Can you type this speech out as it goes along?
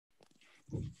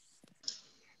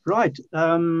Right.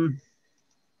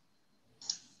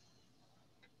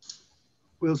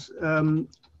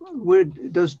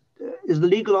 Is the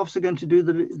legal officer going to do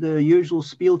the usual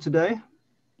spiel today?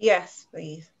 Yes,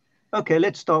 please. Okay,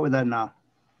 let's start with that now.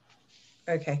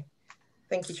 Okay.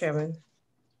 Thank you, Chairman.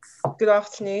 Good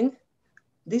afternoon.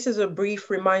 This is a brief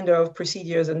reminder of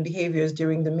procedures and behaviors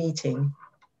during the meeting.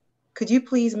 Could you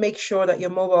please make sure that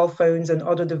your mobile phones and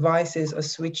other devices are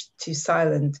switched to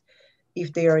silent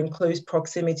if they are in close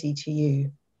proximity to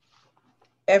you?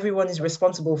 Everyone is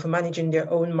responsible for managing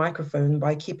their own microphone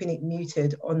by keeping it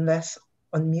muted unless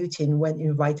unmuting when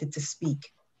invited to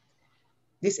speak.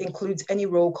 This includes any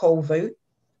roll call vote.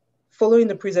 Following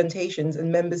the presentations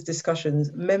and members'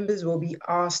 discussions, members will be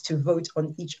asked to vote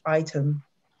on each item.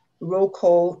 Roll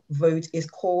call vote is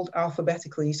called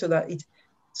alphabetically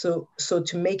so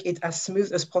to make it as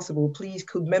smooth as possible, please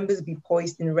could members be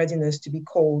poised in readiness to be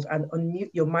called and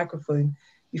unmute your microphone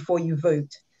before you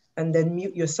vote, and then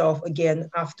mute yourself again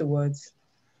afterwards.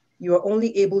 You are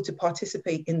only able to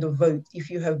participate in the vote if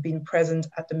you have been present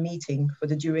at the meeting for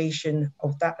the duration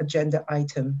of that agenda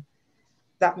item.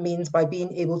 That means by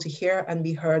being able to hear and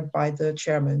be heard by the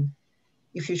chairman.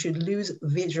 If you should lose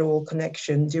visual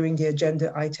connection during the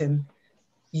agenda item,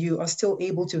 you are still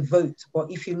able to vote,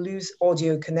 but if you lose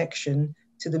audio connection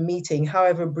to the meeting,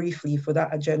 however briefly for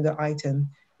that agenda item,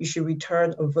 you should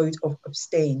return a vote of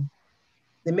abstain.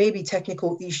 There may be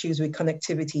technical issues with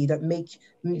connectivity that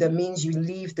means you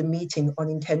leave the meeting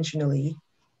unintentionally.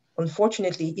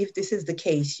 Unfortunately, if this is the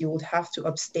case, you would have to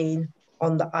abstain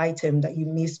on the item that you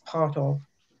missed part of.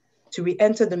 To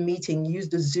re-enter the meeting, use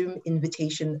the Zoom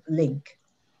invitation link.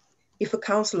 If a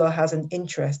councillor has an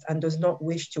interest and does not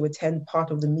wish to attend part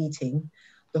of the meeting,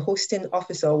 the hosting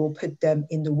officer will put them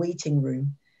in the waiting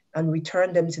room and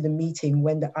return them to the meeting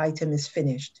when the item is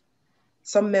finished.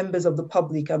 Some members of the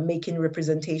public are making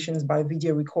representations by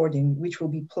video recording, which will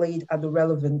be played at the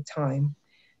relevant time.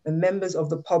 And members of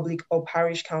the public or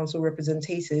parish council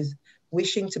representatives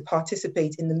wishing to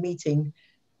participate in the meeting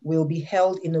will be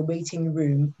held in a waiting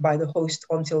room by the host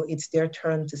until it's their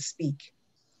turn to speak.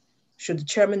 Should the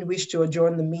chairman wish to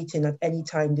adjourn the meeting at any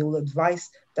time, they will advise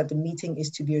that the meeting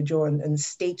is to be adjourned and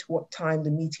state what time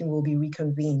the meeting will be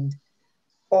reconvened.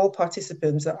 All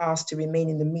participants are asked to remain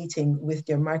in the meeting with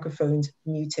their microphones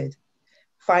muted.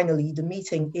 Finally, the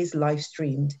meeting is live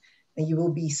streamed and you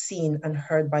will be seen and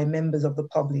heard by members of the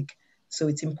public, so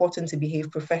it's important to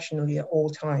behave professionally at all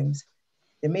times.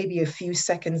 There may be a few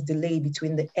seconds delay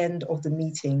between the end of the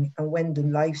meeting and when the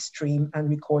live stream and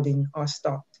recording are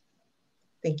stopped.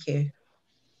 Thank you.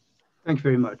 Thank you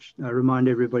very much. I remind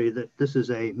everybody that this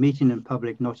is a meeting in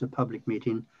public, not a public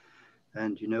meeting.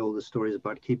 And you know all the stories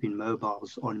about keeping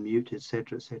mobiles on mute,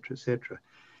 etc., etc., etc.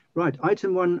 Right,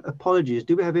 item 1, apologies.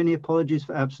 Do we have any apologies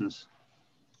for absence?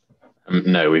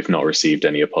 No, we've not received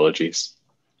any apologies.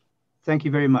 Thank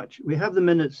you very much. We have the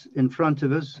minutes in front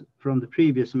of us from the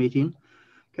previous meeting.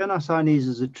 Can I sign these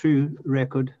as a true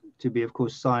record to be, of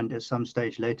course, signed at some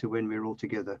stage later when we're all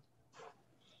together?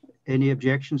 Any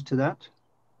objections to that?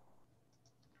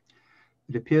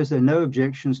 It appears there are no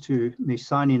objections to me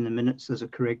signing the minutes as a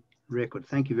correct record.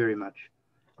 Thank you very much.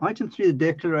 Item 3, the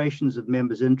declarations of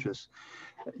members' interests.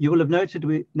 You will have noted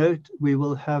we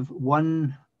will have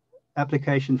one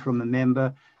application from a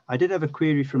member. I did have a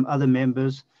query from other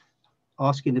members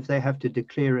asking if they have to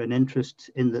declare an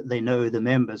interest in that they know the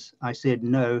members. I said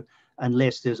no,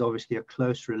 unless there's obviously a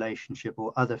close relationship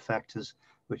or other factors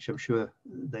which I'm sure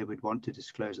they would want to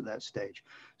disclose at that stage.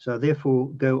 So therefore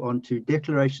go on to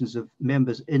declarations of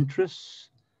members' interests.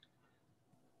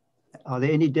 Are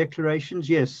there any declarations?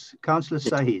 Yes, Councillor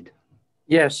Saeed.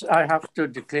 Yes, I have to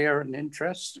declare an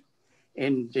interest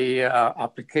in the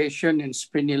application in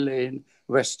Spinney Lane,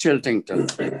 West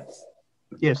Chiltington.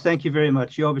 Yes, thank you very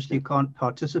much. You obviously can't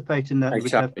participate in that.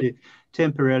 Exactly. We have to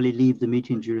temporarily leave the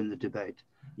meeting during the debate.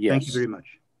 Yes. Thank you very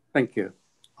much. Thank you.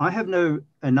 I have no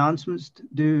announcements.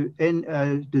 Do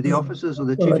the officers or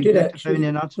the chief executive have any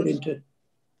announcements?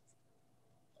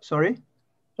 Sorry?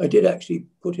 I did actually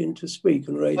put in to speak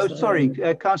and raise. Oh, sorry,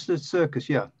 Councillor Circus,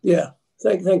 yeah. Yeah,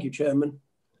 thank you, Chairman.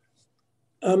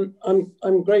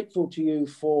 I'm grateful to you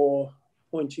for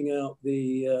pointing out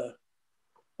the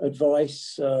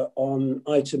advice on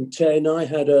item 10. I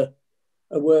had a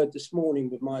word this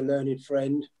morning with my learned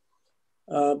friend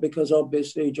because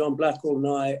obviously John Blackwell and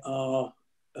I are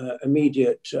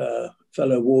immediate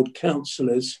fellow ward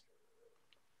councillors.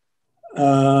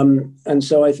 And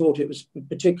so I thought it was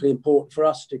particularly important for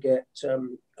us to get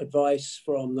advice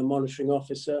from the monitoring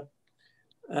officer.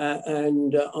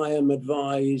 And I am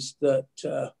advised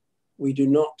that we do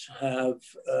not have,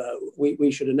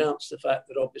 we should announce the fact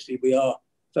that obviously we are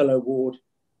fellow ward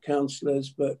councillors,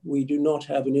 but we do not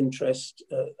have an interest,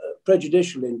 a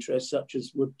prejudicial interest, such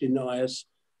as would deny us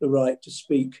the right to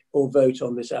speak or vote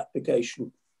on this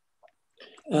application.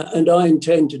 And I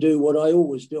intend to do what I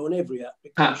always do on every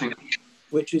application,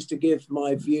 which is to give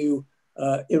my view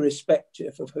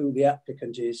irrespective of who the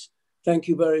applicant is. Thank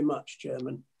you very much,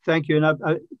 Chairman. Thank you.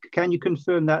 And can you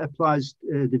confirm that applies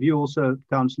the view also,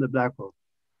 Councillor Blackwell?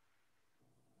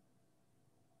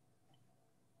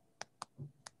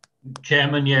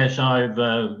 Chairman, yes,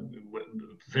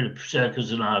 Philip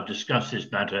Serkis and I have discussed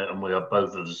this matter and we are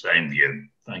both of the same view.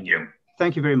 Thank you.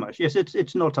 Thank you very much. Yes,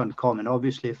 it's not uncommon.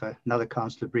 Obviously, if another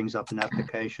councillor brings up an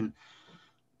application,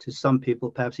 to some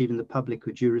people, perhaps even the public,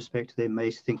 with due respect, they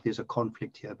may think there's a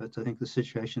conflict here, but I think the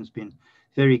situation's been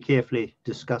very carefully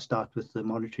discussed out with the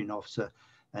monitoring officer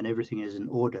and everything is in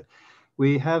order.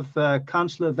 We have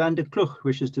Councillor van der Kloeg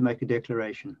wishes to make a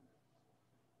declaration.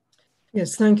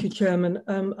 Yes, thank you, Chairman.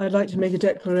 I'd like to make a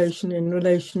declaration in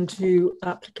relation to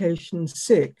application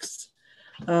 6.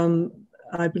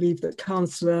 I believe that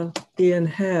Councillor Ian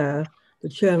Hare, the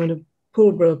Chairman of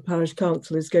Pulborough Parish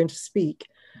Council, is going to speak.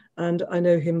 And I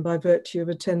know him by virtue of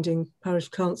attending parish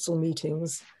council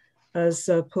meetings, as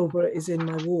Pulborough is in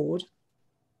my ward.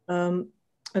 And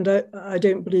I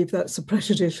don't believe that's a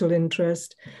prejudicial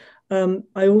interest.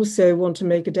 I also want to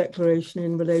make a declaration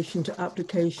in relation to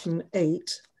application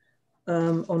 8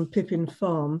 on Pippin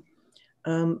Farm.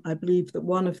 I believe that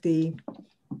one of the,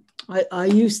 I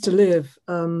used to live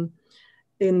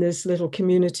in this little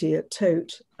community at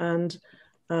Tote, and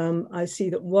I see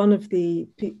that one of the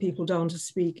people down to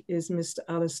speak is Mr.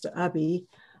 Alistair Abbey.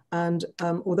 And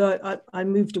although I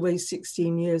moved away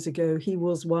 16 years ago, he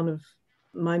was one of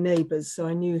my neighbours, so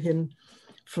I knew him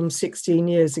from 16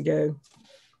 years ago.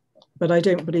 But I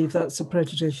don't believe that's a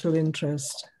prejudicial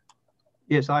interest.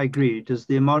 Yes, I agree. Does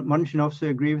the monitoring officer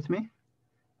agree with me?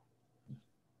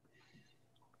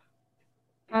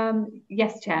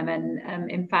 Yes, Chairman.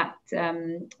 In fact,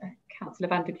 Councillor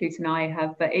van der Kloot and I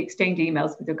have exchanged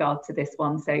emails with regard to this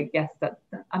one. So yes,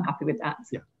 I'm happy with that.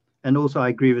 Yeah. And also I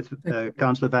agree with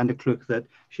Councillor van der Kloot that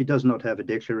she does not have a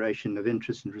declaration of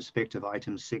interest in respect of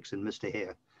item 6 and Mr.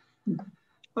 Hare.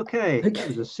 Okay, it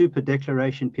was a super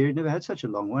declaration period. Never had such a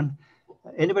long one.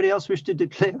 Anybody else wish to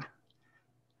declare?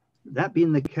 That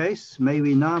being the case, may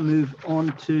we now move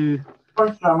on to...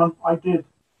 Sorry, Chairman, I did.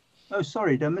 Oh,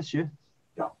 sorry, did I miss you?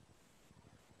 Yeah.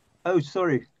 Oh,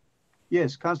 sorry.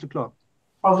 Yes, Councillor Clark.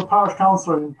 As a parish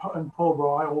councillor in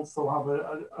Pulborough, I also have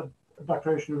a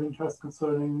declaration of interest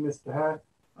concerning Mr. Hare,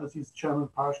 as he's chairman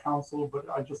of parish council, but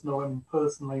I just know him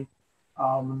personally,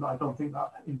 and I don't think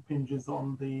that impinges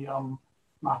on the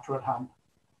matter at hand.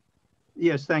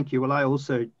 Yes, thank you. Well, I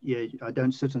also, I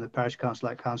don't sit in the parish council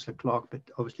like Councillor Clark, but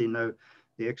obviously know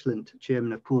the excellent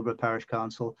chairman of Pulborough Parish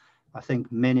Council. I think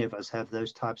many of us have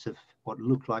those types of what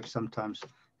look like sometimes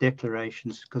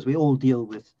declarations, because we all deal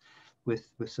with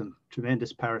some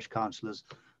tremendous parish councillors,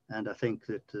 and I think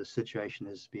that the situation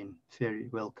has been very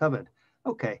well covered.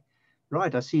 Okay,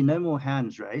 right, I see no more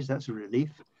hands raised. That's a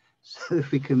relief. So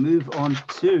if we can move on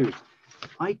to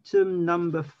item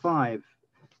number 5.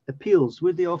 Appeals.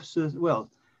 Would the officers, well,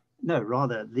 no,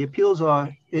 rather, the appeals are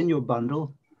in your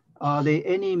bundle. Are there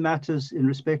any matters in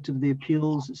respect of the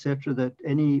appeals, etc., that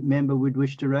any member would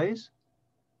wish to raise?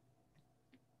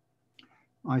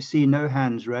 I see no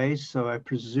hands raised, so I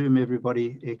presume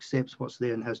everybody accepts what's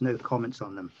there and has no comments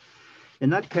on them. In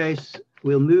that case,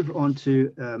 we'll move on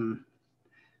to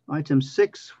item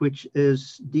 6, which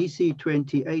is DC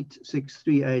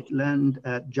 28638, land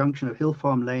at junction of Hill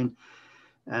Farm Lane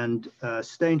and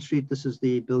Stain Street. This is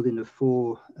the building of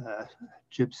 4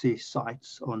 gypsy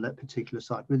sites on that particular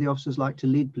site. Would the officers like to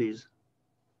lead, please?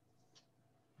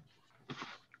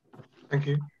 Thank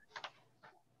you.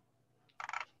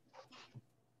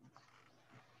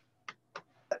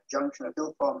 At junction of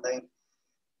Hill Farm Lane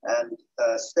and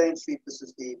Stain Street. This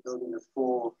is the building of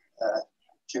 4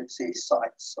 gypsy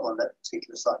sites on that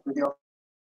particular site. Would the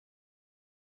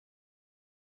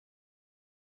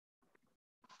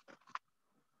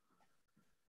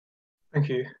Thank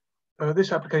you.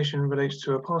 This application relates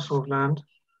to a parcel of land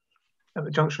at the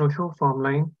junction of Hill Farm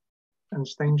Lane and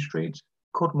Stain Street,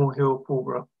 Codmore Hill,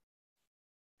 Pulborough.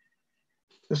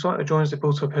 The site adjoins the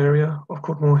built-up area of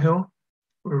Codmore Hill,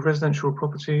 with residential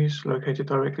properties located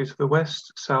directly to the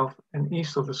west, south, and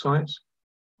east of the site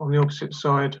on the opposite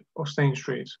side of Stain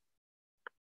Street.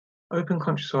 Open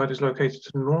countryside is located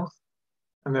to the north,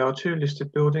 and there are 2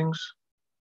 listed buildings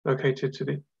located to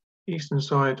the eastern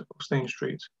side of Stain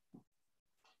Street.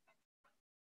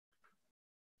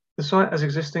 The site as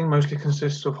existing mostly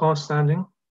consists of hard standing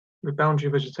with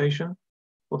boundary vegetation,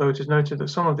 although it is noted that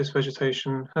some of this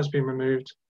vegetation has been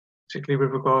removed, particularly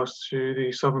with regards to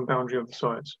the southern boundary of the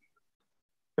site.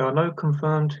 There are no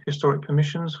confirmed historic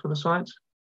permissions for the site,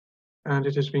 and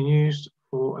it has been used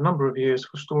for a number of years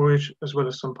for storage as well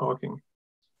as some parking.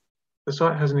 The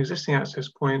site has an existing access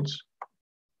point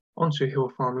onto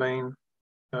Hill Farm Lane,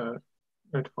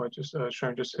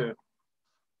 shown just here.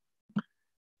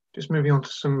 Just moving on to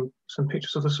some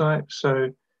pictures of the site. So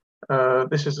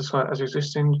this is the site as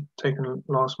existing, taken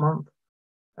last month.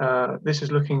 This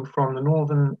is looking from the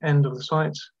northern end of the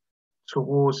site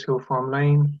towards Hill Farm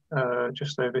Lane,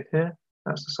 just over here.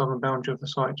 That's the southern boundary of the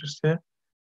site just here.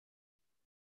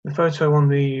 The photo on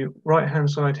the right-hand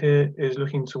side here is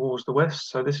looking towards the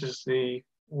west. So this is the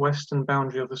western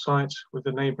boundary of the site with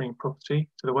the neighbouring property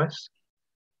to the west.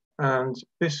 And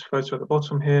this photo at the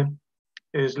bottom here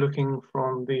is looking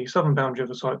from the southern boundary of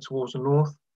the site towards the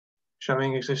north,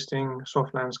 showing existing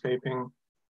soft landscaping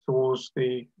towards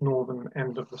the northern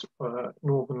end of the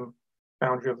northern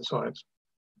boundary of the site.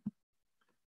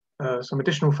 Some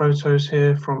additional photos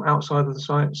here from outside of the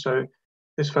site. So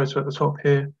this photo at the top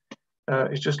here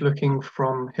is just looking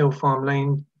from Hill Farm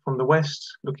Lane from the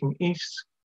west, looking east.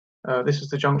 This is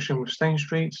the junction with Stane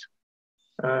Street,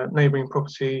 neighbouring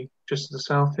property just to the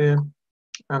south here,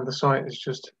 and the site is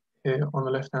just here on the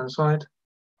left-hand side.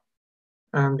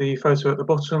 And the photo at the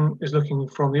bottom is looking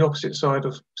from the opposite side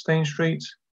of Stane Street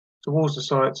towards the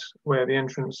site where the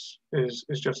entrance is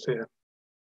just here.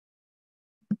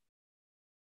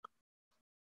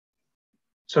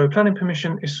 So planning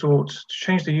permission is sought to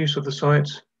change the use of the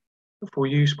site for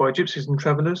use by gypsies and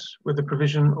travellers with the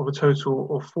provision of a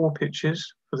total of 4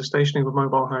 pitches for the stationing of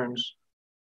mobile homes.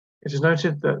 It is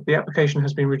noted that the application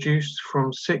has been reduced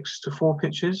from 6 to 4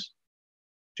 pitches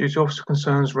due to officer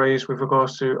concerns raised with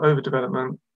regards to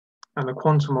overdevelopment and the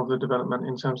quantum of the development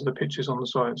in terms of the pitches on the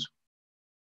site.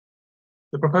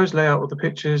 The proposed layout of the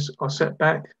pitches are set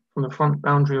back from the front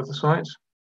boundary of the site.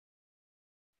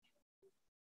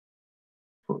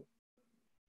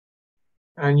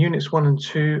 And units 1 and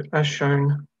 2, as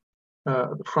shown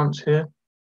at the front here,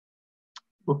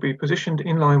 will be positioned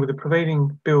in line with the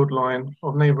prevailing build line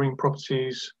of neighbouring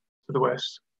properties to the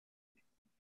west.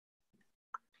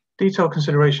 Detailed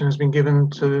consideration has been given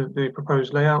to the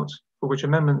proposed layout, for which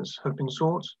amendments have been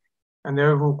sought, and the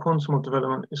overall quantum of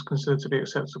development is considered to be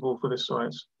acceptable for this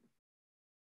site.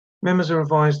 Members are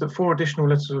advised that 4 additional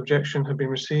letters of objection have been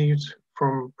received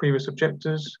from previous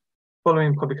objectors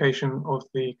following publication of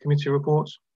the committee report.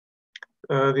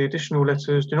 The additional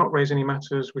letters do not raise any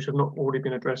matters which have not already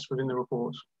been addressed within the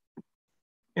report.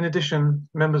 In addition,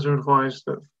 members are advised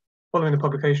that following the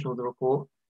publication of the report,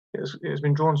 it has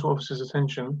been drawn to officers'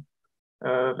 attention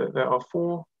that there are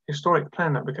 4 historic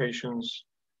plan applications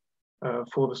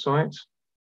for the site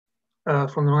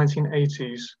from the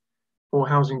 1980s for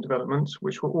housing developments,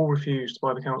 which were all refused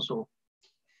by the council.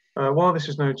 While this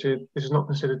is noted, this is not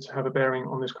considered to have a bearing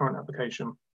on this current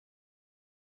application.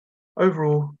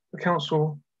 Overall, the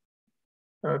council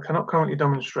cannot currently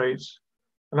demonstrate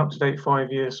an up-to-date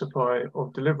 5-year supply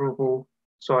of deliverable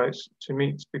sites to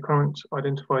meet the current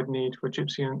identified need for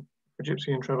gypsy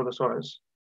and traveller sites,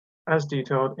 as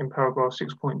detailed in paragraph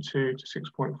 6.2 to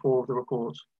 6.4 of the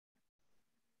report.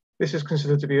 This is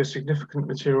considered to be a significant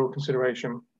material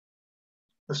consideration.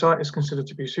 The site is considered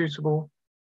to be suitable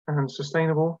and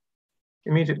sustainable,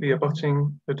 immediately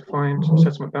abutting the defined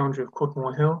settlement boundary of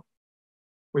Codmore Hill,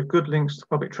 with good links to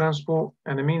public transport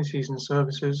and amenities and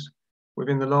services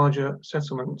within the larger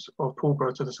settlement of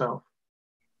Poolborough to the south.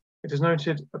 It is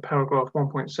noted at paragraph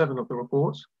 1.7 of the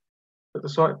report that the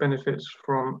site benefits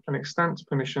from an extant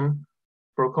permission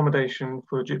for accommodation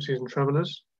for gypsies and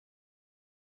travellers.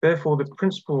 Therefore, the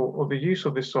principle of the use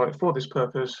of this site for this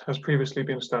purpose has previously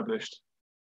been established.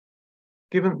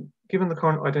 Given the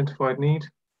current identified need,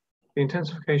 the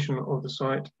intensification of the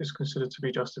site is considered to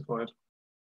be justified.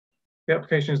 The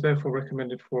application is therefore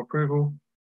recommended for approval,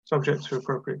 subject to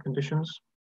appropriate conditions.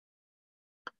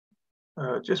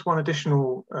 Just one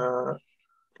additional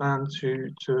plan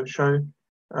to show.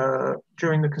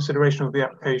 During the consideration of the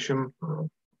application,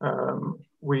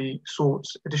 we sought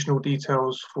additional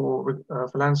details for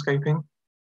landscaping.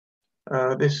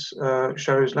 This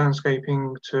shows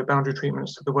landscaping to boundary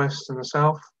treatments to the west and the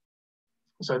south.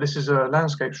 So this is a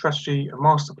landscape strategy, a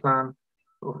master plan,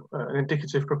 an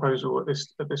indicative proposal at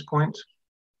this point,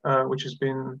 which has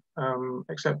been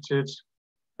accepted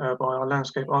by our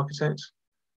landscape architect.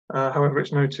 However,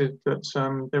 it's noted that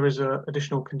there is an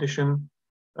additional condition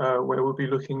where we'll be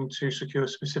looking to secure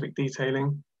specific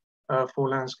detailing for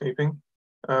landscaping,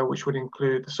 which would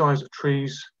include the size of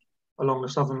trees along the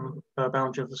southern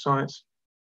boundary of the site,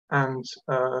 and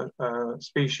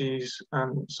species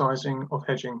and sizing of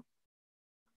hedging.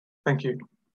 Thank you.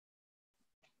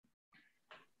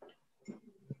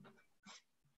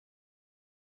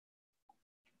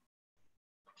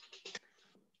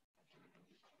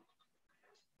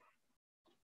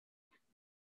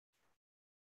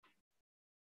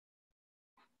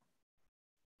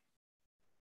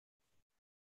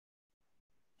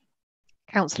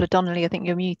 Councillor Donnelly, I think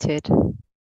you're muted.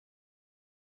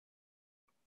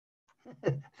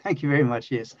 Thank you very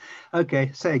much. Yes.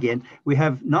 Okay. So again, we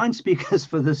have 9 speakers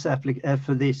for this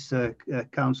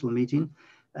council meeting,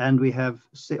 and we have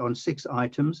on 6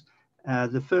 items.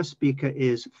 The first speaker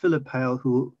is Philip Hale,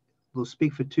 who will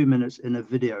speak for 2 minutes in a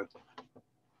video.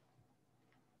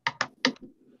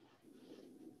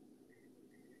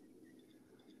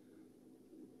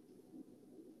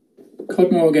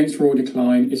 Codmore Against Rural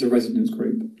Decline is a residents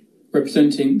group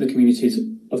representing the communities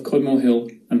of Codmore Hill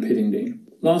and Pithingdean.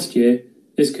 Last year,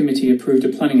 this committee approved a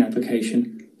planning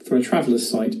application for a traveller's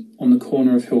site on the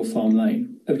corner of Hill Farm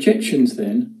Lane. Objections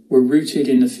then were rooted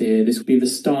in the fear this would be the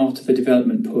start of a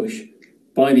development push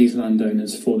by these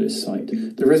landowners for this site.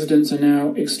 The residents are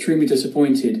now extremely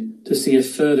disappointed to see a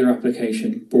further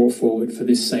application brought forward for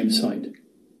this same site.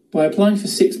 By applying for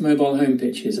 6 mobile home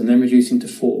pitches and then reducing to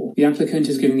 4, the applicant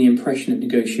is giving the impression of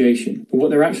negotiation, but what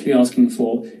they're actually asking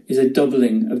for is a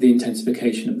doubling of the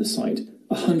intensification of the site,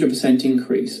 a 100%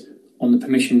 increase on the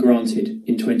permission granted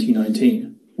in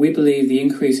 2019. We believe the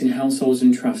increase in households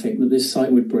and traffic that this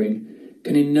site would bring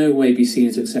can in no way be seen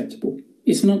as acceptable.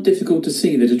 It's not difficult to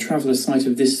see that a traveller site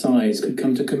of this size could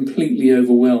come to completely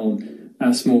overwhelm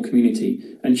our small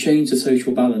community and change the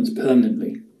social balance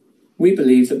permanently. We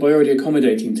believe that by already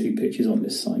accommodating 2 pitches on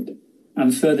this site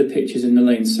and further pitches in the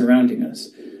lanes surrounding us,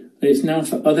 that it's now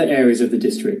for other areas of the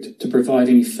district to provide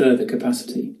any further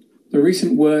capacity. The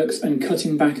recent works and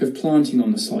cutting back of planting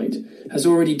on the site has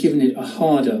already given it a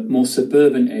harder, more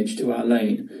suburban edge to our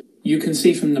lane. You can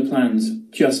see from the plans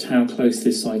just how close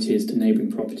this site is to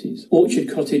neighbouring properties. Orchard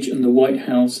Cottage and the White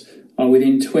House are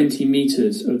within 20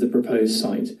 metres of the proposed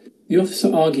site. The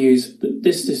officer argues that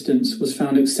this distance was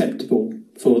found acceptable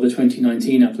for the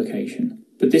 2019 application,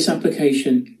 but this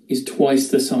application is twice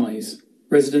the size.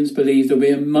 Residents believe there will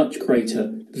be a much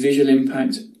greater visual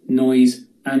impact, noise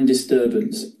and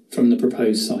disturbance from the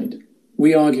proposed site.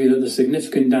 We argue that the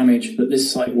significant damage that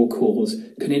this site will cause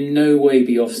can in no way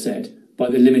be offset by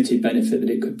the limited benefit that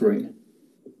it could bring.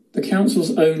 The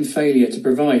council's own failure to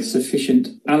provide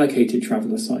sufficient allocated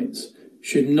traveller sites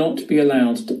should not be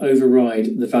allowed to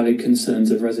override the valid concerns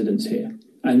of residents here.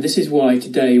 And this is why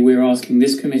today we're asking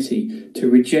this committee to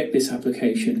reject this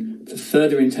application for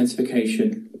further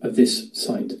intensification of this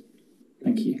site.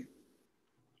 Thank you.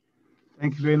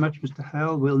 Thank you very much, Mr.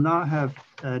 Hale. We'll now have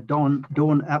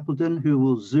Dawn Appleton, who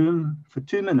will Zoom for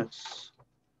 2 minutes.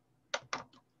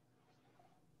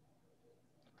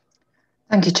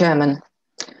 Thank you, Chairman.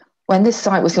 When this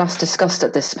site was last discussed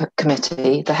at this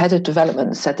committee, the head of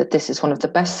development said that this is one of the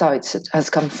best sites that has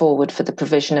come forward for the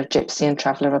provision of gypsy and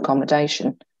traveller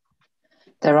accommodation.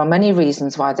 There are many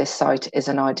reasons why this site is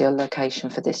an ideal location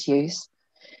for this use.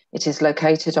 It is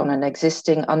located on an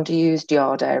existing underused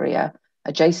yard area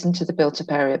adjacent to the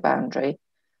built-up area boundary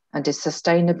and is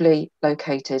sustainably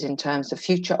located in terms of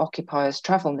future occupiers'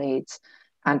 travel needs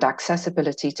and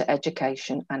accessibility to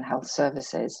education and health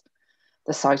services.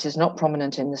 The site is not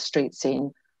prominent in the street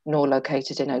scene nor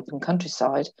located in open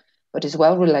countryside, but is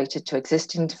well related to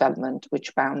existing development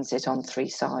which bounds it on 3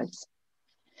 sides.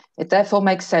 It therefore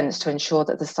makes sense to ensure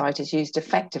that the site is used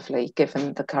effectively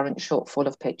given the current shortfall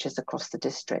of pitches across the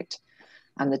district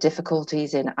and the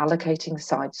difficulties in allocating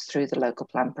sites through the local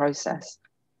plan process.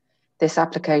 This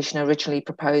application originally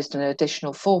proposed an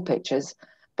additional 4 pitches,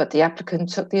 but the applicant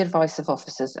took the advice of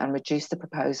officers and reduced the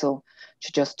proposal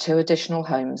to just 2 additional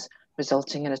homes,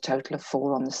 resulting in a total of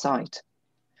 4 on the site.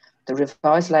 The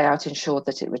revised layout ensured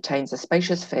that it retains a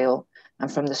spacious feel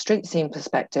and from the street scene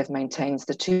perspective maintains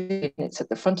the 2 units at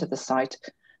the front of the site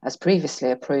as previously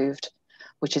approved,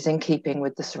 which is in keeping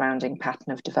with the surrounding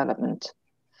pattern of development.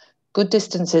 Good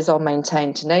distances are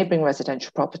maintained to neighbouring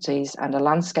residential properties and a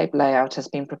landscape layout has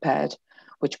been prepared,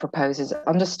 which proposes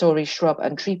understory shrub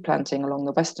and tree planting along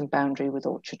the western boundary with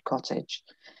Orchard Cottage.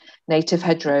 Native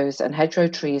hedgerows and hedgerow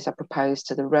trees are proposed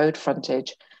to the road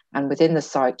frontage and within the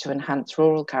site to enhance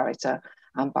rural character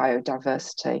and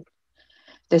biodiversity.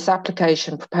 This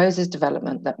application proposes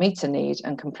development that meets a need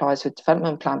and complies with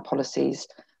development plan policies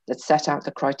that set out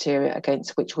the criteria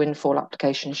against which windfall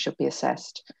applications should be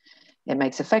assessed. It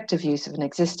makes effective use of an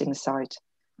existing site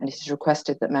and it is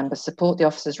requested that members support the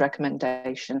officer's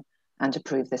recommendation and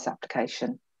approve this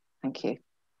application. Thank you.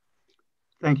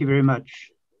 Thank you very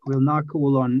much. We'll now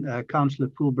call on Councillor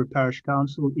Pulborough Parish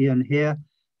Council, Ian Hare,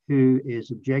 who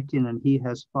is objecting, and he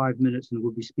has 5 minutes and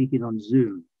will be speaking on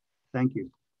Zoom. Thank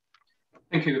you.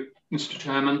 Thank you, Mr.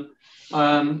 Chairman,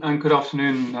 and good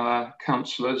afternoon,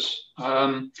 councillors.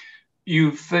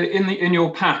 You've in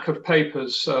your pack of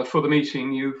papers for the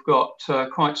meeting, you've got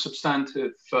quite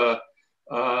substantive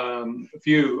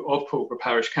view of Pulborough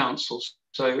Parish Council.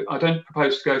 So I don't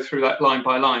propose to go through that line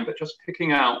by line, but just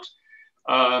picking out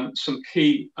some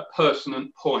key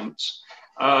pertinent points.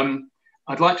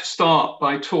 I'd like to start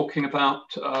by talking about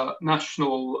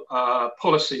national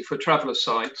policy for traveller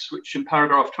sites, which in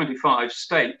paragraph 25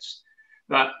 states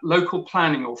that local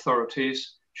planning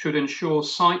authorities should ensure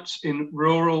sites in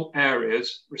rural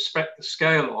areas respect the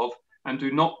scale of and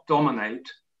do not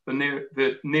dominate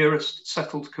the nearest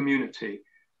settled community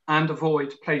and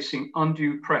avoid placing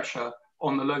undue pressure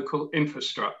on the local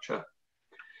infrastructure.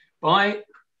 By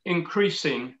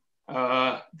increasing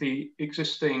the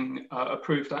existing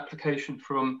approved application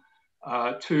from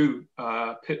 2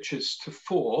 pitches to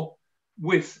 4,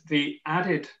 with the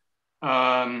added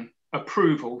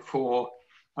approval for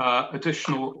 4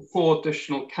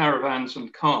 additional caravans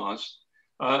and cars,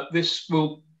 this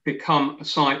will become a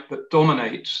site that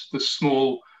dominates the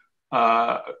small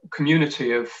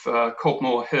community of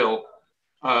Cobmore Hill,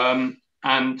 and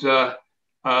the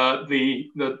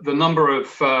number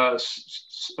of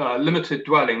limited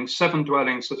dwellings, 7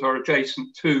 dwellings that are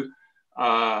adjacent to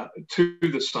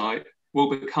the site, will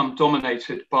become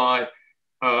dominated by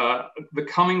the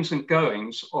comings and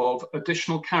goings of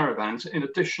additional caravans in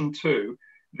addition to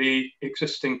the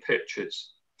existing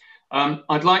pitches.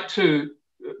 I'd like to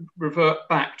revert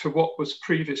back to what was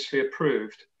previously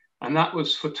approved, and that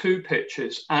was for 2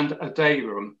 pitches and a day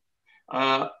room.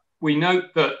 We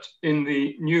note that in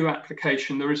the new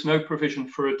application, there is no provision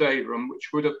for a day room,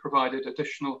 which would have provided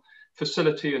additional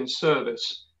facility and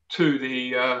service to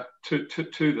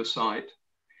the site.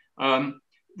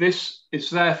 This is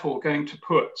therefore going to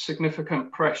put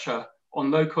significant pressure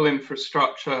on local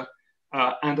infrastructure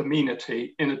and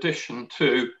amenity, in addition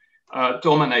to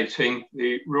dominating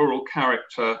the rural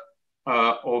character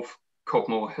of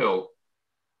Cobmore Hill.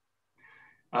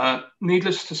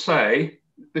 Needless to say,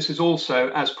 this is also,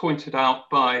 as pointed out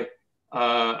by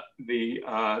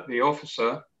the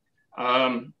officer,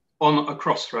 on a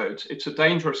crossroads. It's a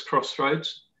dangerous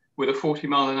crossroads with a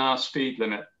 40-mile-an-hour speed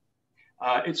limit.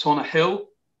 It's on a hill,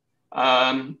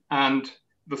 and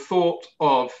the thought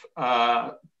of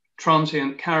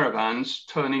transient caravans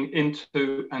turning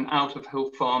into and out of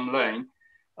Hill Farm Lane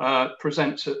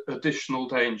presents additional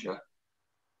danger.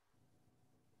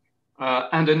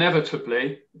 And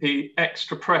inevitably, the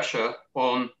extra pressure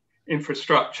on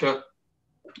infrastructure,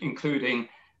 including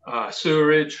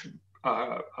sewerage,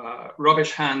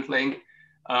 rubbish handling,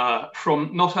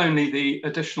 from not only the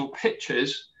additional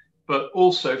pitches, but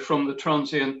also from the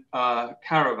transient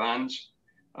caravans,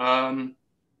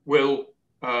 will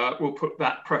put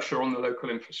that pressure on the local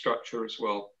infrastructure as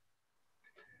well.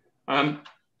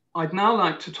 I'd now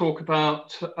like to talk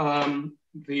about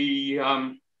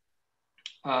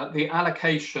the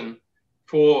allocation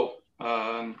for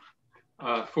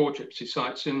gypsy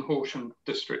sites in Horsham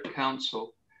District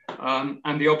Council,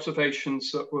 and the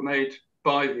observations that were made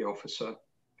by the officer.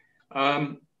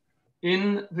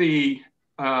 In the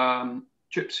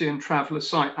Gypsy and Traveller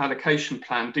Site Allocation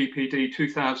Plan, DPD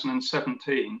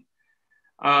 2017,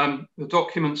 the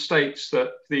document states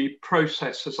that the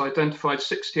process has identified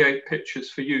 68 pitches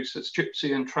for use as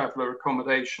gypsy and traveller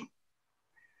accommodation.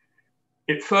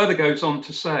 It further goes on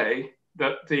to say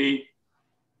that the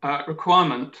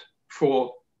requirement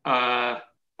for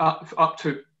up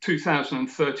to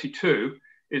 2032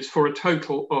 is for a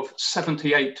total of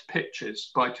 78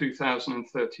 pitches by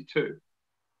 2032.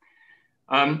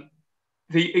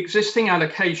 The existing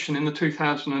allocation in the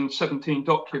 2017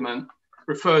 document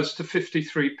refers to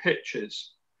 53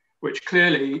 pitches, which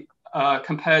clearly,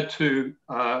 compared to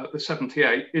the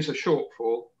 78, is a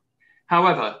shortfall.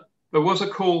 However, there was a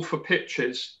call for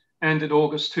pitches ended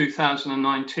August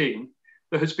 2019.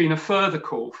 There has been a further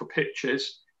call for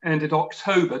pitches ended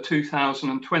October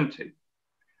 2020.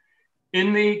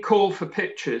 In the call for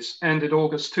pitches ended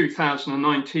August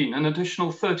 2019, an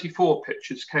additional 34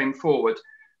 pitches came forward,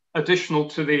 additional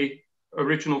to the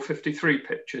original 53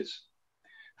 pitches.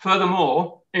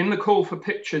 Furthermore, in the call for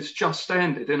pitches just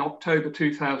ended in October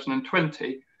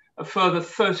 2020, a further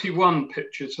 31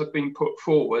 pitches have been put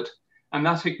forward, and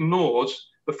that ignores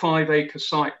the 5-acre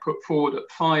site put forward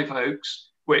at 5 Oaks,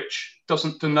 which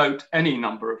doesn't denote any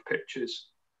number of pitches.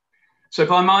 So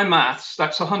by my maths,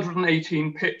 that's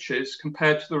 118 pitches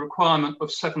compared to the requirement of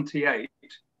 78.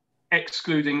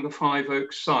 excluding the Five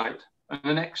Oaks site, and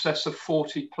an excess of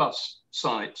 40 plus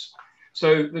sites.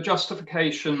 So the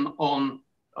justification on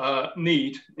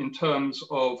need in terms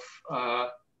of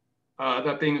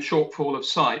there being a shortfall of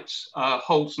sites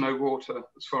holds no water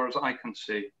as far as I can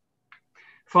see.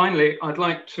 Finally, I'd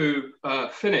like to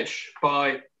finish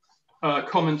by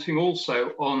commenting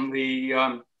also on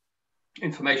the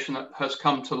information that has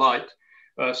come to light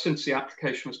since the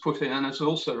application was put in, and is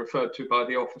also referred to by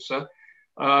the officer,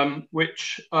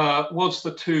 which was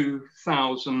the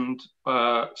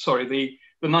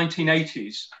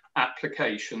 1980s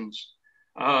applications.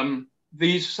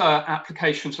 These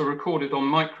applications are recorded on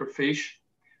microfiche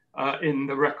in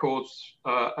the records,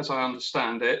 as I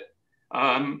understand it,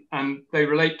 and they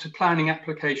relate to planning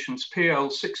applications PL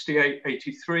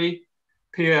 6883,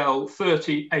 PL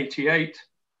 3088,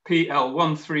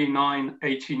 PL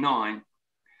 13989.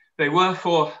 They were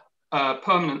for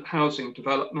permanent housing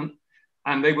development,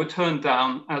 and they were turned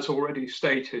down as already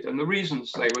stated. And the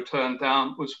reasons they were turned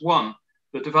down was: one,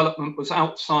 the development was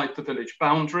outside the village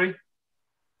boundary.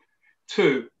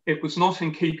 Two, it was not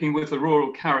in keeping with the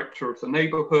rural character of the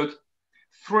neighbourhood.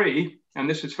 Three, and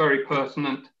this is very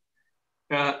pertinent,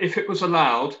 if it was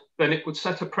allowed, then it would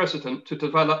set a precedent to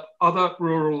develop other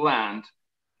rural land.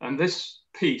 And this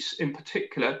piece in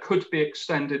particular could be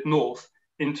extended north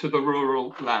into the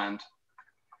rural land.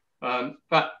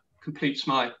 That completes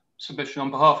my submission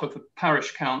on behalf of the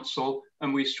Parish Council,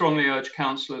 and we strongly urge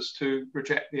councillors to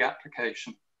reject the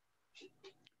application.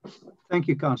 Thank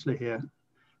you, Councillor Hare.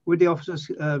 Would the officers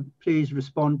please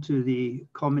respond to the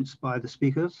comments by the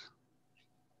speakers?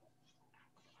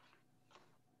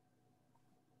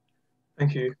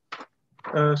 Thank you.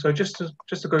 So just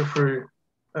to go through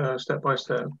step by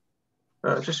step,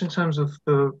 just in terms of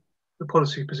the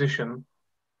policy position,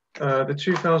 the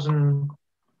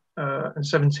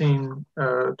 2017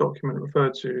 document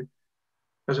referred to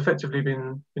has effectively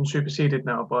been superseded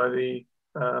now by the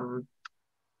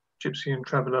Gypsy and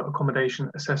Traveller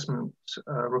Accommodation Assessment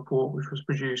report, which was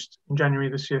produced in January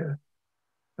this year,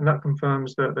 and that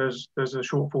confirms that there's a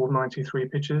shortfall of 93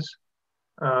 pitches.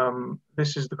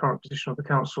 This is the current position of the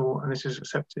council, and this is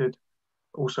accepted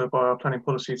also by our planning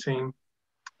policy team,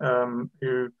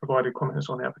 who provided comments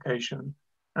on the application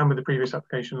and with the previous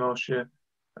application last year,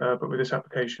 but with this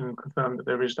application confirmed that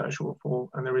there is that shortfall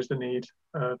and there is the need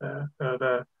there.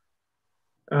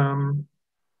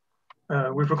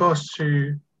 With regards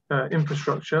to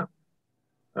infrastructure,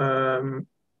 I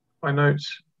note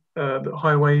that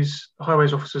highways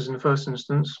officers in the first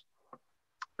instance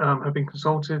have been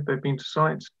consulted. They've been to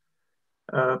site.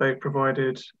 They've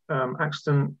provided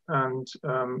accident and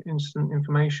incident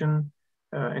information,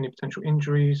 any potential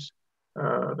injuries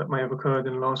that may have occurred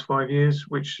in the last 5 years,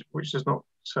 which does not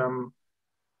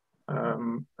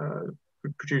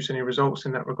produce any results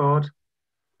in that regard.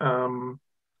 So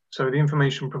the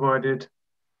information provided,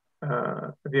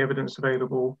 the evidence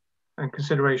available, and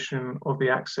consideration of the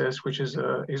access, which is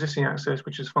existing access,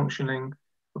 which is functioning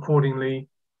accordingly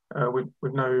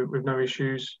with no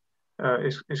issues,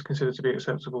 is considered to be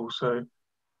acceptable. So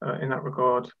in that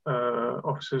regard,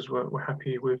 officers were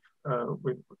happy with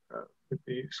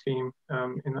the scheme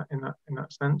in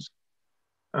that sense.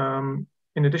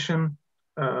 In addition,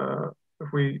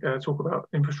 if we talk about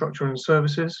infrastructure and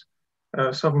services,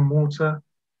 Southern Water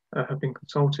have been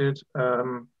consulted.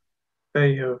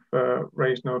 They have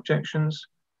raised no objections.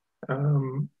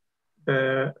 In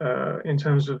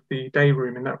terms of the day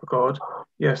room in that regard,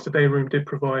 yes, the day room did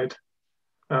provide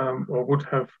or would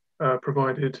have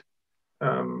provided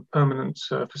permanent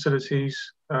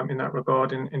facilities in that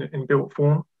regard in built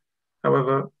form.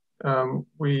 However,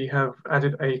 we have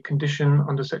added a condition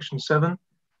under Section 7,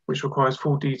 which requires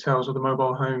full details of the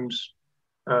mobile homes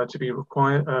to be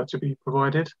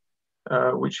provided,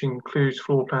 which includes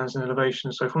floor plans and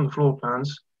elevations. So from the floor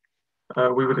plans,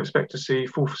 we would expect to see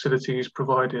full facilities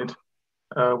provided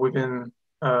within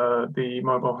the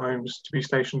mobile homes to be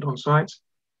stationed on site.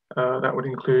 That would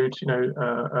include,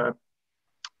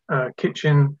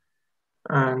 kitchen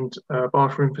and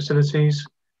bathroom facilities.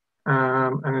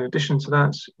 And in addition to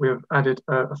that, we have added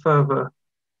a further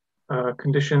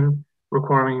condition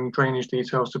requiring drainage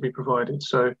details to be provided.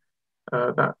 So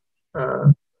that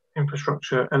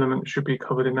infrastructure element should be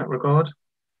covered in that regard.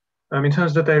 In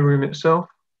terms of the day room itself,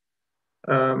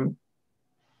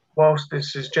 whilst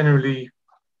this is generally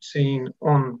seen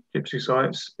on Gypsy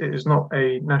sites, it is not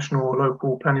a national or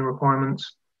local planning requirement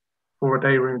for a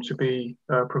day room to be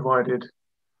provided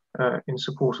in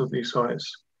support of these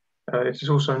sites. It is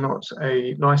also not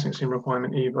a licensing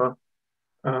requirement either.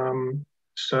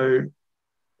 So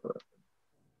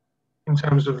in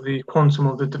terms of the quantum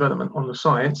of the development on the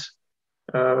site,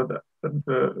 the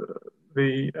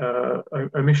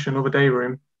omission of a day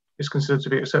room is considered to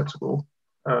be acceptable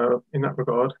in that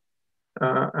regard,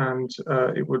 and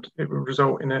it would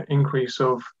result in an increase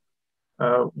of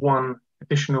one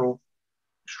additional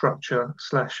structure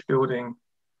 / building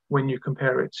when you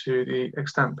compare it to the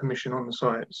extant permission on the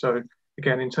site. So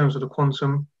again, in terms of the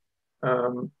quantum,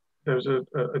 there's a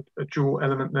dual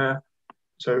element there.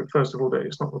 So first of all, that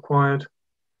it's not required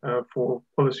for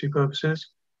policy purposes,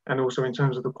 and also in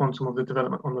terms of the quantum of the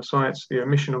development on the sites, the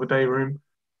omission of a day room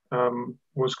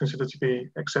was considered to be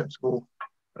acceptable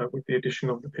with the addition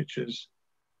of the pitches.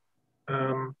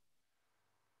 I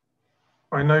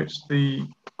note the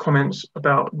comments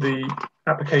about the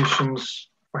applications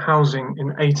for housing in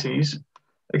the 80s.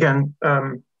 Again,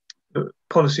 the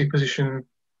policy position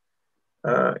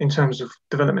in terms of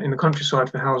development in the countryside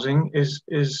for housing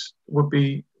would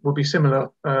be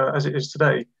similar as it is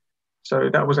today.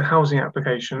 So that was a housing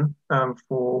application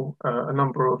for a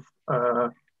number of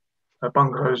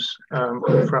bungalows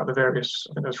throughout the various,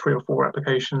 I think there's 3 or 4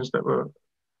 applications that were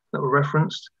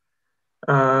referenced.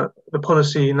 The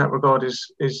policy in that regard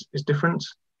is different.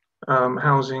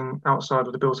 Housing outside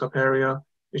of the built-up area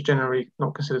is generally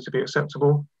not considered to be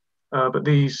acceptable, but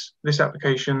this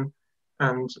application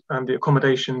and the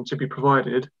accommodation to be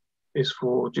provided is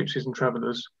for gypsies and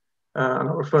travellers. And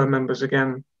I refer members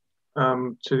again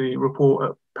to the report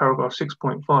at paragraph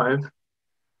 6.5,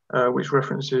 which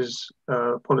references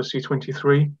policy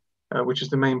 23, which is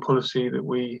the main policy that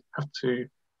we have to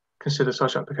consider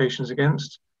such applications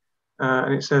against.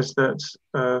 And it says that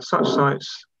such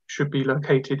sites should be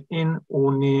located in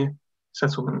or near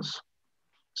settlements.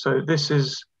 So this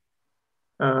is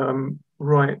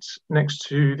right next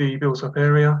to the built-up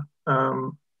area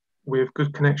with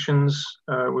good connections,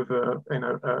 with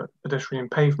a pedestrian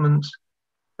pavement,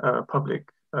 public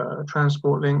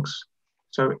transport links.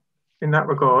 So in that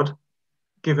regard,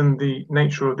 given the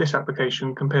nature of this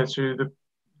application compared to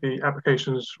the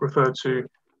applications referred to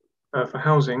for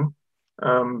housing,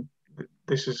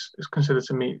 this is considered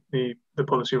to meet the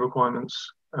policy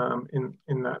requirements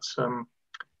in that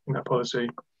policy.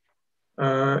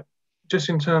 Just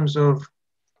in terms of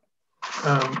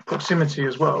proximity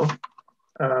as well,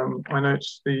 I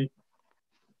noticed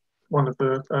one of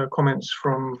the comments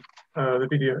from the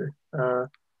video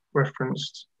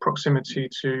referenced proximity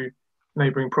to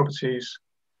neighbouring properties.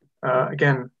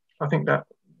 Again, I think that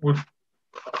would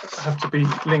have to be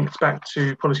linked back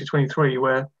to policy 23,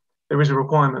 where there is a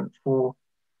requirement for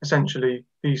essentially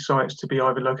these sites to be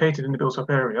either located in the built-up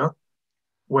area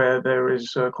where there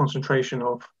is a concentration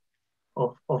of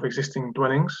existing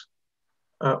dwellings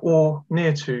or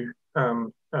near to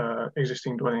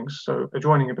existing dwellings, so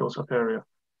adjoining a built-up area.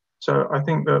 So I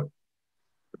think that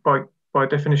by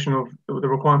definition of the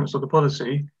requirements of the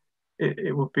policy,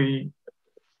 it would be,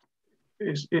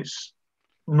 it's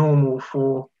normal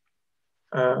for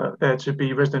there to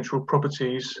be residential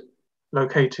properties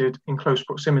located in close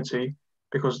proximity,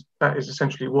 because that is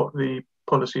essentially what the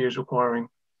policy is requiring.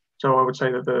 So I would say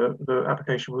that the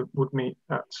application would meet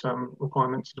that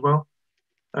requirements as well.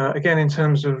 Again, in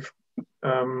terms of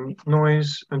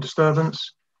noise and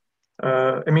disturbance,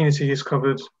 amenity is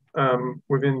covered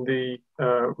within the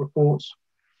report.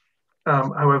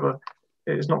 However,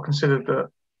 it is not considered that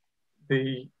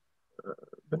the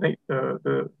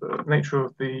nature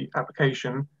of the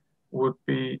application would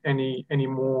be any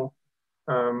more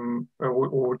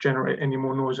or generate any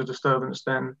more noise or disturbance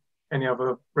than any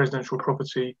other residential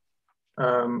property,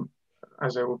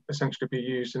 as they will essentially be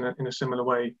used in a similar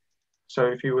way.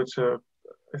 So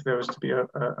if there was to be a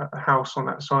house on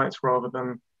that site rather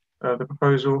than the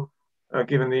proposal,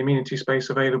 given the amenity space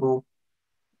available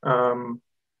and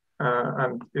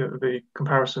the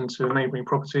comparison to neighbouring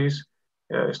properties,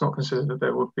 it's not considered that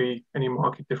there would be any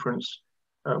market difference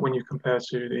when you compare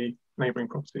to the neighbouring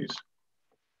properties.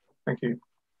 Thank you.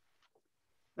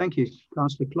 Thank you,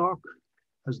 Councillor Clark,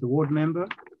 as the ward member.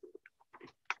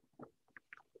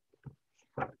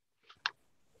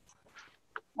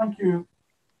 Thank you,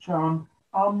 Chairman.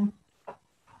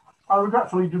 I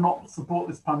regretfully do not support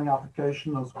this planning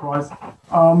application, no surprise.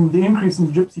 The increase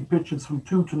in gypsy pitches from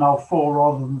 2 to now 4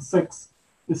 rather than 6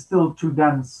 is still too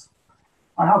dense.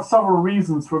 I have several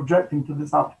reasons for objecting to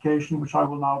this application, which I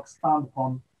will now expand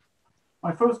upon.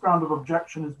 My first ground of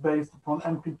objection is based upon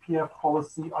NPPF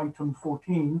policy item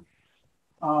 14,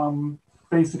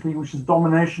 basically, which is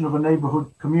domination of a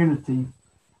neighbourhood community.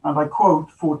 And I quote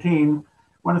 14,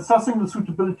 when assessing the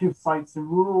suitability of sites in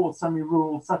rural or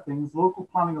semi-rural settings, local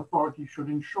planning authorities should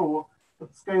ensure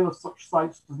that the scale of such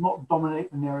sites does not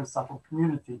dominate the nearest settled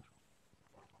community.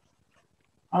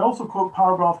 I also quote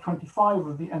paragraph 25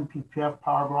 of the NPPF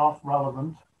paragraph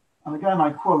relevant, and again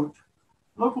I quote,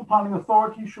 local planning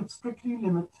authorities should strictly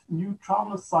limit new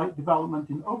traveller site development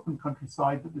in open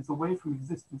countryside that is away from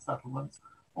existing settlements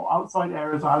or outside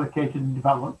areas allocated in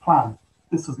development plan.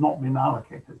 This has not been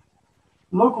allocated.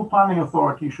 Local planning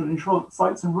authorities should ensure that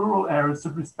sites in rural areas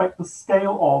should respect the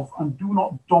scale of and do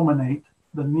not dominate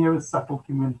the nearest settled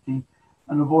community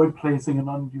and avoid placing an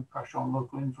undue pressure on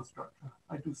local infrastructure.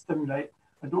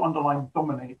 I do underline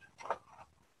dominate.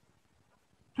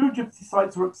 2 gypsy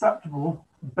sites are acceptable,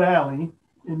 barely,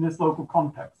 in this local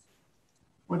context.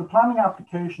 Where the planning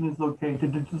application is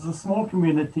located, it is a small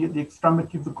community at the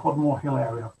extremity of the Quadmore Hill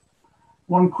area.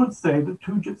 One could say that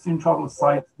 2 gypsy and traveller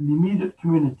sites in the immediate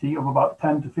community of about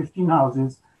 10 to 15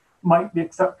 houses might be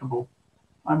acceptable.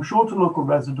 I'm sure to local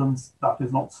residents that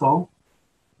is not so.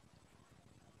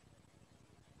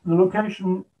 The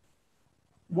location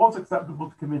was acceptable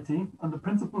to committee and the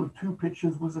principle of 2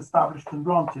 pitches was established and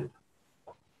granted.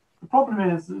 The problem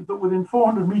is that within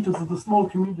 400 metres of the small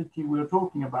community we are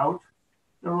talking about,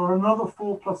 there are another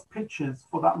 4+ pitches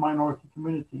for that minority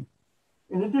community.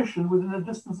 In addition, within a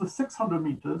distance of 600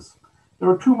 metres, there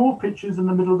are 2 more pitches in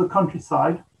the middle of the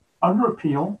countryside under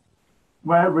appeal,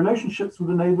 where relationships with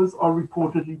the neighbours are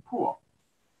reportedly poor.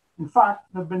 In fact,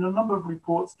 there have been a number of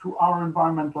reports to our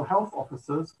environmental health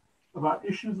officers about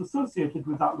issues associated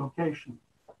with that location.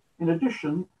 In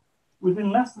addition,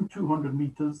 within less than 200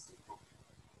 metres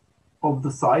of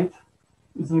the site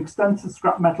is an extensive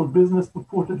scrap metal business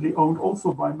purportedly owned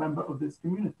also by a member of this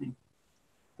community.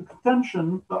 The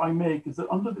contention that I make is that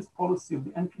under this policy of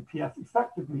the NPPF,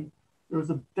 effectively, there is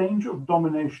a danger of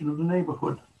domination of the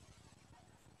neighbourhood.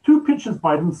 2 pitches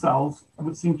by themselves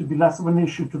would seem to be less of an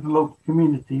issue to the local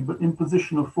community, but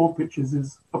imposition of 4 pitches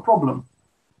is a problem.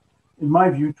 In my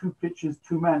view, 2 pitches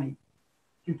too many,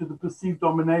 due to the perceived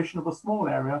domination of a small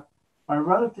area by a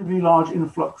relatively large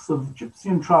influx of gypsy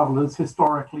and travellers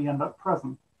historically and at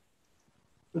present.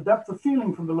 The depth of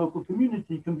feeling from the local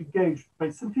community can be gauged by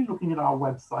simply looking at our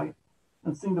website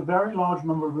and seeing the very large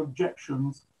number of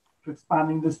objections to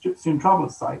expanding this gypsy and traveller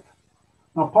site.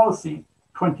 Now, policy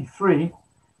 23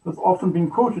 has often been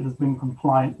quoted as being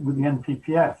compliant with the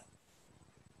NPPF.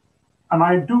 And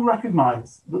I do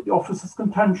recognise that the officer's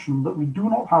contention that we do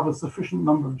not have a sufficient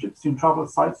number of gypsy and traveller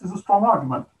sites is a strong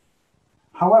argument.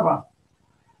 However,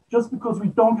 just because we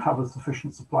don't have a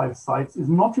sufficient supply of sites is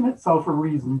not in itself a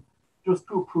reason just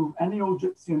to approve any old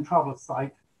gypsy and traveller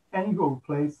site, any old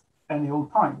place, any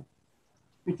old time.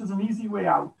 It is an easy way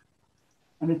out.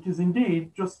 And it is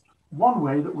indeed just one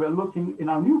way that we're looking in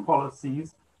our new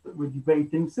policies that we're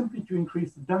debating simply to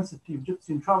increase the density of gypsy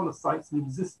and traveller sites in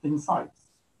existing sites.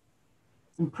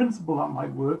 In principle, that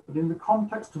might work, but in the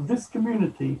context of this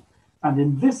community and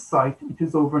in this site, it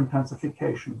is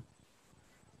over-intensification.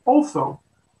 Also,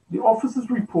 the officer's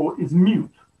report is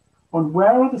mute on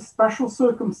where are the special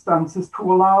circumstances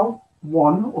to allow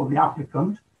one or the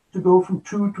applicant to go from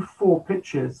 2 to 4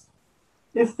 pitches.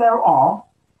 If there are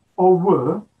or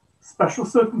were special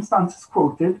circumstances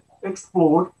quoted,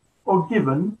 explored, or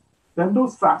given, then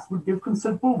those facts would give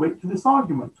considerable weight to this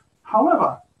argument.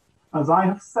 However, as I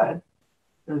have said,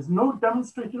 there is no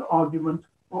demonstrated argument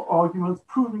or arguments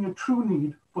proving a true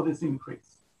need for this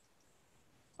increase.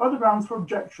 Other grounds for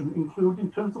objection include,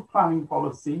 in terms of planning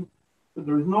policy, that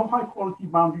there is no high-quality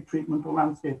boundary treatment or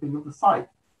landscaping of the site.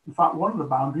 In fact, one of the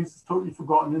boundaries is totally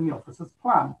forgotten in the officer's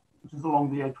plan, which is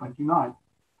along the A29.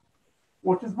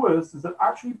 What is worse is that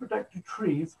actually protected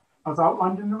trees, as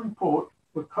outlined in the report,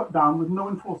 were cut down with no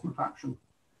enforcement action.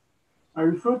 I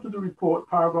refer to the report,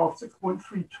 paragraph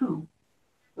 6.32,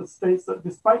 that states that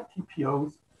despite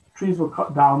TPOs, trees were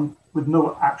cut down with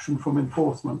no action from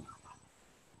enforcement.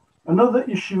 Another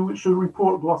issue which the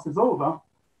report glosses over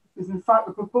is in fact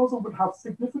the proposal would have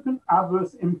significant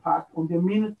adverse impact on the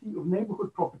amenity of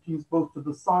neighbourhood properties both to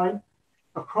the side,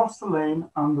 across the lane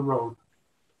and the road.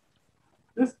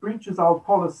 This breaches our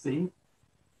policy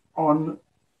on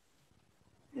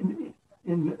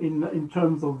in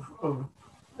terms of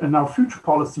in our future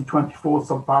policy 24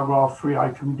 subparagraph 3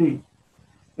 item D.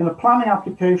 In a planning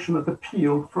application at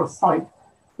appeal for a site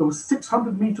that was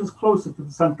 600 metres closer to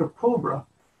the centre of Pulborough,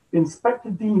 the inspector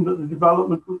deemed that the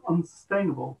development was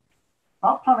unsustainable.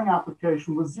 That planning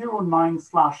application was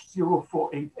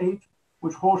 09/0488,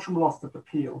 which Horsham lost at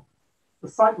appeal. The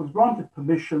site was granted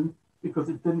permission because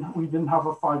we didn't have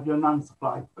a 5-year NAN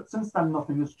supply, but since then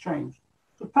nothing has changed.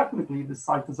 So technically this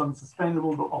site is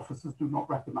unsustainable, but officers do not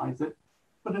recognise it,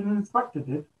 but an inspector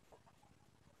did.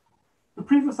 The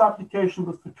previous application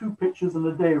was for 2 pitches and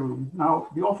a day room. Now,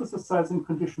 the officer says in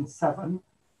condition 7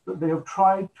 that they have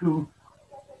tried to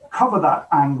cover that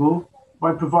angle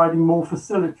by providing more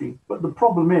facility. But the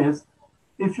problem is,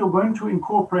 if you're going to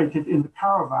incorporate it in the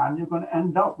caravan, you're going to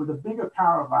end up with a bigger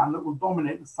caravan that will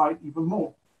dominate the site even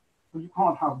more. So you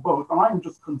can't have both. And I'm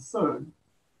just concerned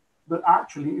that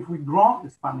actually, if we grant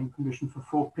this planning permission for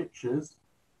 4 pitches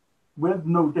with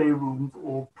no day rooms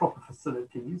or proper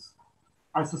facilities,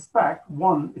 I suspect,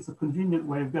 one, it's a convenient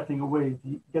way of getting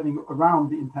around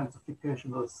the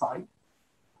intensification of the site.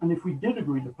 And if we did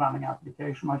agree to planning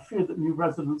application, I fear that new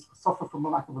residents will suffer from a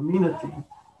lack of amenity,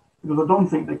 because I don't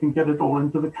think they can get it all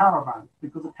into the caravans,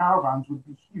 because the caravans would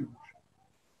be huge.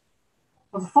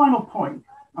 As a final point,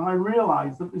 and I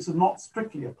realize that this is not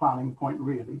strictly a planning point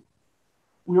really,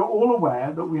 we are all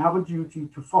aware that we have a duty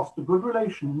to foster good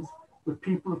relations with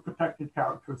people of protected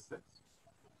characteristics.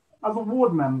 As a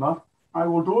ward member, I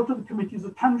will draw to the committee's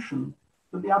attention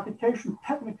that the application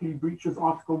technically breaches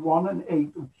Article 1 and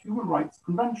 8 of the Human Rights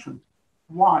Convention.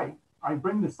 Why I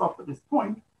bring this up at this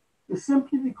point is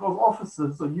simply because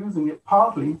officers are using it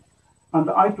partly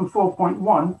under Item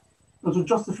 4.1 as a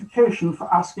justification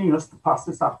for asking us to pass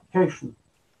this application.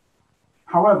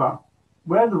 However,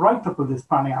 where the write-up of this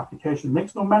planning application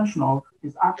makes no mention of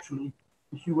is actually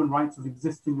the human rights of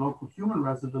existing local human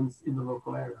residents in the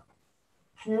local area.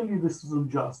 Clearly, this is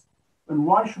unjust. And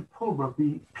why should Pulborough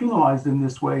be penalised in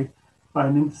this way by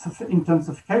an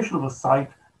intensification of a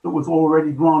site that was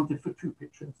already granted for 2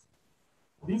 pitches?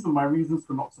 These are my reasons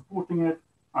for not supporting it.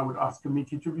 I would ask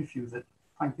committee to refuse it.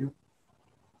 Thank you.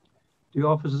 Do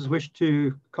officers wish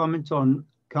to comment on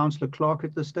Councillor Clark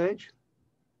at this stage?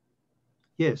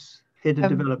 Yes, Head of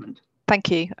Development.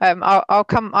 Thank you. I'll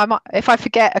come. If I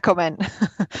forget a comment,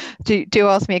 do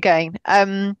ask me again.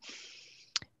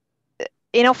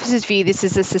 In officers' view, this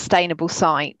is a sustainable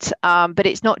site, but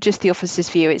it's not just the officers'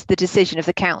 view, it's the decision of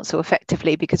the council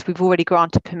effectively, because we've already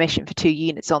granted permission for 2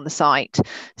 units on the site.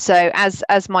 So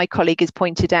as my colleague has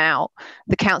pointed out,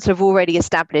 the council have already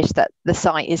established that the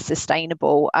site is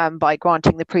sustainable by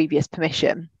granting the previous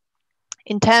permission.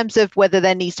 In terms of whether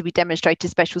there needs to be demonstrated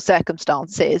special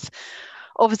circumstances,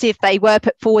 obviously, if they were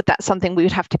put forward, that's something we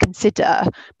would have to consider.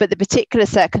 But the particular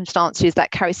circumstances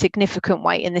that carry significant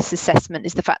weight in this assessment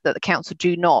is the fact that the council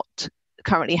do not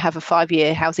currently have a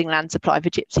 5-year housing land supply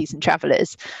for gypsies and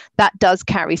travellers. That does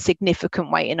carry significant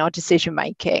weight in our decision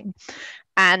making.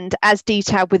 And as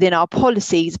detailed within our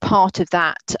policies, part of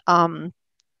that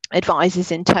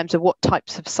advises in terms of what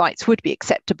types of sites would be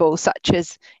acceptable, such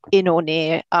as in or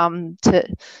near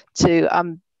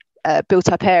to built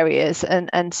up areas,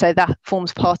 and so that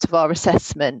forms part of our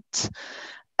assessment.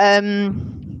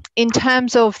 In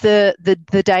terms of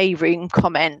the day room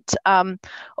comment,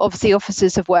 obviously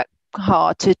officers have worked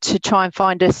hard to try and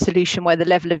find a solution where the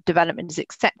level of development is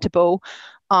acceptable.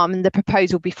 And the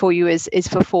proposal before you is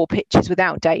for 4 pitches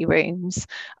without day rooms.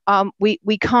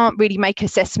 We can't really make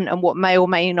assessment on what may or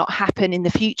may not happen in the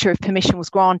future if permission was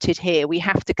granted here. We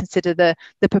have to consider the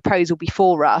proposal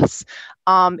before us.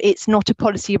 It's not a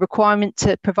policy requirement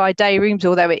to provide day rooms,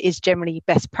 although it is generally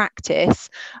best practice.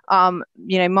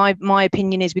 My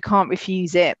opinion is we can't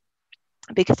refuse it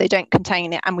because they don't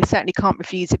contain it, and we certainly can't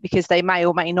refuse it because they may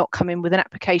or may not come in with an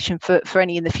application for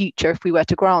any in the future if we were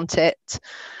to grant it.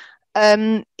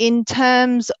 In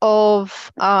terms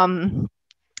of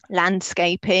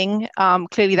landscaping,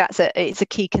 clearly it's a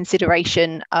key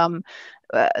consideration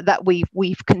that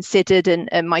we've considered,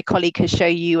 and my colleague has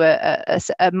shown you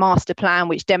a master plan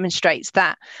which demonstrates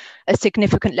that a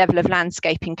significant level of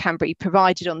landscaping can be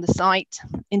provided on the site.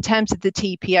 In terms of the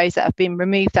TPOs that have been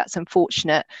removed, that's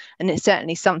unfortunate, and it's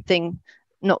certainly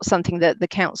not something that the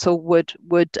council would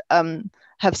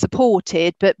have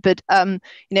supported, but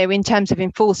in terms of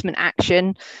enforcement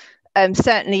action,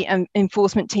 certainly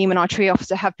enforcement team and our tree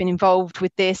officer have been involved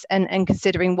with this and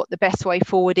considering what the best way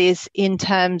forward is in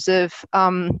terms of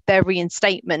their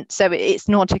reinstatement. So it's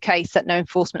not a case that no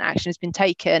enforcement action has been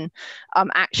taken.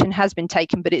 Action has been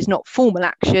taken, but it's not formal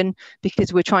action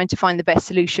because we're trying to find the best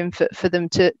solution for them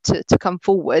to come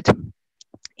forward.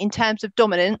 In terms of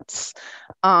dominance,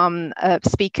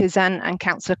 speakers and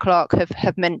Councillor Clark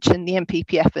have mentioned the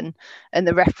NPPF and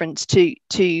the reference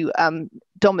to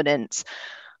dominance.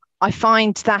 I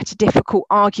find that a difficult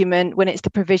argument when it's the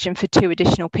provision for 2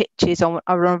 additional pitches on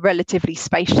a relatively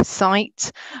spacious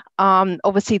site.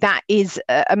 Obviously, that is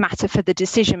a matter for the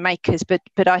decision makers, but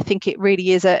I think it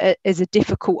really is a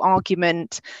difficult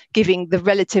argument, given the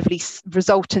relatively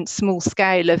resultant small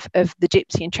scale of the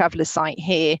Gypsy and Traveller site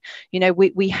here.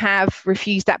 We have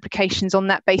refused applications on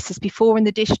that basis before in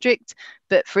the district,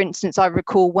 but for instance, I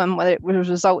recall one where it would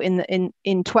result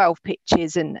in 12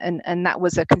 pitches, and that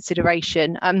was a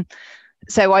consideration.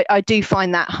 So I do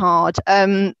find that hard.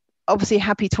 Obviously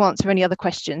happy to answer any other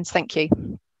questions. Thank you.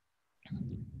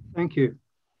 Thank you.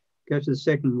 Go to the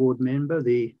second ward member,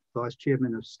 the Vice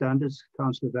Chairman of Standards,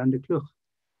 Councillor van der Kloot.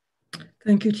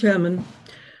 Thank you, Chairman.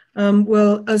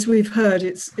 Well, as we've heard,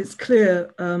 it's clear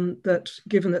that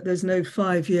given that there's no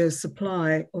 5-year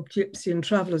supply of gypsy and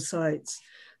traveller sites,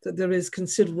 that there is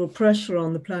considerable pressure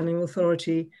on the planning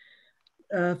authority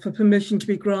for permission to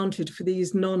be granted for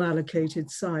these non-allocated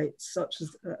sites, such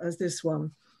as this one.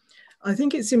 I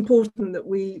think it's important that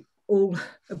we all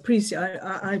appreciate,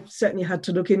 I certainly had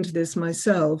to look into this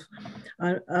myself,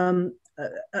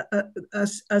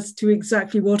 as to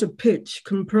exactly what a pitch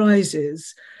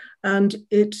comprises. And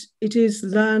it is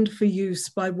land for use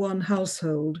by one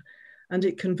household, and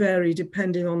it can vary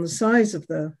depending on the size of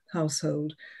the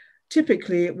household.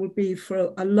 Typically, it would be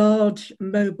for a large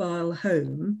mobile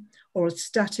home or a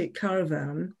static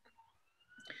caravan,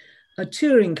 a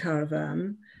touring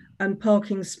caravan, and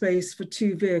parking space for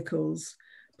 2 vehicles,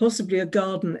 possibly a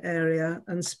garden area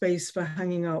and space for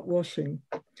hanging out washing.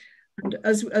 And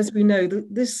as we know,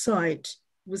 this site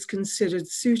was considered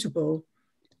suitable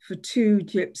for 2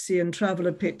 gypsy and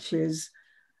traveller pitches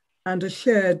and a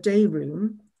shared day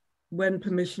room when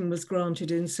permission was granted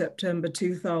in September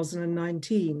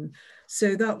 2019.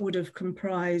 So that would have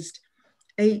comprised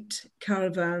 8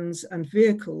 caravans and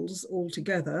vehicles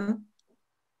altogether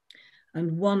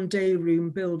and 1 day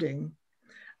room building.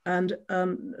 And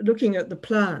looking at the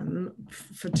plan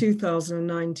for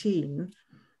 2019,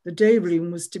 the day room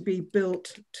was to be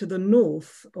built to the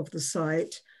north of the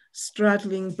site,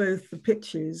 straddling both the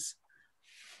pitches,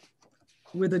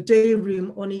 with a day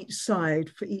room on each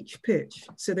side for each pitch.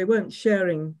 So they weren't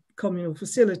sharing communal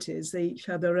facilities. They each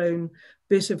had their own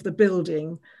bit of the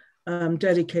building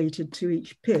dedicated to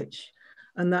each pitch.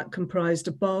 And that comprised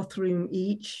a bathroom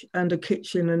each and a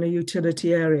kitchen and a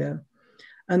utility area.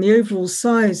 And the overall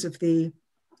size of the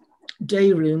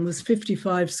day room was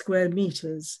 55 square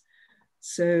meters.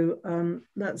 So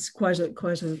that's quite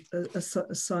a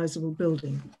sizable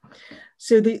building.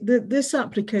 So this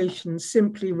application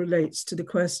simply relates to the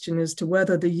question as to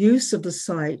whether the use of the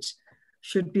site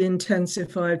should be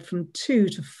intensified from 2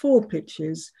 to 4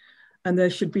 pitches, and there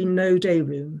should be no day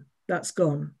room. That's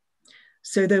gone.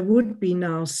 So there would be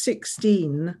now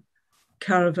 16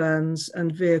 caravans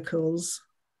and vehicles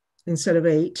instead of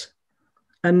 8,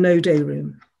 and no day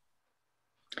room.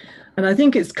 And I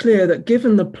think it's clear that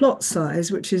given the plot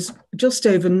size, which is just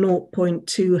over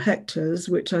 0.2 hectares,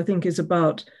 which I think is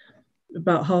about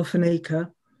half an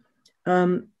acre,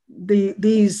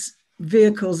 these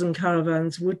vehicles and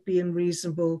caravans would be in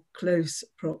reasonable close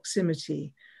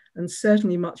proximity, and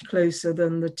certainly much closer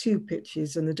than the 2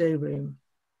 pitches and the day room.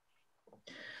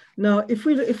 Now, if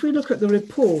we look at the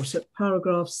report at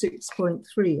paragraph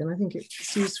 6.3, and I think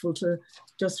it's useful to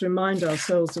just remind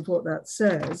ourselves of what that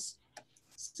says.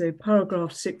 So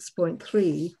paragraph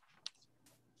 6.3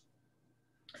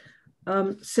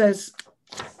 says,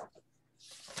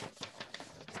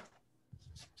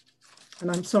 and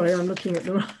I'm sorry, I'm looking at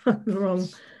the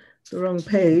wrong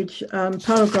page.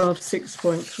 Paragraph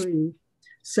 6.3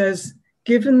 says,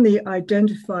 given the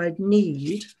identified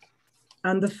need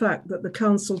and the fact that the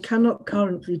council cannot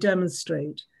currently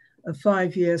demonstrate a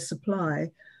 5-year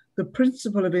supply, the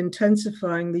principle of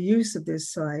intensifying the use of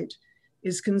this site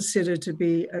is considered to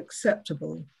be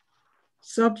acceptable,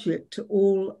 subject to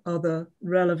all other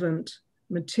relevant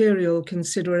material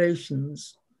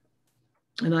considerations.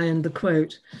 And I end the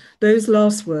quote. Those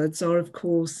last words are, of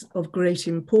course, of great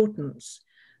importance.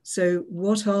 So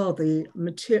what are the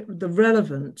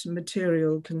relevant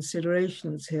material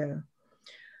considerations here?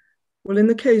 Well, in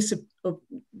the case of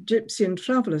gypsy and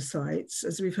traveller sites,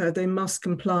 as we've heard, they must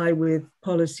comply with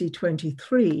policy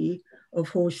 23 of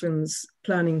Horsham's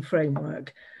planning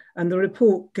framework. And the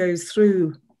report goes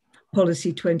through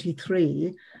policy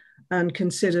 23 and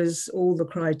considers all the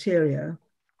criteria.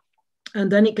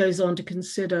 And then it goes on to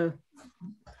consider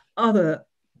other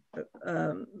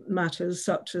matters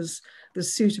such as the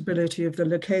suitability of the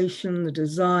location, the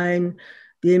design,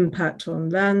 the impact on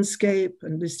landscape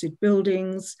and listed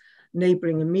buildings,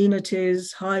 neighbouring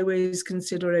amenities, highways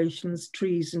considerations,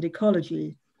 trees and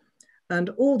ecology. And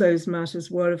all those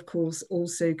matters were, of course,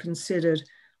 also considered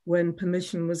when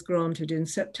permission was granted in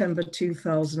September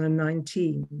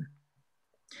 2019.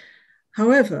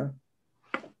 However,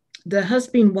 there has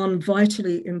been one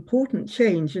vitally important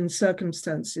change in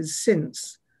circumstances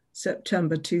since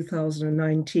September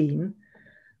 2019,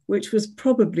 which was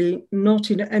probably not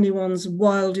in anyone's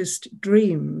wildest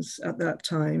dreams at that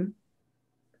time.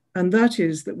 And that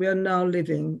is that we are now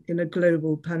living in a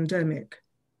global pandemic.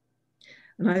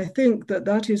 And I think that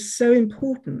that is so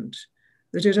important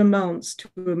that it amounts to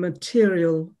a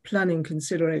material planning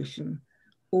consideration,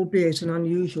 albeit an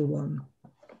unusual one.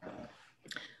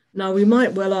 Now, we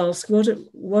might well ask, what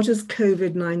has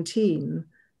COVID-19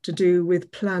 to do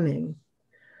with planning?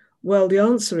 Well, the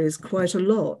answer is quite a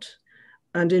lot,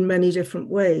 and in many different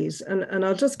ways. And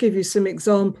I'll just give you some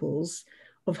examples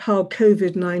of how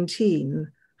COVID-19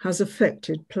 has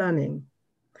affected planning.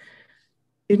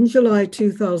 In July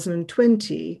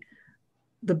 2020,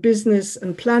 the Business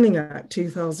and Planning Act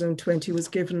 2020 was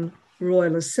given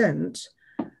royal assent.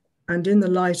 And in the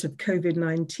light of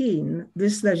COVID-19,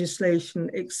 this legislation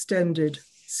extended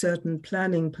certain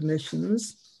planning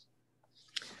permissions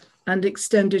and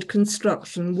extended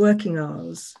construction working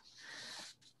hours.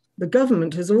 The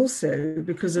government has also,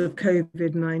 because of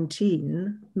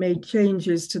COVID-19, made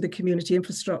changes to the Community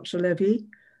Infrastructure Levy,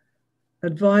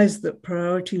 advised that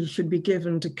priority should be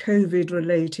given to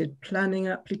COVID-related planning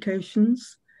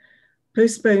applications,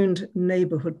 postponed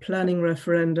neighbourhood planning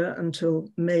referenda until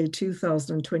May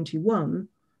 2021,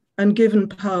 and given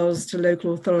powers to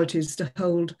local authorities to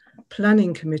hold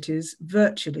planning committees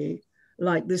virtually,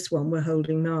 like this one we're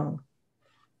holding now.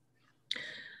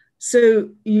 So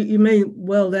you may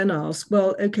well then ask,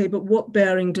 well, okay, but what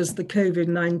bearing does the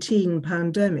COVID-19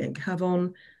 pandemic have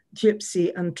on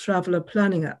gypsy and traveller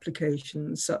planning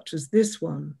applications such as this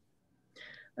one?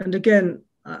 And again,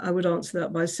 I would answer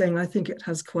that by saying I think it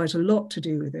has quite a lot to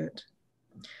do with it.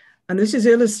 And this is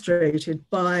illustrated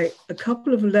by a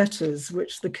couple of letters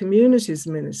which the Communities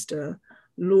Minister,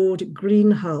 Lord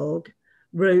Greenhalgh,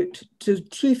 wrote to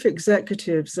chief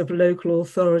executives of local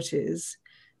authorities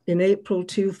in April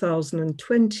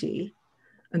 2020,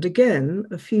 and again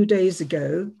a few days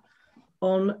ago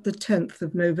on the 10th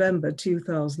of November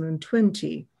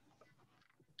 2020.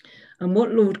 And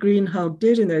what Lord Greenhalgh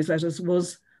did in those letters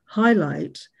was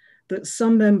highlight that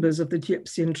some members of the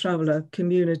gypsy and traveller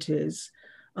communities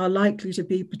are likely to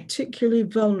be particularly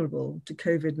vulnerable to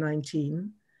COVID-19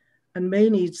 and may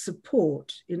need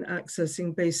support in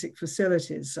accessing basic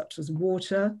facilities such as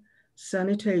water,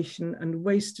 sanitation and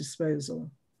waste disposal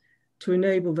to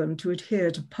enable them to adhere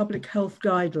to public health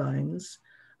guidelines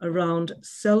around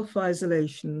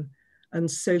self-isolation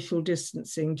and social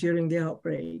distancing during the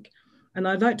outbreak. And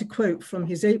I'd like to quote from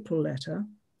his April letter.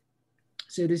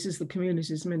 So this is the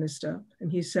Communities Minister,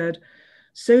 and he said,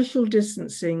 social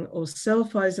distancing or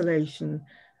self-isolation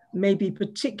may be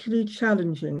particularly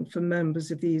challenging for members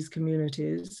of these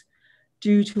communities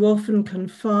due to often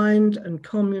confined and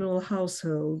communal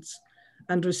households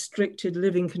and restricted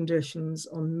living conditions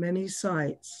on many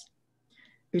sites.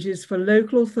 It is for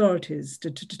local authorities to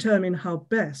determine how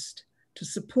best to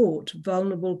support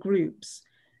vulnerable groups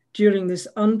during this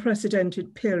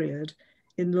unprecedented period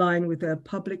in line with their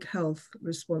public health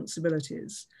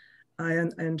responsibilities. I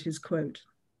end his quote.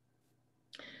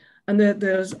 And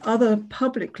there's other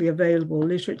publicly available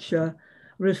literature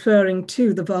referring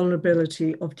to the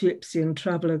vulnerability of gypsy and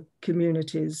traveller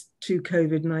communities to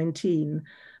COVID-19.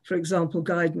 For example,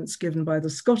 guidance given by the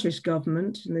Scottish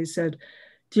Government, and they said,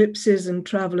 gypsies and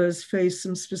travellers face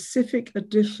some specific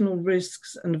additional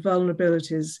risks and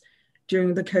vulnerabilities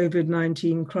during the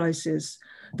COVID-19 crisis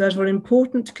that are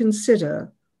important to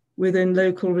consider within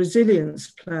local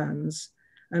resilience plans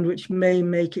and which may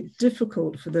make it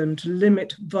difficult for them to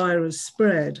limit virus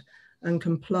spread and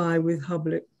comply with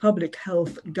public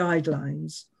health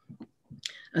guidelines.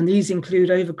 And these include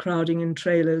overcrowding in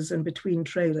trailers and between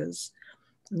trailers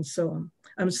and so on.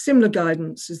 And similar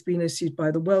guidance has been issued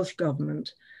by the Welsh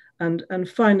Government. And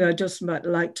finally, I just might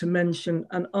like to mention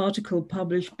an article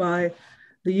published by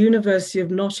the University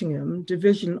of Nottingham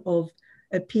Division of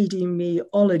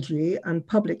Epidemiology and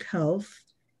Public Health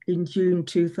in June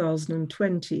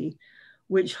 2020,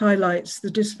 which highlights the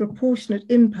disproportionate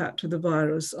impact of the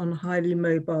virus on highly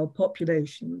mobile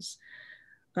populations.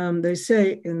 They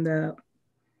say in their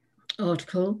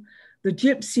article, the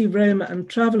gypsy, Roma and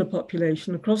traveller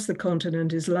population across the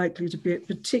continent is likely to be at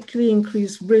particularly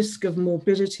increased risk of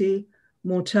morbidity,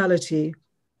 mortality,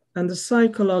 and the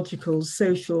psychological,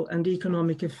 social and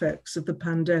economic effects of the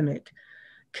pandemic.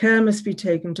 Care must be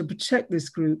taken to protect this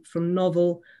group from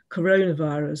novel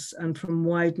coronavirus and from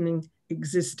widening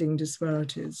existing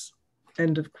disparities,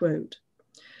 end of quote.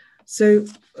 So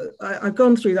I've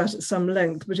gone through that at some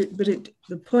length, but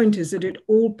the point is that it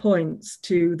all points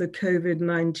to the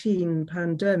COVID-19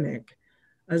 pandemic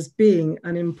as being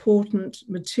an important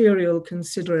material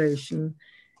consideration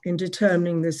in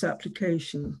determining this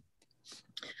application.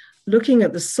 Looking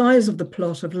at the size of the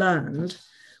plot of land,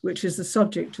 which is the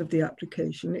subject of the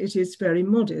application, it is very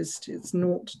modest. It's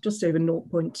just over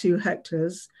 0.2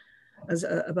 hectares, as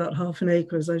about half an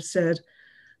acre, as I've said,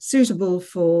 suitable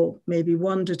for maybe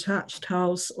one detached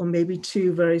house or maybe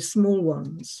two very small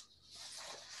ones.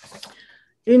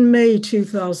 In May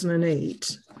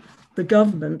 2008, the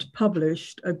government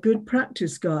published a good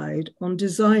practice guide on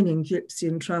designing gypsy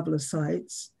and traveller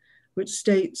sites, which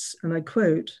states, and I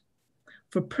quote,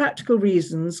 "For practical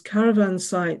reasons, caravan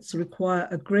sites require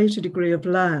a greater degree of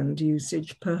land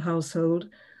usage per household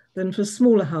than for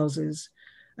smaller houses,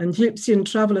 and gypsy and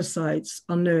traveller sites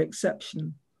are no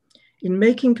exception. In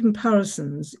making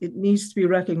comparisons, it needs to be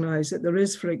recognised that there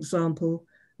is, for example,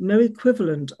 no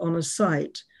equivalent on a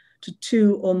site to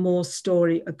 2 or more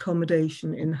story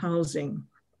accommodation in housing."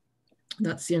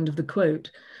 That's the end of the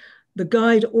quote. The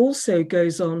guide also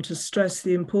goes on to stress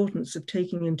the importance of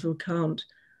taking into account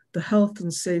the health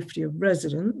and safety of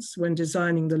residents when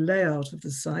designing the layout of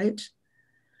the site.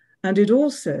 And it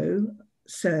also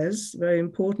says, very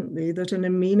importantly, that an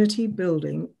amenity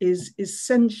building is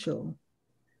essential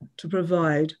to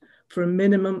provide for a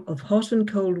minimum of hot and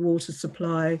cold water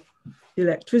supply,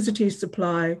 electricity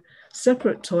supply,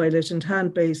 separate toilet and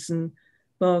hand basin,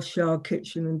 bath, shower,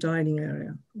 kitchen and dining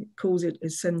area. It calls it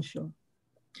essential.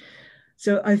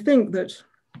 So I think that,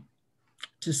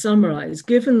 to summarize,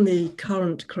 given the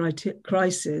current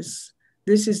crisis,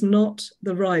 this is not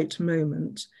the right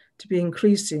moment to be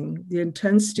increasing the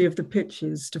intensity of the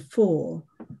pitches to 4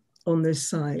 on this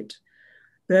site,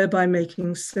 thereby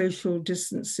making social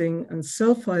distancing and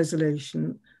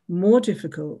self-isolation more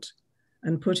difficult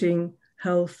and putting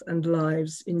health and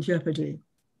lives in jeopardy.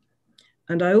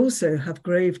 And I also have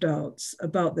grave doubts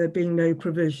about there being no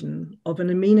provision of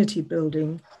an amenity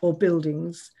building or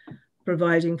buildings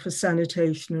providing for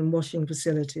sanitation and washing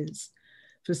facilities,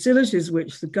 facilities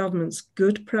which the government's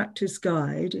good practice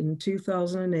guide in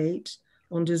 2008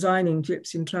 on designing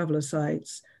gypsy and traveller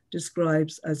sites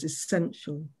describes as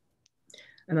essential.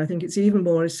 And I think it's even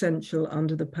more essential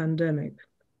under the pandemic.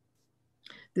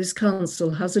 This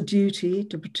council has a duty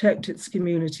to protect its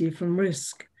community from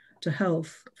risk to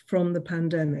health from the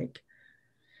pandemic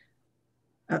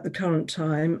at the current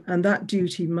time, and that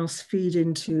duty must feed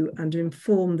into and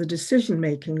inform the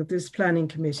decision-making of this planning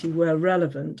committee where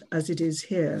relevant, as it is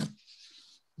here.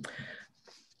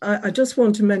 I just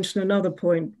want to mention another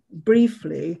point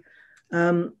briefly,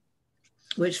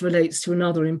 which relates to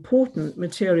another important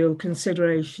material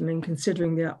consideration in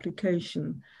considering the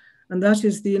application, and that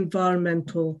is the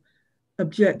environmental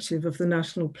objective of the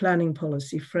National Planning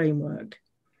Policy Framework,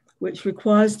 which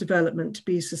requires development to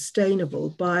be sustainable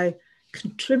by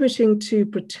contributing to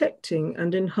protecting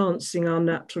and enhancing our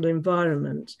natural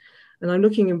environment. And I'm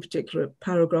looking in particular at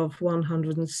paragraph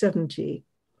 170,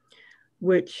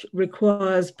 which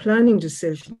requires planning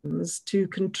decisions to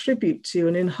contribute to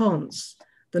and enhance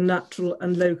the natural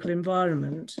and local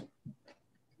environment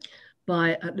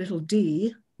by, at little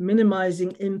d,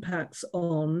 minimizing impacts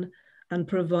on and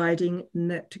providing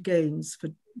net gains for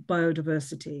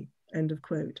biodiversity, end of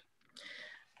quote.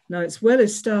 Now, it's well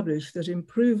established that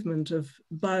improvement of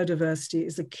biodiversity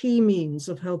is a key means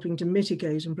of helping to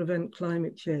mitigate and prevent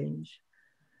climate change.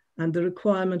 And the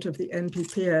requirement of the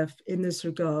NPPF in this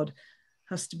regard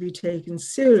has to be taken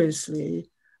seriously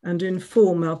and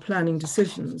inform our planning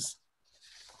decisions.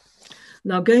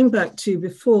 Now, going back to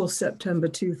before September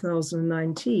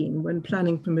 2019, when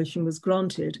planning permission was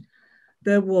granted,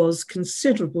 there was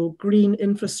considerable green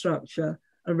infrastructure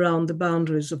around the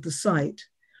boundaries of the site.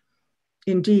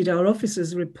 Indeed, our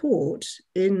officer's report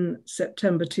in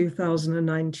September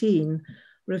 2019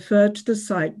 referred to the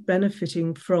site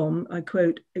benefiting from, I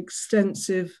quote,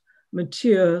 extensive,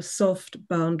 mature, soft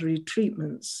boundary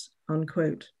treatments,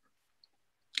 unquote.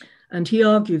 And he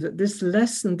argued that this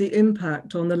lessened the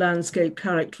impact on the landscape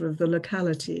character of the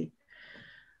locality.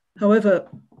 However,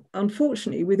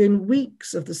 unfortunately, within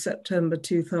weeks of the September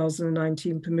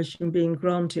 2019 permission being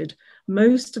granted,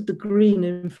 most of the green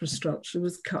infrastructure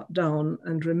was cut down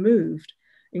and removed,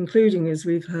 including, as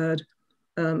we've heard,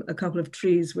 a couple of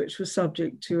trees which were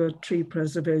subject to a tree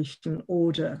preservation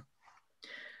order.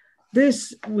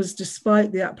 This was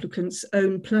despite the applicant's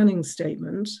own planning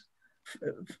statement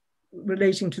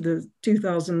relating to the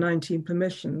 2019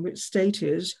 permission, which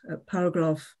stated at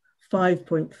paragraph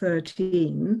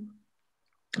 5.13,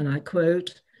 and I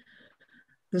quote,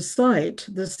 "The site,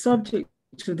 the subject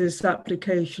to this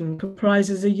application,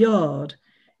 comprises a yard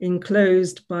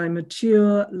enclosed by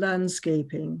mature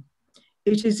landscaping.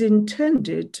 It is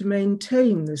intended to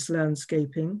maintain this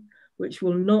landscaping, which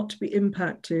will not be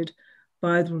impacted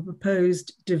by the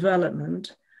proposed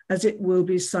development, as it will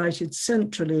be sited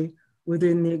centrally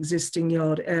within the existing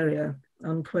yard area,"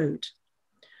 unquote.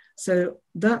 So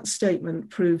that statement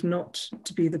proved not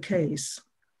to be the case.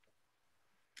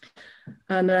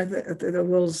 And there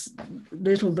was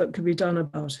little that could be done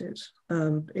about it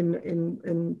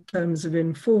in terms of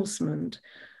enforcement.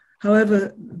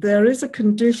 However, there is a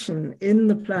condition in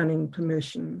the planning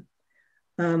permission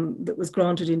that was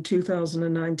granted in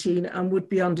 2019 and would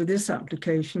be under this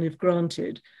application if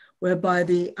granted, whereby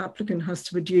the applicant has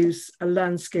to produce a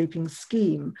landscaping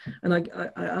scheme. And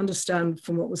I understand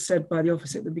from what was said by the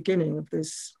office at the beginning of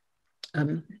this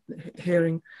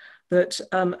hearing that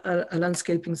a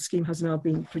landscaping scheme has now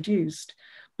been produced.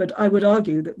 But I would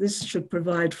argue that this should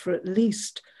provide for at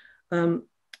least the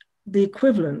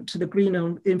equivalent to the green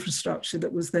infrastructure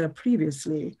that was there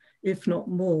previously, if not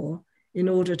more, in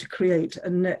order to create a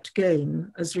net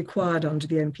gain as required under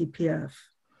the NPPF.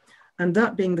 And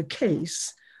that being the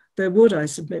case, there would, I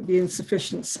submit, be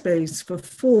insufficient space for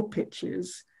 4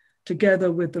 pitches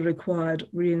together with the required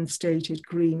reinstated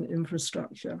green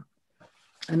infrastructure.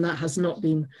 And that has not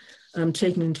been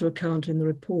taken into account in the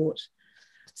report.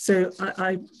 So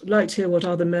I'd like to hear what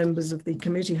other members of the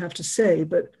committee have to say,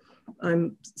 but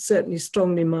I'm certainly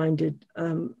strongly minded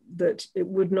that it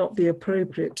would not be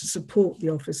appropriate to support the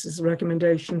office's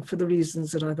recommendation for the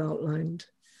reasons that I've outlined.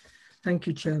 Thank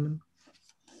you, Chairman.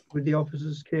 Would the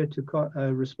officers care to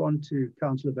respond to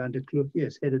Councillor van der Kloot?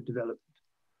 Yes, Head of Development.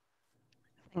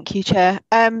 Thank you, Chair.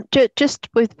 Just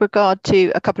with regard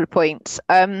to a couple of points,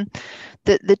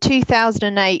 the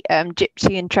 2008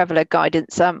 Gypsy and Traveller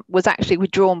guidance was actually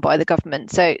withdrawn by the government.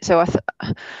 So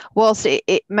whilst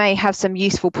it may have some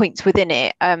useful points within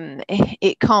it,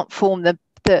 it can't form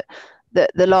the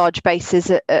large basis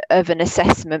of an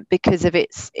assessment because of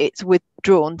its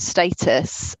withdrawn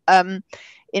status.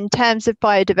 In terms of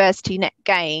biodiversity net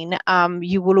gain,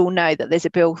 you will all know that there's a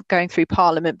bill going through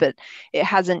Parliament, but it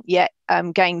hasn't yet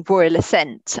gained royal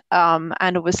assent. And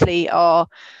obviously our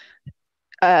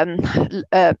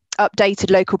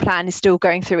updated local plan is still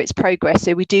going through its progress.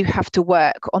 So we do have to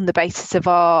work on the basis of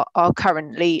our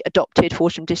currently adopted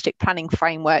Horsham District Planning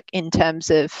Framework in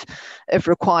terms of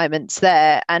requirements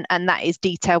there. And that is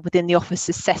detailed within the office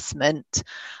assessment.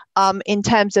 In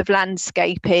terms of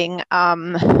landscaping,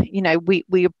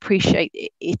 we appreciate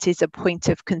it is a point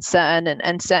of concern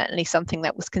and certainly something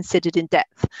that was considered in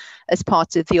depth as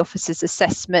part of the officer's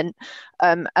assessment.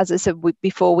 As I said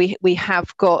before, we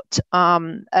have got a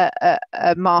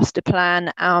master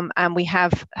plan and we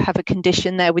have a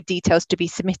condition there with details to be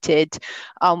submitted.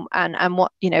 And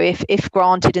what, if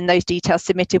granted and those details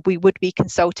submitted, we would be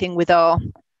consulting with our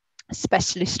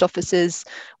specialist officers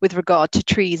with regard to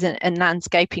trees and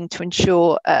landscaping to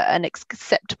ensure an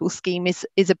acceptable scheme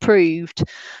is approved.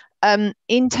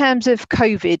 In terms of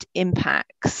COVID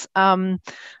impacts, I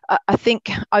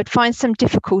think I'd find some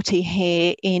difficulty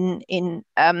here in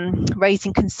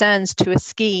raising concerns to a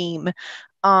scheme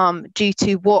due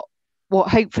to what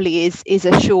hopefully is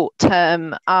a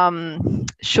short-term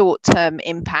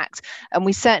impact, and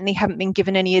we certainly haven't been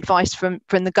given any advice from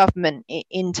the government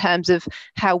in terms of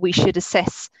how we should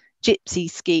assess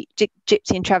Gypsy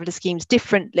and Traveller schemes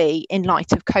differently in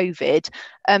light of COVID.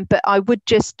 But I would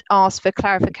just ask for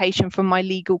clarification from my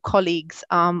legal colleagues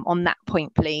on that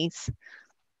point, please.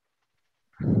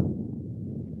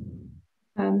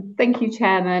 Thank you,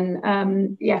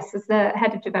 Chairman. Yes, as the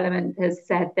Head of Development has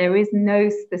said, there is no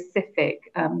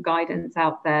specific guidance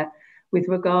out there with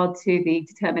regard to the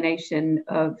determination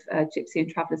of Gypsy and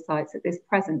Traveller sites at this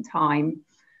present time.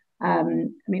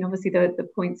 Obviously the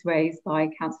points raised by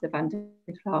Councillor van der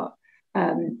Kloot,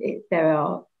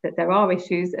 there are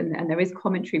issues and there is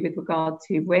commentary with regard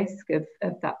to risk of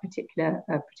that particular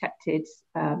protected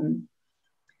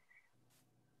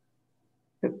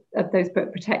of those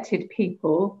protected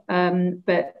people,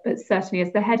 but certainly,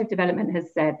 as the Head of Development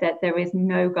has said, that there is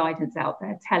no guidance out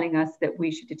there telling us that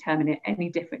we should determine it any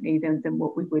differently than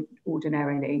what we would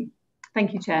ordinarily.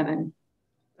 Thank you, Chairman.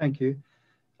 Thank you.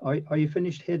 Are you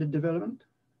finished, Head of Development?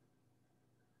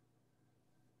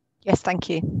 Yes, thank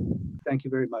you. Thank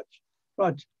you very much.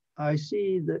 Right, I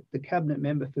see that the Cabinet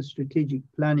Member for Strategic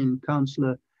Planning,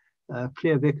 Councillor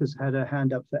Claire Vickers, had her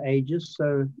hand up for ages,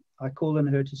 so I call on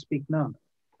her to speak now.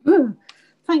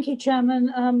 Thank you,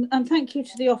 Chairman, and thank you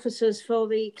to the officers for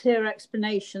the clear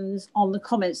explanations on the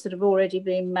comments that have already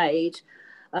been made.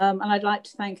 And I'd like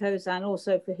to thank Ozan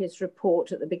also for his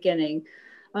report at the beginning.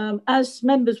 As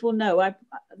members will know,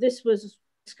 this was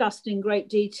discussed in great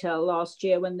detail last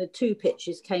year when the 2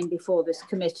 pitches came before this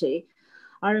committee.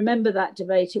 I remember that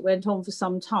debate, it went on for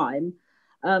some time.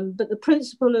 But the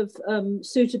principle of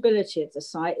suitability of the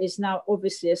site is now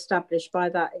obviously established by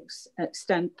that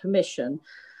extent permission.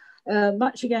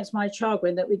 Much against my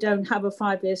chagrin that we don't have a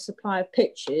 5-year supply of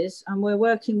pitches, and we're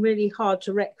working really hard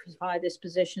to rectify this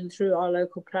position through our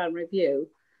local plan review.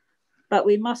 But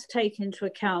we must take into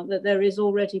account that there is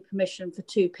already permission for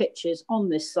 2 pitches on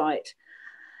this site.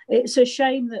 It's a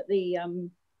shame that the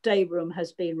day room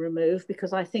has been removed,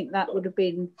 because I think that would have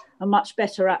been a much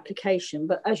better application.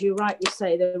 But as you rightly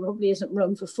say, there probably isn't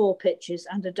room for 4 pitches,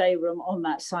 and a day room on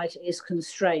that site is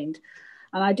constrained.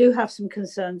 And I do have some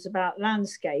concerns about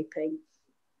landscaping.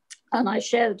 And I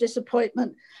share the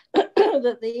disappointment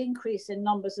that the increase in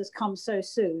numbers has come so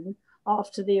soon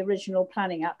after the original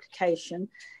planning application.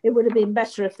 It would have been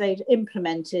better if they'd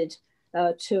implemented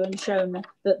 2 and shown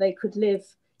that they could live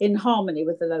in harmony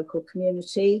with the local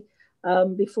community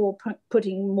before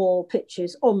putting more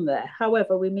pitches on there.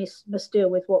 However, we must deal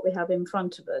with what we have in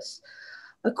front of us.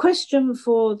 A question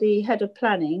for the head of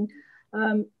planning.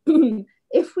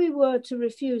 If we were to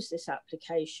refuse this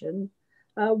application,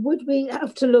 would we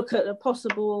have to look at a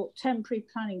possible temporary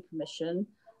planning permission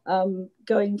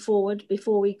going forward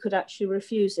before we could actually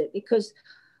refuse it? Because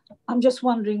I'm just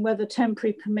wondering whether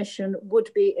temporary permission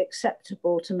would be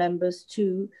acceptable to members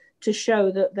to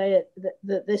show that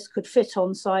that this could fit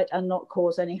on site and not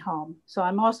cause any harm. So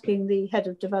I'm asking the head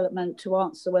of development to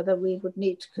answer whether we would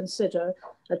need to consider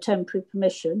a temporary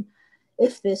permission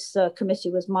if this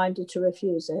committee was minded to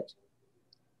refuse it.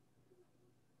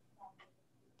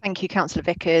 Thank you, Councillor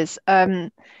Vickers.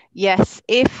 Yes,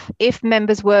 if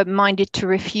members were minded to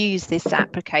refuse this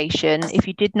application, if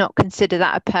you did not consider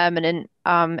that a permanent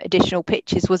additional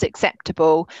pitches was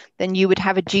acceptable, then you would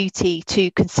have a duty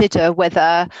to consider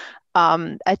whether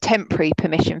a temporary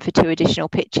permission for 2 additional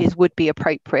pitches would be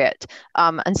appropriate.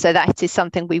 And so that is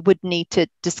something we would need to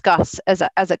discuss as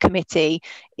a committee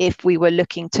if we were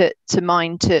looking to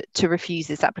refuse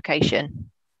this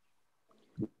application.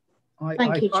 I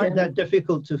find that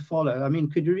difficult to follow. I mean,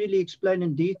 could you really explain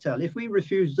in detail? If we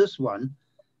refuse this one,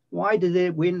 why do they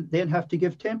then have to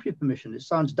give temporary permission? It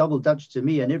sounds double Dutch to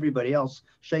me, and everybody else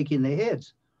shaking their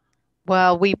heads.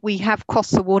 Well, we have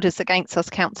costs awarders against us,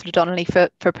 Councillor Donnelly, for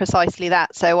precisely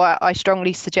that. So I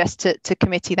strongly suggest to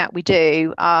committee that we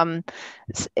do.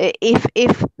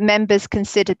 If members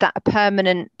considered that a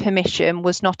permanent permission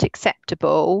was not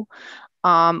acceptable,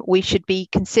 we should be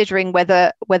considering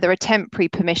whether a temporary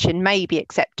permission may be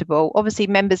acceptable. Obviously,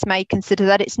 members may consider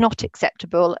that it's not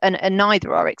acceptable, and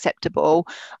neither are acceptable.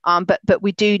 But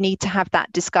we do need to have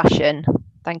that discussion.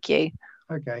 Thank you.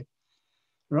 Okay,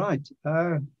 right.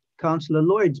 Councillor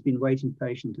Lloyd's been waiting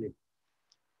patiently.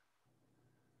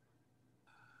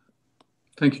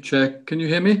 Thank you, Chair. Can you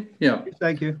hear me? Yeah.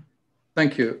 Thank you.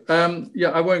 Thank you.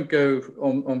 Yeah, I won't go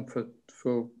on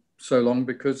for so long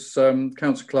because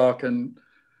Councillor Clark and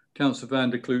Councillor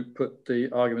van der Kloot put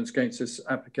the arguments against this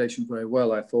application very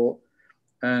well, I thought.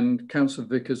 And Councillor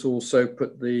Vickers also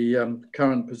put the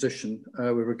current position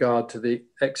with regard to the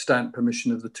extant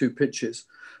permission of the 2 pitches.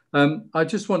 I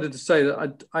just wanted to say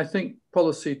that I think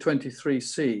policy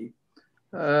 23C,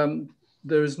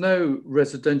 there is no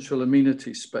residential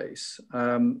amenity space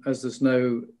as there's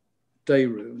no day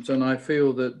rooms, and I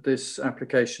feel that this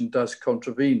application does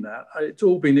contravene that. It's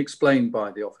all been explained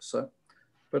by the officer,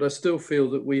 but I still feel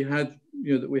that we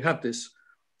have this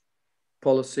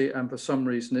policy, and for some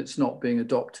reason it's not being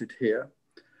adopted here.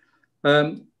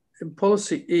 In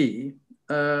policy E,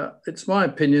 it's my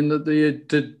opinion that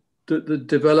the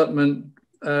development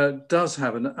does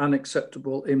have an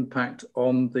unacceptable impact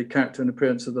on the character and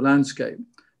appearance of the landscape,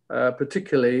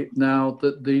 particularly now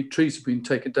that the trees have been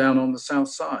taken down on the south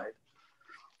side.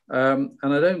 And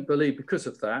I don't believe because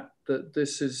of that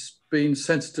this has been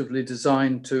sensitively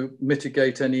designed to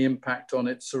mitigate any impact on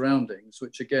its surroundings,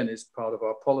 which again is part of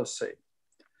our policy.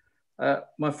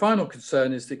 My final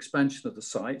concern is the expansion of the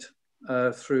site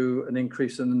through an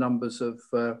increase in the numbers of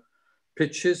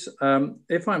pitches.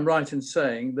 If I'm right in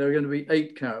saying there are going to be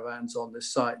 8 caravans on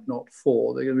this site, not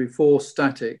 4. There are going to be 4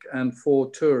 static and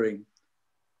 4 touring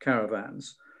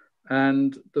caravans.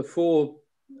 And the 4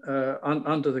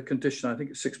 under the condition, I think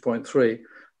it's 6.3,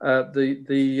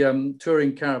 the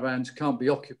touring caravans can't be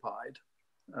occupied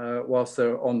whilst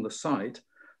they're on the site.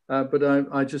 But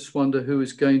I just wonder who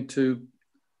is going to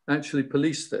actually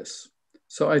police this.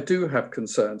 So I do have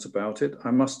concerns about it,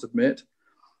 I must admit.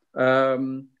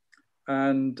 And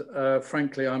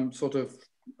frankly, I'm sort of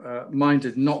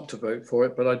minded not to vote for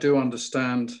it, but I do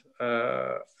understand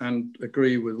and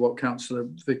agree with what Councillor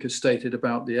Vickers stated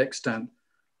about the extant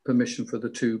permission for the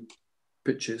 2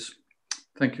 pitches.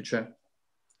 Thank you, Chair.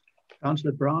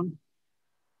 Councillor Brown.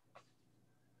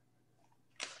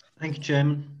 Thank you,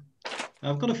 Chairman.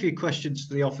 I've got a few questions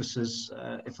to the officers,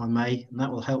 if I may, and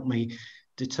that will help me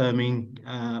determine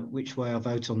which way I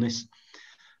vote on this.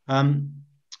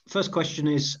 First question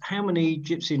is, how many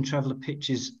Gypsy and Traveller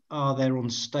pitches are there on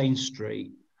Stane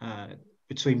Street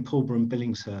between Pulborough and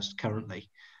Billingshurst currently?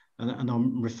 And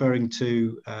I'm referring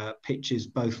to pitches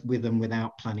both with and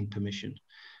without planning permission.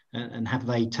 and have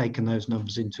they taken those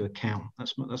numbers into account?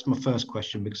 That's my first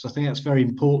question, because I think that's very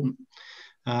important,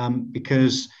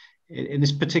 because in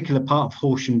this particular part of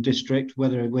Horsham district,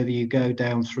 whether you go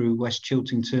down through West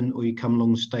Chiltington or you come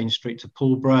along Staines Street to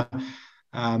Pulborough,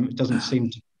 it doesn't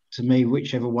seem to me,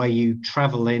 whichever way you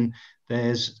travel in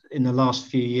the last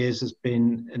few years, there's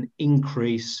been an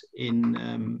increase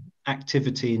in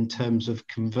activity in terms of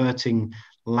converting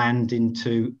land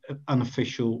into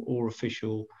unofficial or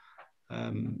official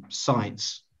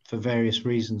sites for various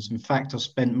reasons. In fact, I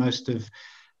spent most of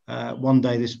one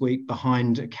day this week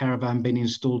behind a caravan being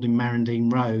installed in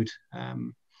Marrandine Road,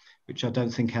 which I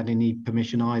don't think had any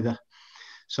permission either.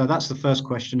 So that's the first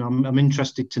question. I'm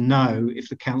interested to know if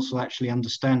the council actually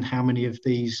understand how many of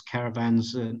these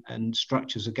caravans and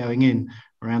structures are going in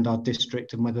around our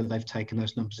district, and whether they've taken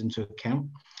those numbers into account.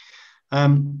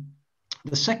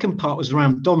 The second part was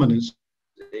around dominance.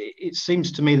 It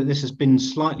seems to me that this has been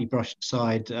slightly brushed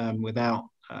aside without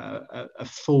a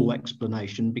full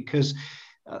explanation, because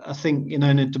I think, in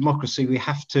a democracy, we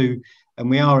have to, and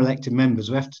we are elected members,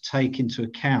 we have to take into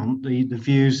account the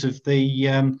views of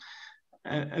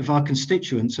our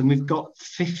constituents, and we've got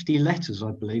 50 letters,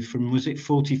 I believe, from, was it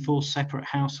 44 separate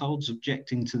households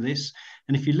objecting to this?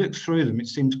 And if you look through them, it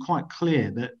seems quite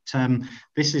clear that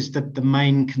this is the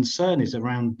main concern is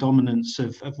around dominance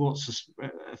of what's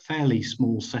a fairly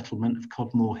small settlement of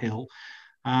Codmore Hill.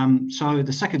 So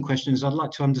the second question is, I'd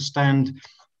like to understand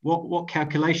what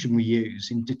calculation we use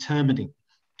in determining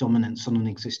dominance on an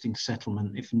existing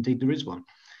settlement, if indeed there is one.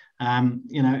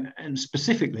 And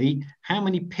specifically, how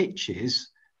many pitches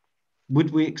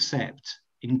would we accept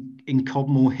in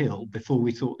Codmore Hill before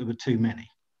we thought there were too many?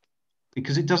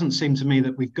 Because it doesn't seem to me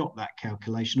that we've got that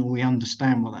calculation, or we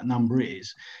understand what that number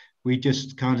is. We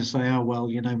just kind of say, oh, well,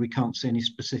 we can't see any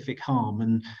specific harm,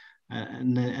 and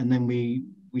then we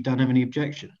don't have any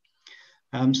objection.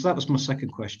 So that was my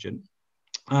second question.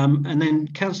 And then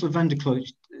Councillor van der Kloot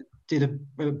did a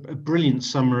brilliant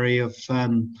summary of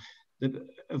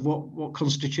what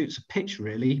constitutes a pitch,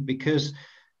 really, because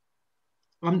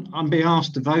I'm being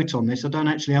asked to vote on this. I don't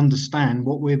actually understand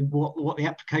what the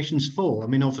application's for. I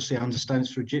mean, obviously, I understand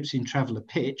it's for a Gypsy and Traveller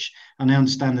pitch, and I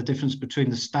understand the difference between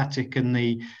the static and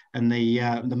the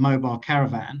mobile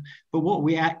caravan. But what are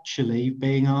we actually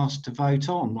being asked to vote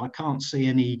on? I can't see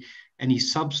any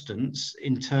substance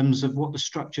in terms of what the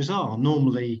structures are.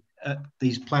 Normally, at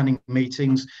these planning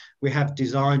meetings, we have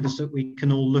designs that we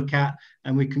can all look at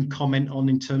and we can comment on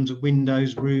in terms of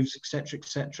windows, roofs, etc.,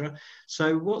 etc.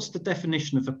 So what's the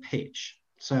definition of a pitch?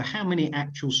 So how many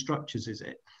actual structures is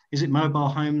it? Is it mobile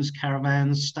homes,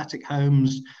 caravans, static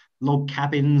homes, log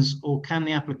cabins, or can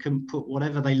the applicant put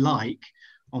whatever they like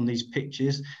on these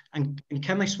pitches, and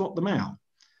can they swap them out?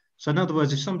 So in other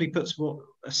words, if somebody puts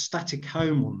a static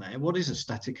home on there, what is a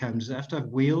static home? Does it have to have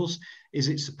wheels? Is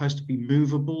it supposed to be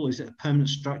movable? Is it a permanent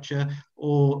structure,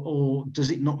 or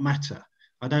does it not matter?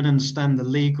 I don't understand the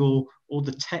legal or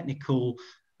the technical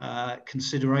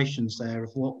considerations there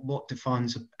of what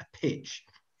defines a pitch.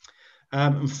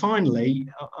 And finally,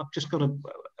 I've just got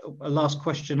a last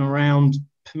question around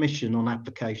permission on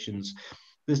applications.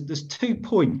 There's 2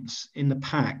 points in the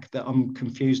pack that I'm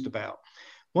confused about.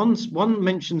 One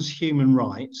mentions human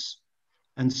rights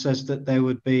and says that there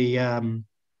would be a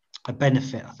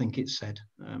benefit, I think it said,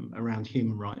 around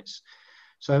human rights.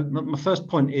 So my first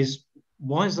point is,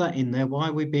 why is that in there? Why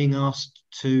are we being asked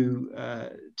to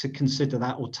consider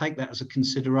that or take that as a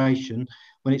consideration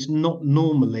when it's not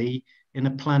normally in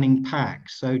a planning pack?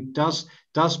 So does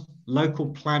local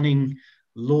planning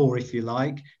law, if you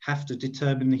like, have to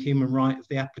determine the human right of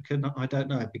the applicant? I don't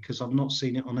know, because I've not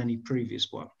seen it on any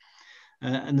previous one.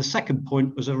 And the second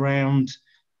point was around,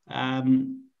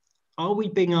 are we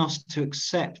being asked to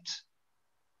accept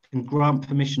and grant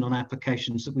permission on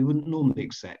applications that we wouldn't normally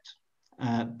accept,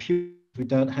 purely if we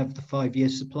don't have the 5-year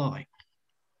supply?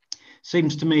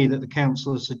 Seems to me that the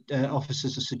council's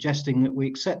officers are suggesting that we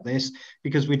accept this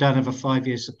because we don't have a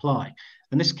 5-year supply.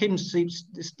 And this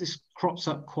crops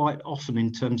up quite often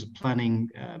in terms of planning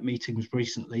meetings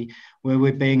recently, where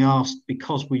we're being asked,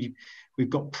 because we've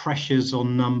got pressures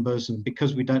on numbers and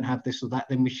because we don't have this or that,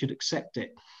 then we should accept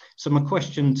it. So my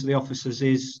question to the officers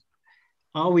is,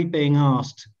 are we being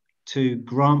asked to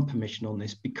grant permission on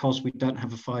this because we don't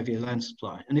have a 5-year land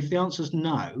supply? And if the answer is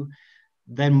no,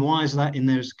 then why is that in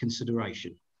there as a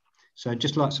consideration? So I'd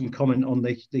just like some comment on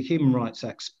the human rights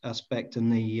aspect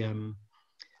and the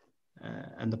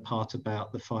part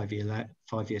about the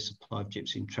 5-year supply of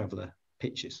Gypsy and Traveller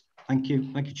pitches. Thank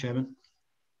you, Chairman.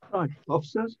 Right,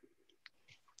 officers.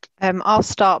 I'll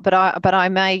start, but I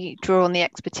may draw on the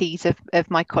expertise of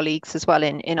my colleagues as well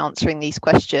in answering these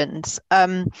questions.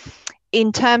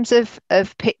 in terms of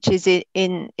pitches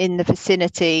in the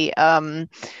vicinity,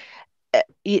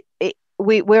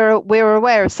 we're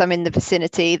aware of some in the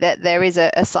vicinity. That there is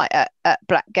a site at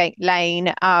Blackgate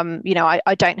Lane. You know,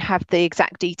 I don't have the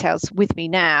exact details with me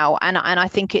now, and I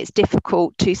think it's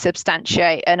difficult to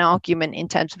substantiate an argument in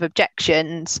terms of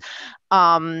objections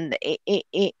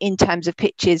in terms of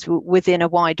pitches within a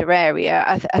wider area.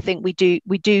 I think we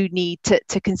do need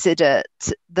to consider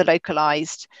the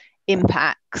localised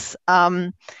impacts.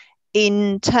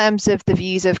 In terms of the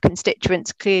views of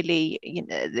constituents, clearly, you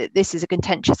know, this is a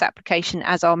contentious application,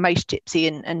 as are most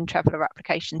gypsy and traveller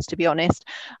applications, to be honest.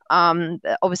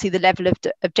 Obviously, the level of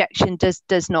objection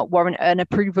does not warrant an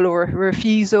approval or a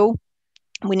refusal.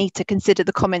 We need to consider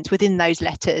the comments within those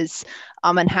letters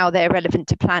and how they're relevant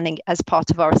to planning as part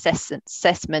of our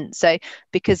assessment. So,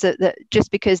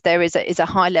 just because there is a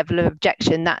high level of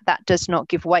objection, that does not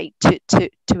give weight to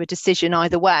a decision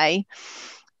either way.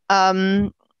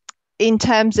 In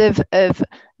terms of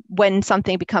when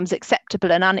something becomes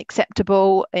acceptable and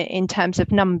unacceptable in terms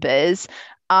of numbers,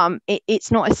 it's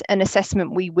not an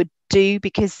assessment we would do,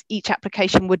 because each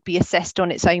application would be assessed on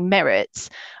its own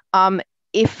merits.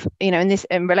 If, you know,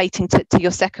 in relating to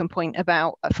your second point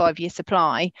about a 5-year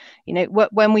supply, you know,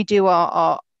 when we do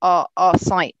our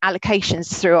site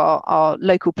allocations through our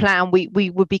local plan, we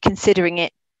would be considering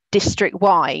it district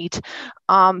wide,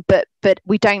 but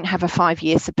we don't have a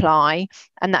 5-year supply,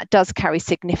 and that does carry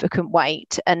significant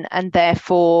weight, and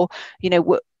therefore, you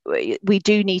know, we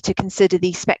do need to consider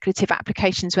these speculative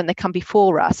applications when they come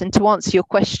before us. And to answer your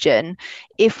question,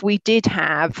 if we did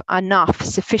have enough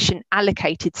sufficient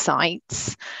allocated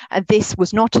sites, and this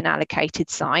was not an allocated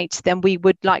site, then we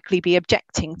would likely be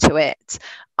objecting to it.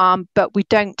 But we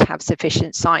don't have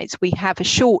sufficient sites. We have a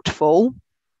shortfall,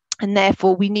 and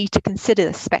therefore we need to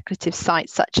consider speculative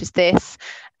sites such as this,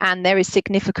 and there is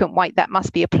significant weight that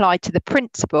must be applied to the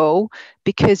principle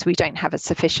because we don't have a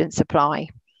sufficient supply.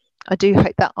 I do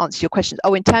hope that answers your question.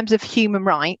 Oh, in terms of human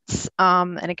rights,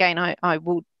 and again, I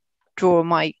will draw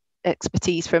my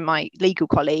expertise from my legal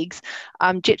colleagues,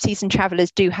 gypsies and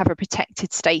travellers do have a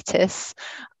protected status,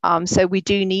 so we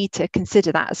do need to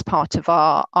consider that as part of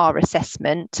our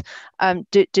assessment.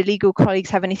 Do legal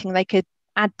colleagues have anything they could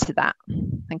add to that?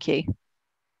 Thank you.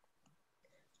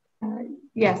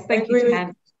 Yes, thank you,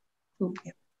 Chairman.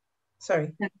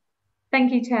 Sorry.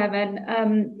 Thank you, Chairman.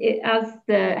 As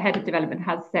the Head of Development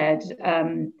has said,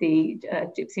 the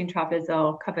gypsy and travellers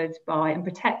are covered by and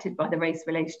protected by the Race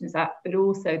Relations Act, but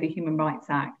also the Human Rights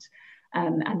Act.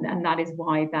 And that is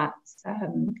why that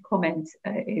comment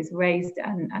is raised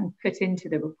and put into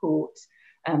the report.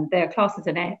 They are classed as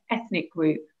an ethnic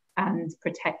group and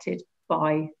protected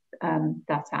by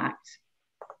that Act.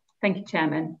 Thank you,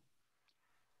 Chairman.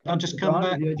 I'll just come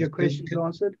back. Your questions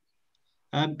answered?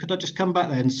 Could I just come back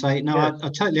there and say, no, I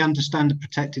totally understand the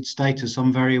protected status.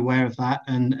 I'm very aware of that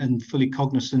and fully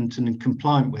cognizant and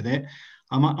compliant with it.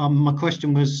 My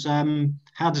question was,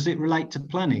 how does it relate to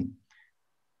planning?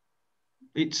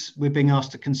 We're being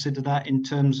asked to consider that in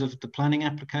terms of the planning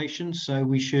application. So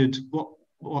we should,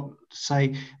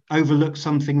 say, overlook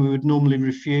something we would normally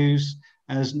refuse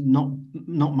as not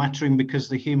mattering because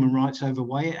the human rights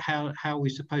overweigh it. How are we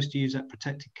supposed to use that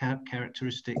protected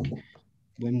characteristic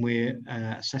when we're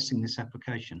assessing this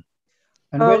application?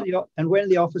 And when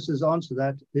the officers answer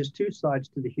that, there's two sides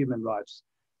to the human rights.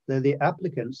 They're the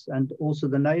applicants and also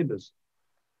the neighbours.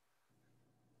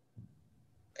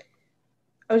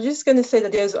 I was just going to say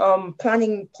that there's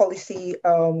planning policy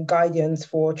guidance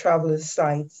for travellers'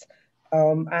 sites,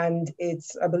 and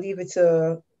I believe it's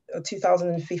a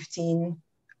 2015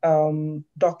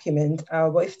 document.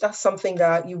 But if that's something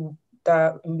that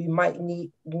we might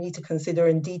need to consider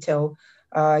in detail,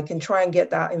 I can try and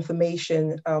get that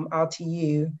information out to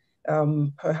you,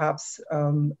 perhaps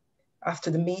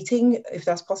after the meeting, if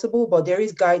that's possible. But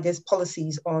there's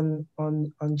policies on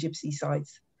gypsy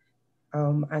sites,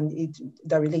 and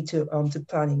that relate to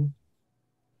planning.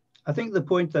 I think the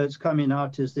point that's coming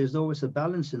out is there's always a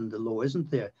balance in the law, isn't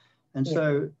there? And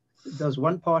so does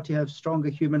one party have stronger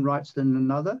human rights than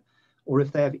another? Or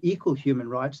if they have equal human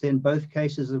rights, then both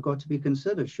cases have got to be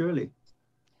considered, surely.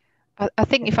 I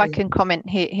think if I can comment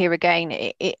here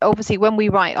again, obviously when we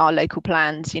write our local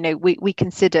plans, you know, we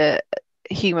consider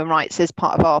human rights as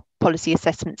part of our policy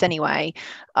assessments anyway.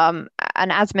 And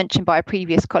as mentioned by a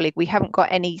previous colleague, we haven't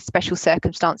got any special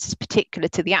circumstances particular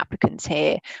to the applicants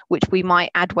here, which we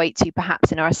might add weight to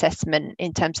perhaps in our assessment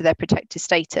in terms of their protected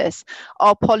status.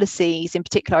 Our policies, in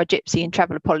particular our gypsy and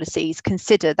traveller policies,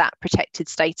 consider that protected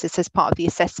status as part of the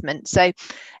assessment. So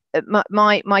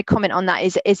my comment on that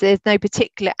is there's no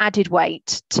particular added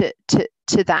weight to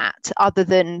to that other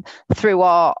than through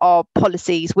our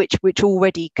policies, which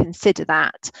already consider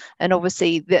that. And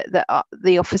obviously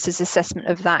the officer's assessment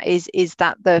of that is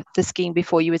that the scheme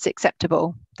before you is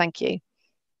acceptable. Thank you.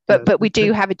 But we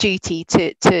do have a duty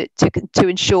to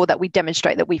ensure that we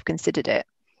demonstrate that we've considered it.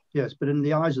 Yes, but in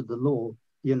the eyes of the law,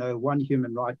 you know, one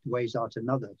human right weighs out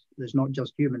another. There's not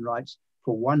just human rights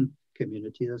for one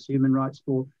community, there's human rights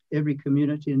for every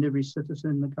community and every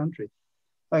citizen in the country.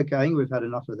 Okay, I think we've had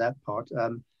enough of that part.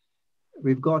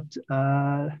 We've got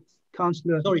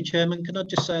Councillor. Sorry, Chairman, can I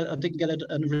just say I didn't get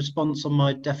a response on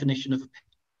my definition of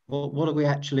what are we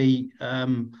actually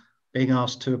being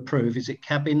asked to approve? Is it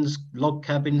cabins, log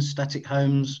cabins, static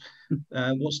homes?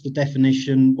 What's the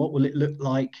definition? What will it look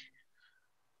like?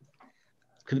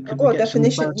 Could we get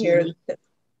definition here.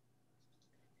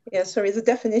 Yeah, sorry, the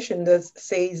definition that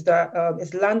says that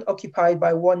it's land occupied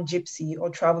by one gypsy or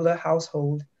traveller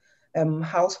household.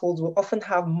 Households will often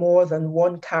have more than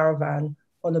one caravan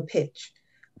on a pitch.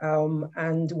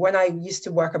 And when I used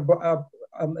to work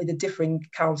in a different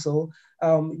council,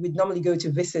 we'd normally go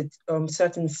to visit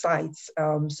certain sites.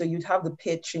 So you'd have the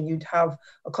pitch and you'd have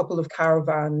a couple of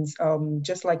caravans,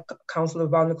 just like Councillor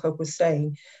Van der Klook was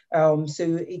saying.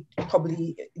 So it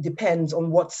probably depends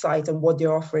on what site and what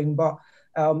they're offering, but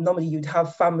normally you'd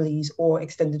have families or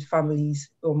extended families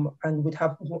and would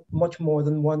have much more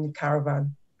than one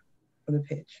caravan on the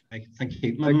pitch. Thank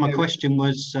you. My question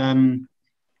was,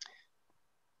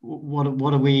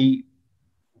 what are we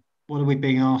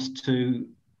being asked to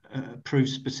approve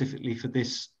specifically for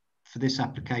this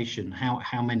application?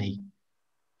 How many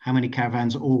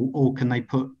caravans, or can they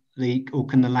put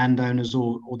can the landowners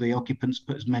or the occupants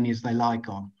put as many as they like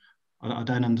on? I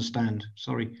don't understand.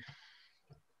 Sorry.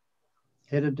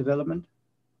 Head of Development.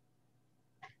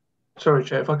 Sorry,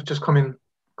 Chair, if I could just comment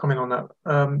on that.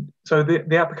 So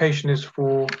the application is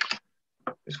for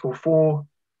 4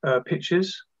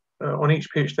 pitches. On each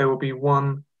pitch there will be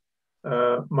one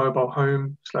mobile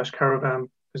home / caravan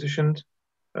positioned.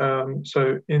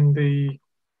 So in the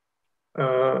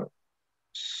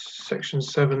section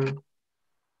 7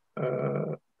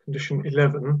 condition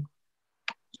 11,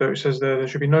 so it says there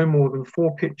should be no more than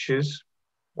 4 pitches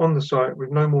on the site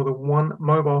with no more than one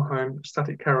mobile home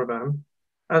static caravan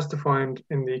as defined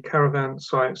in the Caravan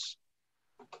Sites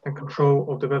and Control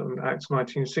of Development Act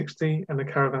 1960 and the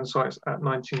Caravan Sites Act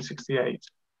 1968.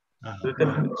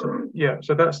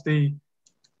 So that's it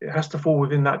has to fall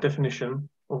within that definition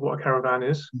of what a caravan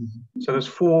is. Mm-hmm. So there's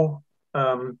 4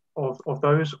 of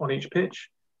those on each pitch,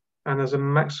 and there's a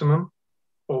maximum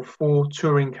of 4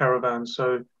 touring caravans.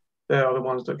 So they are the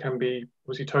ones that can be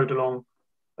obviously towed along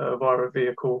via a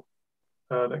vehicle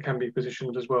that can be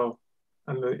positioned as well.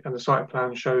 And the site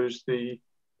plan shows the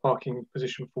parking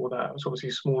position for that. It's obviously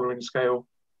smaller in scale.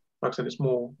 Like I said, it's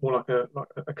more like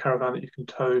a caravan that you can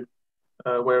tow,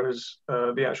 whereas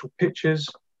the actual pitches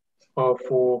are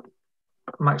for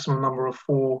a maximum number of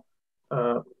 4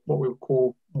 what we would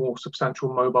call more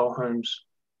substantial mobile homes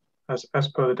as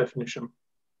per the definition.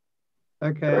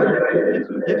 Okay,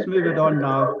 let's move it on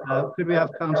now. Could we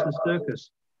have Councillor Sturkis?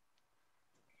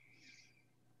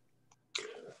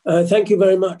 Thank you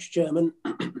very much, Chairman.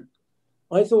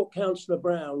 I thought Councillor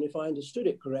Brown, if I understood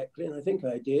it correctly, and I think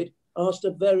I did, asked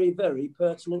a very, very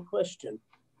pertinent question,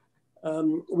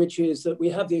 which is that we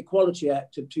have the Equality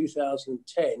Act of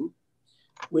 2010,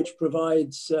 which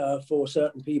provides for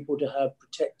certain people to have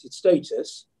protected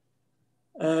status.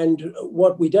 And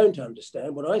what we don't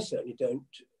understand, what I certainly don't,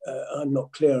 I'm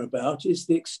not clear about, is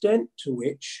the extent to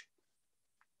which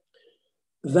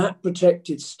that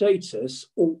protected status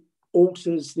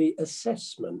alters the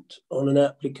assessment on an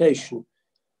application.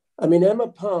 I mean, Emma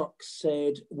Parks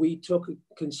said we took a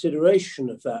consideration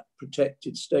of that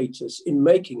protected status in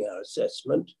making our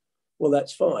assessment. Well,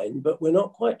 that's fine, but we're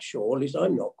not quite sure, at least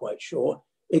I'm not quite sure,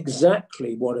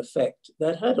 exactly what effect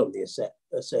that had on the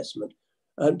assessment.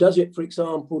 Does it, for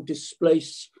example,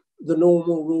 displace the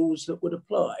normal rules that would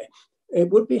apply? It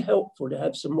would be helpful to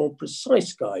have some more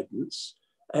precise guidance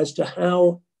as to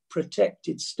how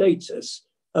protected status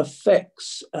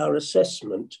affects our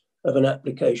assessment of an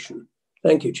application.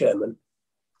 Thank you, Chairman.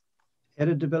 Head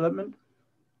of Development.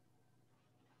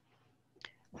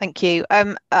 Thank you.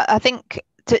 I think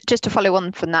just to follow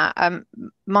on from that,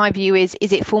 my view is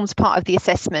it forms part of the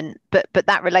assessment, but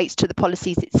that relates to the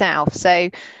policies itself. So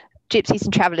gypsies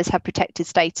and travellers have protected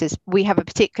status. We have a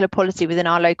particular policy within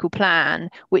our local plan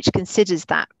which considers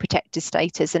that protected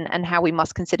status and how we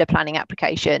must consider planning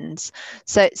applications.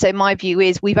 So my view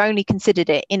is we've only considered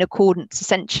it in accordance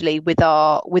essentially with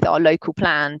our local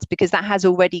plans, because that has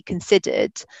already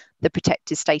considered the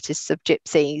protected status of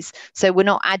gypsies. So we're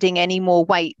not adding any more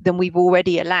weight than we've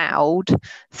already allowed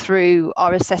through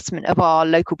our assessment of our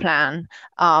local plan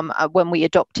when we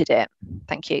adopted it.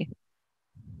 Thank you.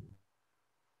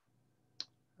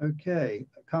 Okay,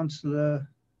 Councillor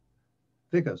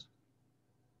Vickers.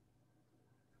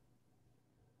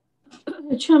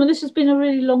 Chairman, this has been a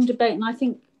really long debate, and I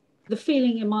think the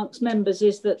feeling amongst members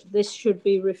is that this should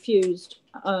be refused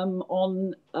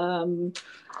on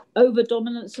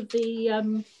over-dominance of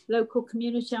the local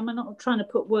community. I'm not trying to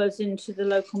put words into the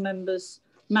local members'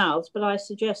 mouths, but I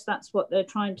suggest that's what they're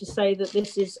trying to say, that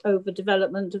this is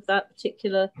over-development of that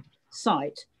particular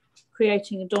site,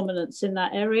 creating a dominance in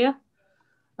that area.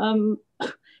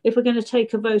 If we're going to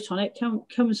take a vote on it,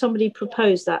 can somebody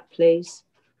propose that, please?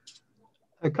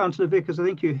 Councillor Vickers, I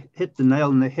think you hit the nail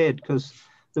on the head, because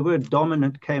the word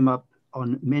dominant came up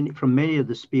on from many of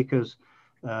the speakers,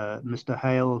 Mr.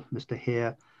 Hale, Mr.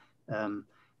 Hare.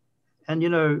 And, you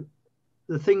know,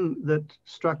 the thing that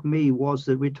struck me was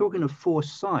that we're talking of 4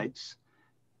 sites.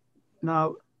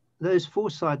 Now, those 4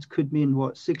 sites could mean,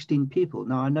 what, 16 people?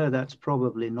 Now, I know that's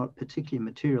probably not particularly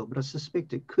material, but I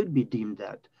suspect it could be deemed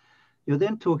that. You're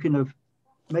then talking of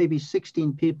maybe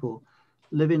 16 people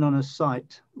living on a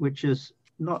site which is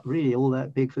not really all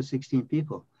that big for 16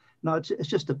 people. No, it's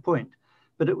just a point.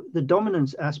 But the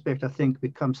dominance aspect, I think,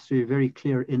 becomes through very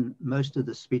clear in most of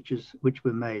the speeches which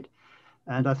were made.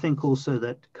 And I think also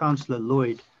that Councillor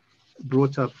Lloyd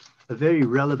brought up a very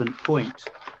relevant point.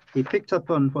 He picked up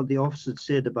on what the officer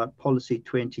said about policy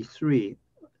 23,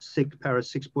 para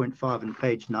 6.5 on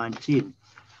page 19.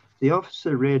 The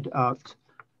officer read out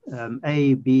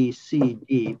A, B, C,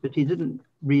 D, but he didn't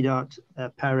read out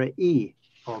para E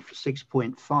of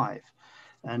 6.5.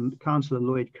 And Councillor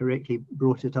Lloyd correctly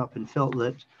brought it up and felt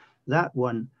that that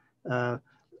one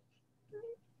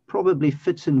probably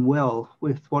fits in well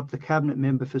with what the Cabinet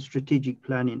Member for Strategic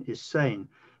Planning is saying.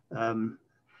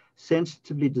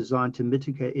 Sensitively designed to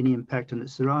mitigate any impact on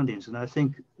its surroundings. And I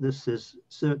think this is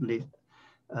certainly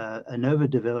an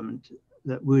overdevelopment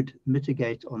that would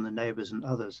mitigate on the neighbours and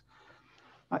others.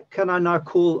 Can I now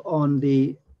call on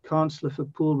the Councillor for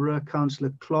Poulborough,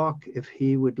 Councillor Clark, if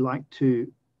he would like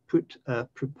to put a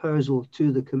proposal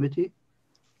to the committee?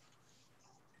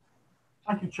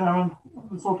 Thank you, Chairman.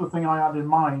 The sort of thing I had in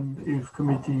mind, if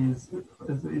committee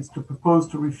is to propose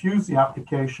to refuse the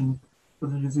application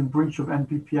that it is in breach of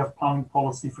NPPF planning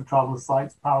policy for traveller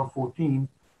sites, para 14,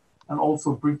 and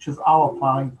also breaches our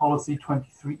planning policy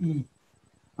 23E.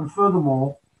 And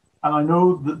furthermore, and I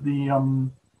know that the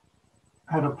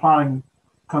head of planning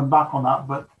come back on that,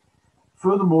 but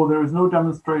furthermore, there is no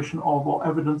demonstration of or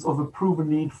evidence of a proven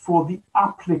need for the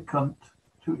applicant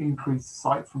to increase the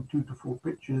site from 2 to 4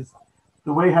 pitches.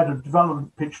 The way head of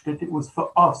development pitched it, it was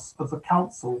for us as a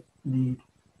council need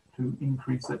to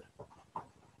increase it.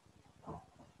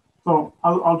 So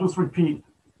I'll just repeat,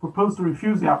 propose to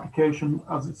refuse the application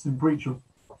as it's in breach of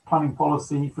planning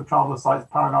policy for traveller sites,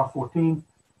 paragraph 14,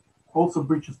 also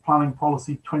breaches planning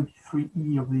policy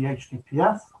 23E of the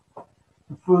HDPF.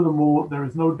 And furthermore, there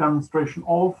is no demonstration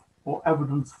of or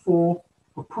evidence for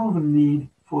a proven need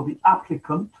for the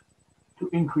applicant to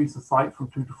increase the site from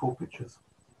 2 to 4 pitches.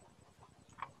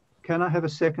 Can I have a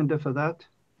seconder for that?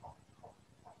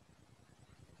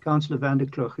 Councillor van der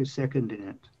Kloeg is seconding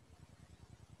it.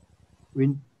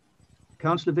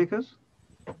 Councillor Vickers?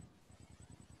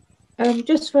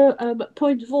 Just for a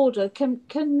point of order, can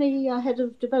the head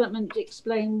of development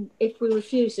explain, if we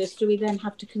refuse this, do we then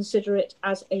have to consider it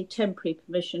as a temporary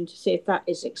permission to see if that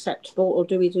is acceptable, or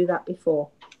do we do that before?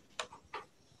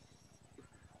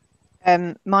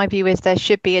 My view is there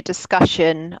should be a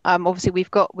discussion. Obviously,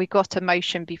 we've got a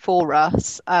motion before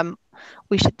us.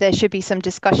 There should be some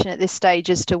discussion at this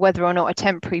stage as to whether or not a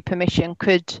temporary permission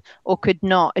could or could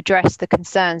not address the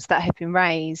concerns that have been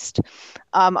raised.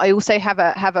 I also have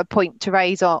a point to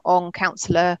raise on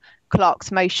Councillor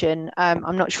Clark's motion.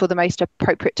 I'm not sure the most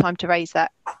appropriate time to raise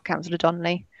that, Councillor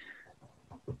Donnelly.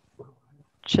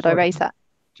 Should I raise that?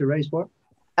 To raise what?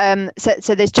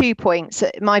 So there's 2 points.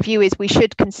 My view is we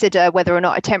should consider whether or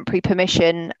not a temporary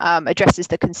permission addresses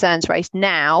the concerns raised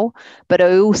now, but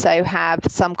I also have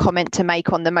some comment to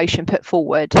make on the motion put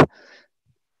forward.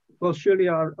 Well, surely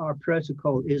our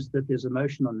protocol is that there's a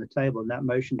motion on the table and that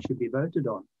motion should be voted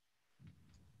on.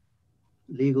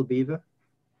 Legal Beaver?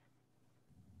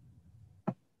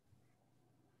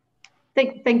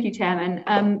 Thank you,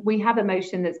 Chairman. We have a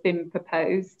motion that's been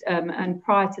proposed, and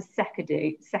prior to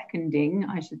seconding,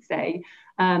 I should say,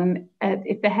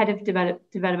 if the head of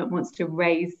development wants to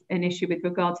raise an issue with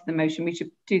regard to the motion, we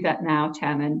should do that now,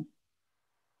 Chairman.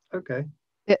 Okay.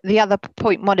 The other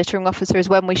point, monitoring officer, is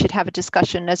when we should have a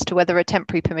discussion as to whether a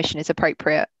temporary permission is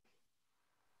appropriate.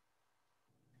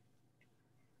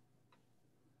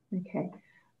 Okay.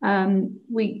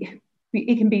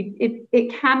 It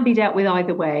can be dealt with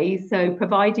either way. So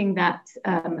providing that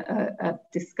a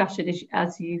discussion,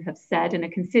 as you have said, and a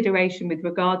consideration with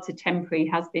regard to temporary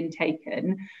has been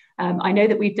taken. I know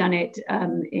that we've done it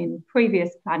in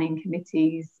previous planning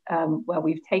committees where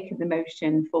we've taken the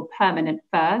motion for permanent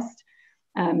first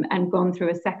and gone through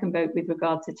a second vote with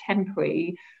regard to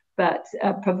temporary. But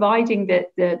providing that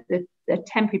the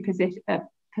temporary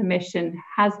permission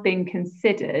has been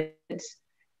considered,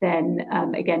 then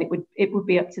again, it would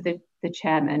be up to the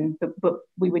chairman, but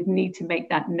we would need to make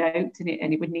that note, and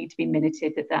it would need to be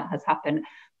minuted that has happened.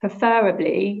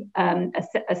 Preferably,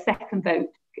 a second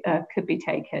vote could be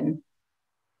taken.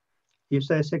 You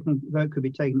say a second vote could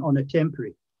be taken on a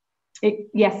temporary?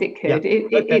 Yes, it could.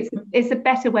 Yeah. Okay. It's a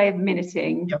better way of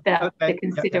minuting that the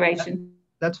consideration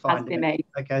that's fine. has been made.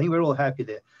 Okay, I think we're all happy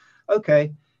there.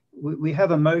 Okay. We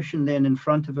have a motion then in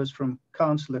front of us from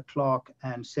Councillor Clark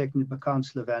and seconded by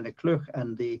Councillor van der Kloek,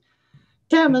 and the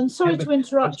Chairman, sorry to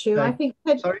interrupt you. I think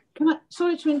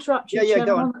sorry to interrupt you, Chairman.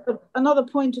 Go on. Another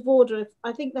point of order.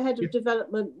 I think the head of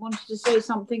development wanted to say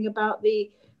something about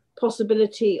the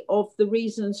possibility of the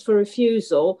reasons for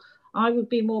refusal. I would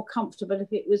be more comfortable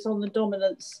if it was on the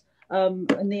dominance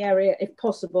in the area, if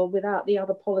possible, without the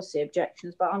other policy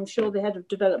objections. But I'm sure the head of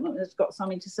development has got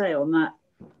something to say on that.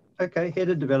 Okay, head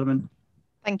of development.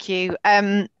 Thank you.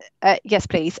 Yes,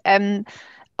 please.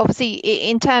 Obviously,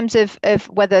 in terms of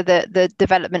whether the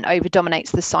development over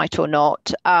dominates the site or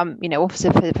not,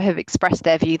 officers have expressed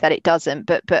their view that it doesn't,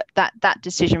 but that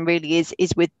decision really is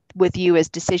with you as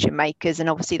decision makers, and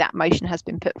obviously that motion has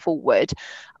been put forward.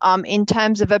 In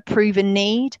terms of a proven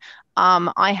need,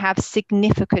 I have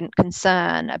significant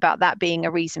concern about that being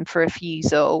a reason for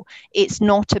refusal. It's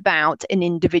not about an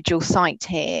individual site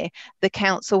here. The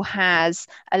council has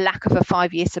a lack of a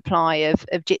 5-year supply of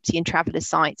gypsy and traveller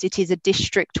sites. It is a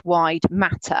district-wide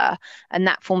matter, and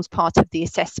that forms part of the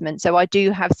assessment. So I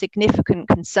do have significant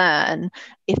concern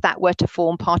if that were to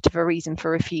form part of a reason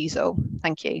for refusal.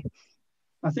 Thank you.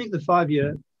 I think the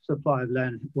 5-year supply of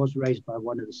land was raised by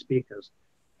one of the speakers,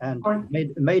 and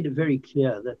made it very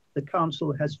clear that the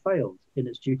council has failed in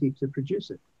its duty to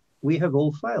produce it. We have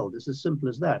all failed. It's as simple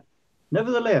as that.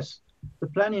 Nevertheless, the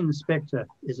planning inspector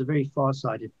is a very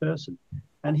far-sighted person,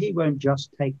 and he won't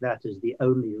just take that as the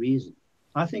only reason.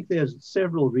 I think there's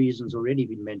several reasons already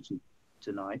been mentioned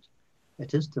tonight.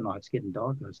 It is tonight, it's getting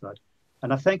dark outside.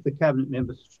 And I thank the Cabinet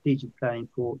Member for Strategic Planning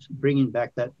for bringing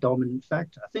back that dominant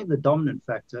factor. I think the dominant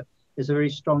factor is a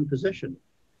very strong position.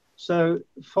 So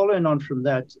following on from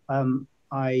that,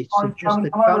 I suggest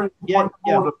that...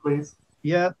 Order, please.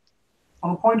 Yeah.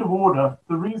 On a point of order,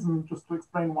 the reason, just to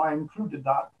explain why I included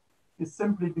that, is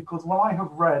simply because when I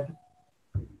have read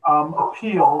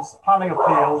appeals, planning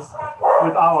appeals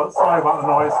with our, sorry about the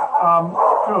noise,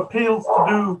 to appeals to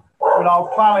do with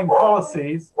our planning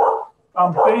policies,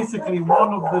 basically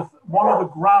one of the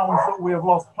grounds that we have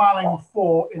lost planning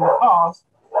for in the past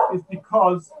is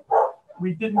because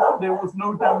there was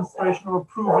no demonstration of a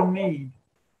proven need.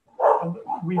 And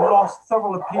we lost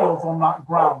several appeals on that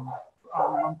ground.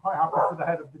 I'm quite happy for the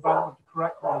head of development to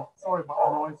correct me. Sorry about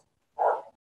the noise.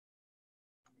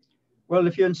 Well,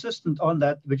 if you're insistent on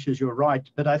that, which is your right,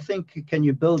 but I think, can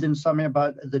you build in something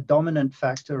about the dominant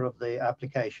factor of the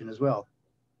application as well?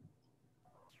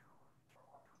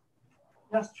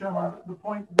 Yes, Chairman, the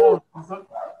point was that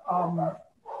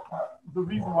the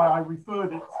reason why I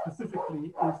referred it specifically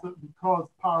is that because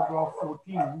paragraph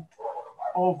 14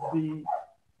 of the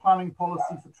planning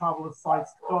policy for traveller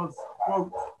sites does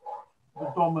quote the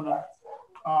dominant,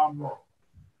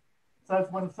 says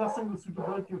when assessing the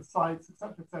suitability of sites,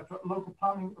 etc., local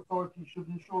planning authority should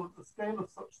ensure that the scale of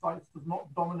such sites does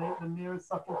not dominate the nearest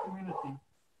settled community.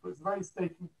 So it's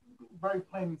very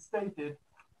plainly stated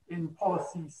in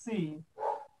policy C,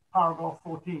 paragraph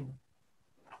 14.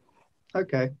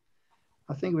 Okay,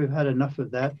 I think we've had enough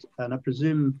of that, and I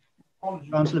presume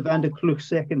Councillor van der Kloek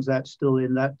seconds that still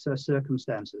in that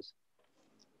circumstances.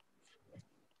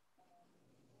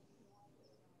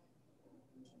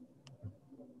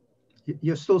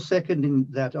 You're still seconding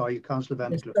that, are you, Councillor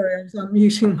van der Kloek? Sorry, I was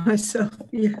unmuting myself.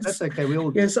 Yes. That's okay, we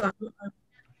all do. Yes,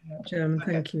 Chairman,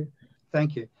 okay. Thank you.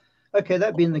 Thank you. Okay,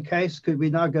 that being the case, could we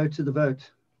now go to the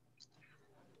vote?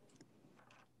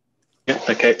 Yeah,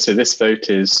 okay, so this vote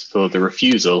is for the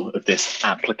refusal of this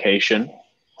application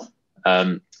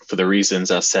for the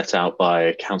reasons as set out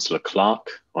by Councillor Clark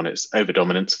on its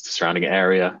overdominance of the surrounding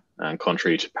area and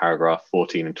contrary to paragraph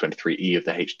 14 and 23E of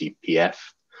the HDPF,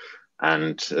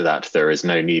 and that there is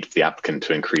no need for the applicant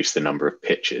to increase the number of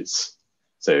pitches.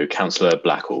 So Councillor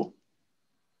Blackwell.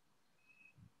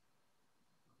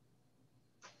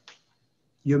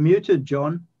 You're muted,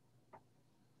 John.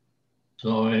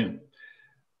 Sorry.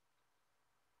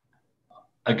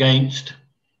 Against.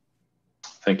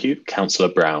 Thank you. Councillor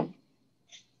Brown.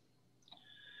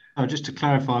 Oh, just to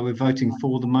clarify, we're voting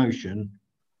for the motion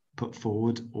put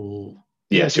forward, or?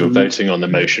 Yes, you're voting on the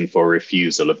motion for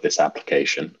refusal of this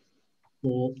application.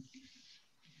 For.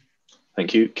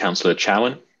 Thank you. Councillor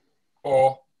Chowan.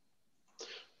 For.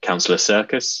 Councillor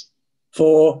Serkis.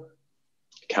 For.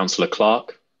 Councillor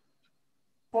Clark.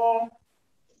 For.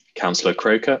 Councillor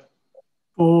Croker.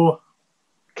 For.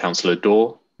 Councillor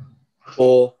Daw.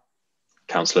 For.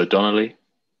 Councillor Donnelly.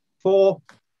 For.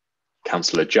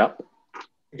 Councillor Jupp.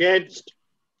 Against.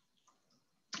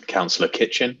 Councillor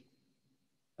Kitchen.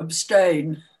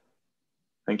 Abstain.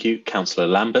 Thank you. Councillor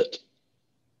Lambert.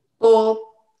 For.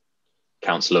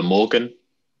 Councillor Morgan.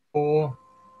 For.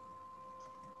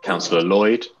 Councillor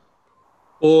Lloyd.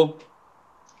 For.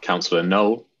 Councillor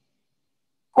Knoll.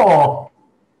 For.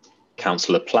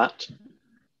 Councillor Platt.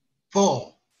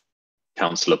 For.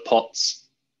 Councillor Potts.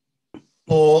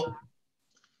 For.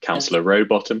 Councillor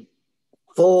Rowbottom.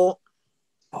 For.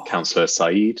 Councillor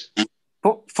Saeed.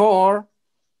 For.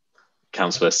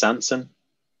 Councillor Sanson.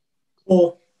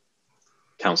 For.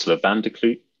 Councillor Van der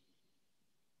Kloot.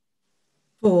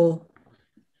 For.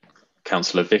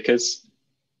 Councillor Vickers.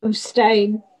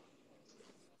 Abstain.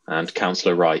 And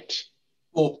Councillor Wright.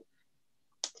 For.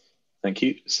 Thank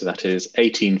you. So that is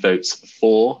 18 votes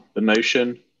for the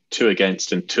motion, 2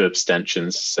 against and 2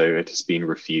 abstentions. So it has been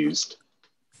refused.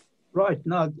 Right.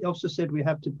 Now, the officer said we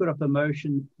have to put up a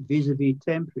motion vis-a-vis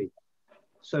temporary.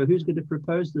 So who's going to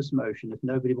propose this motion if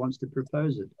nobody wants to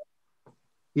propose it?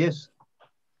 Yes,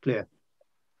 Claire.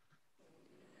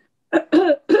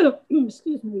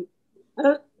 Excuse me.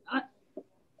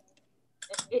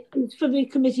 It's for the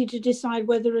committee to decide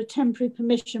whether a temporary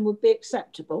permission would be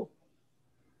acceptable.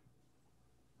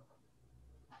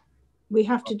 We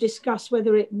have to discuss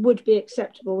whether it would be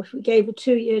acceptable if we gave a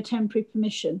 2-year temporary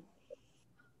permission.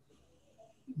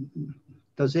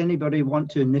 Does anybody want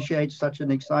to initiate such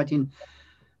an exciting?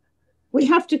 We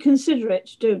have to consider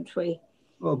it, don't we?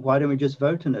 Well, why don't we just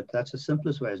vote on it? That's the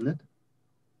simplest way, isn't it?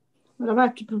 Well, I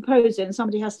have to propose it and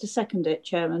somebody has to second it,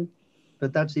 Chairman.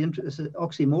 But that's the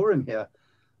oxymoron here.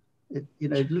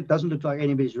 It doesn't look like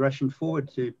anybody's rushing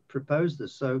forward to propose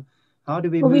this. So how do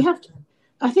we move? We have to,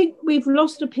 I think we've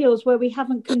lost appeals where we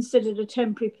haven't considered a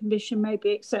temporary permission may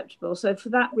be acceptable. So for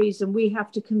that reason, we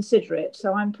have to consider it.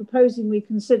 So I'm proposing we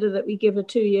consider that we give a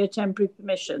 2-year temporary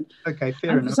permission. Okay,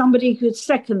 fair enough. If somebody could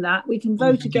second that, we can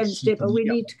vote against it, but we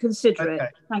need to consider it.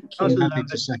 Thank you. I'm happy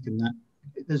to second that.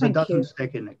 There's a dozen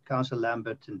second it. Councillor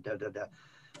Lambert and da-da-da.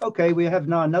 Okay, we have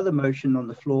now another motion on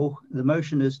the floor. The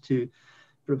motion is to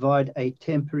provide a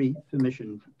temporary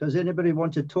permission. Does anybody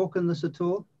want to talk on this at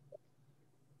all?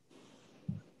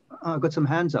 I've got some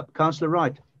hands up. Councillor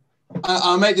Wright.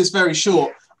 I'll make this very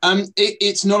short.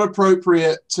 It's not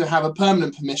appropriate to have a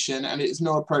permanent permission and it is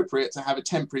not appropriate to have a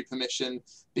temporary permission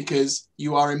because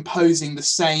you are imposing the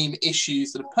same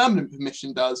issues that a permanent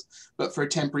permission does, but for a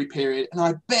temporary period. And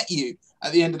I bet you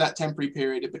at the end of that temporary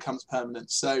period, it becomes permanent.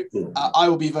 So I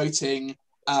will be voting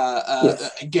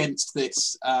against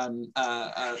this,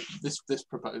 this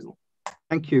proposal.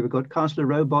 Thank you. We've got Councillor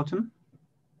Rowbottom.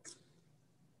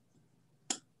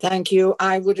 Thank you.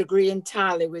 I would agree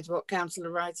entirely with what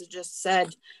Councillor Wright just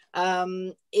said.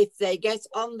 If they get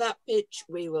on that pitch,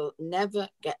 we will never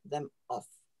get them off.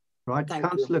 Right,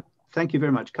 Councillor, thank you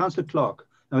very much. Councillor Clark.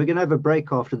 Now we're going to have a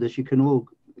break after this. You can all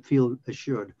feel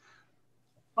assured.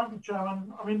 Thank you,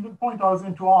 Chairman. I mean, the point I was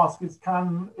going to ask is,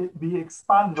 can it be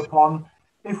expanded upon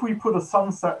if we put a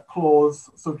sunset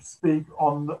clause, so to speak,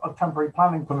 on a temporary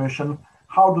planning permission?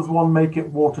 How does one make it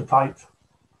watertight?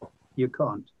 You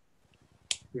can't.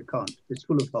 You can't. It's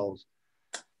full of holes.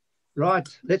 Right,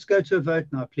 let's go to a vote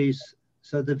now, please.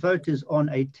 So the vote is on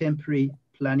a temporary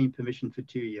planning permission for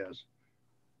 2 years.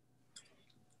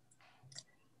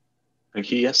 Thank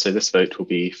you. Yes, so this vote will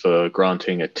be for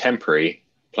granting a temporary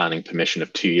planning permission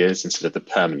of 2 years instead of the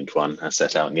permanent one as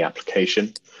set out in the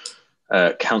application.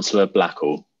 Councillor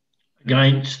Blackwell.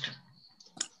 Against.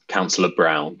 Councillor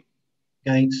Brown.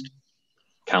 Against.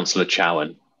 Councillor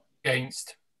Chowan.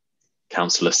 Against.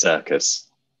 Councillor Serkis.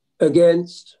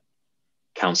 Against.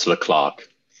 Councillor Clark.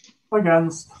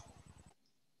 Against.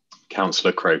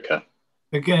 Councillor Croker.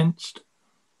 Against.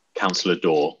 Councillor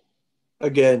Dorr.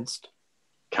 Against.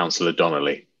 Councillor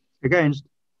Donnelly. Against.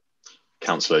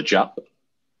 Councillor Jupp.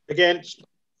 Against.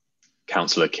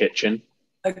 Councillor Kitchen.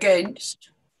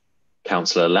 Against.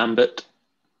 Councillor Lambert.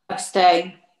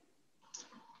 Abstain.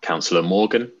 Councillor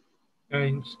Morgan.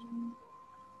 Against.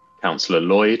 Councillor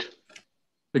Lloyd.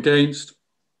 Against.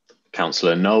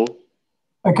 Councillor Knoll.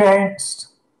 Against.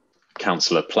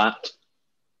 Councillor Platt.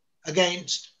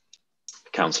 Against.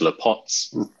 Councillor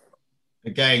Potts.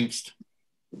 Against.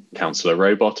 Councillor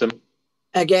Rowbottom.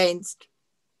 Against.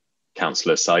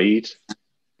 Councillor Saeed.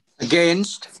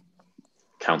 Against.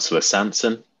 Councillor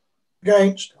Sanson.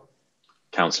 Against.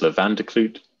 Councillor van der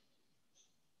Kloot.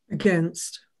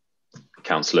 Against.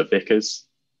 Councillor Vickers.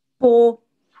 For.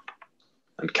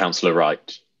 And Councillor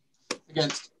Wright.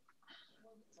 Against.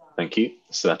 Thank you.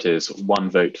 So that is 1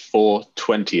 vote for,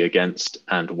 20 against,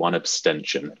 and 1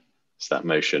 abstention. So that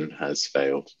motion has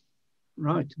failed.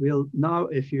 Right. We'll now,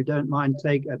 if you don't mind,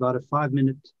 take about a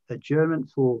 5-minute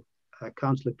adjournment for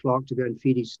Councillor Clark to go and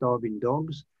feed his starving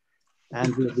dogs.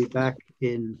 And we'll be back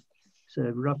in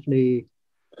roughly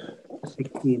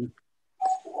 16.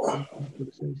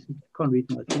 Can't read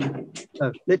my thing.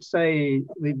 So let's say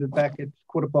we'll be back at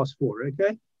 4:15,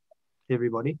 okay?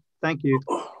 Everybody. Thank you.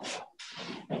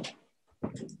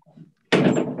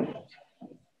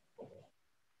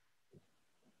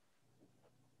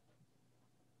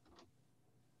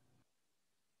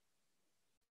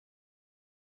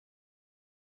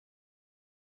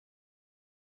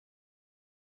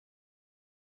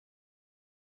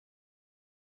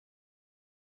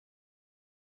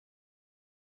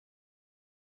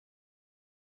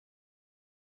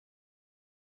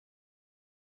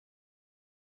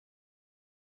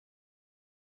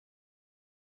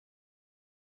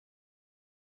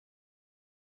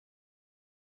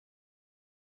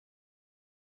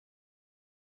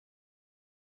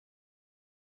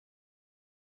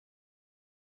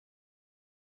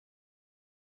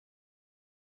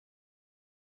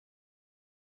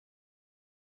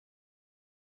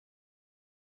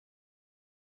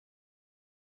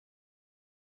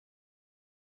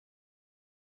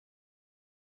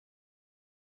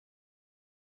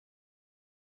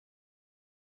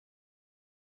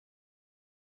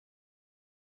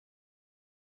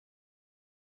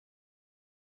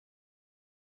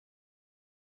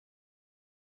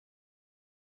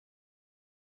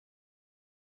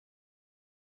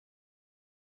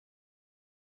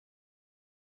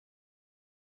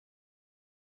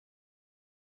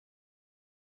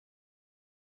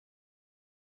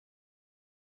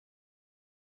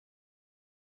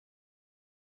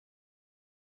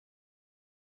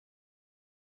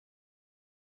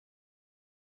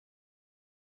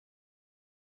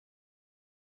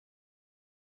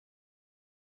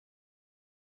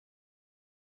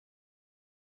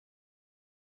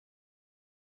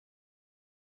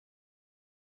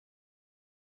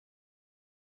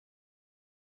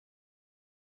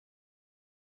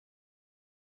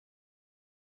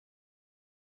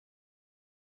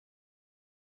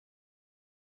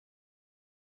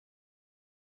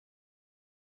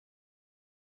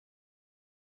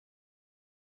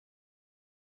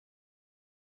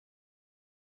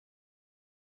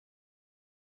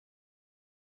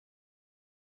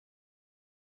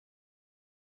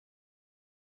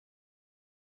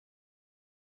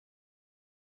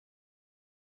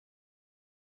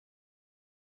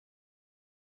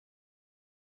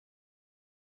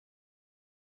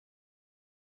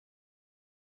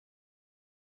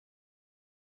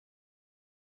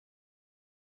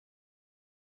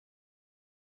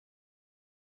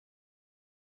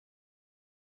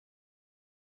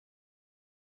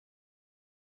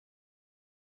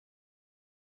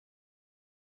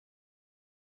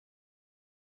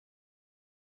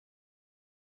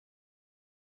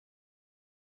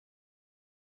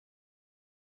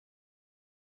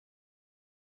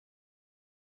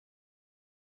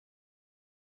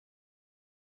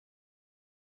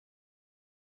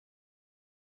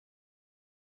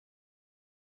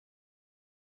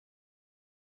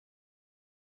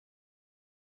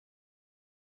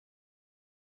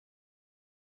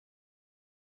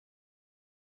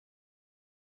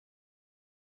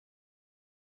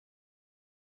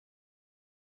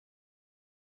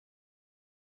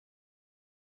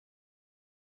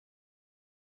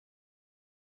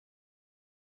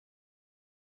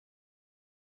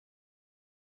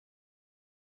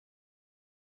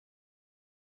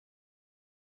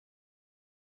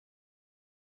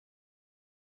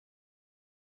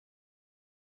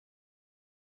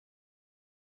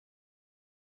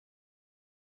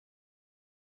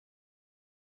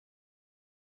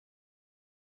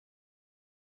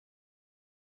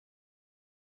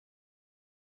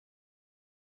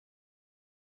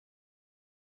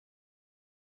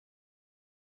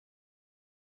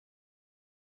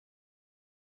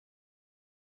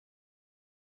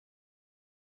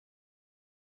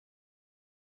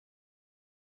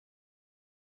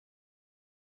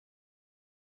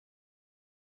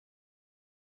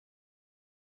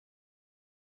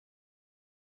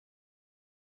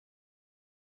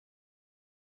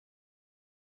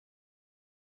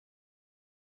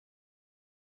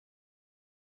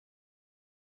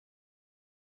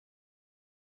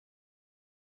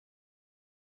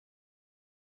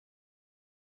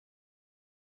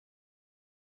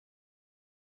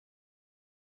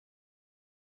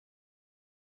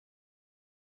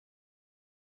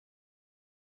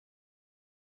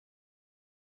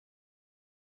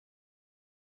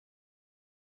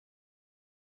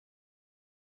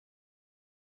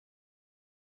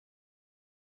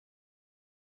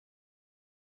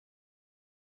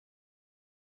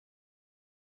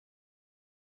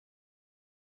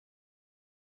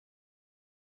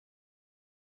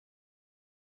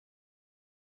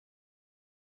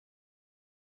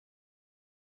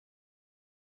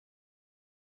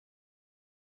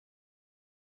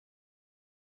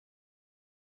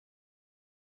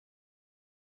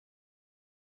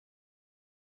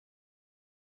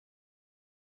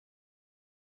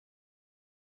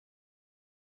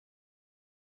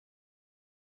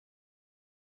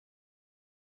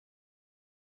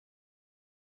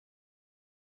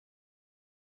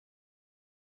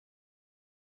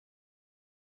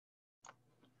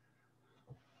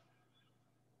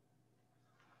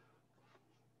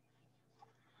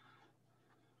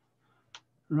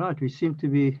 Right, we seem to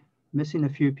be missing a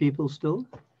few people still.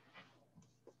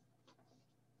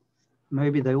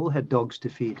 Maybe they all had dogs to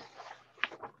feed.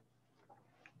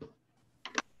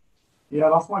 Yeah,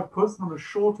 that's why personal is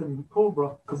short in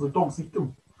Cobra, because the dogs eat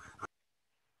them.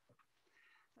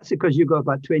 That's because you've got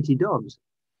about 20 dogs.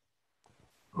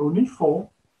 Only 4.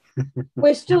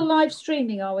 We're still live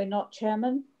streaming, are we not,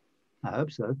 Chairman? I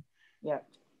hope so. Yeah.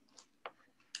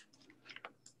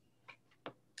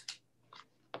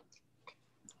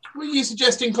 Were you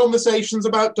suggesting conversations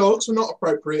about dogs were not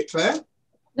appropriate, Claire?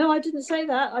 No, I didn't say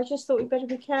that. I just thought we'd better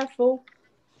be careful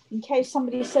in case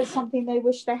somebody says something they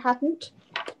wish they hadn't.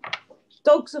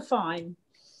 Dogs are fine.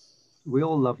 We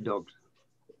all love dogs.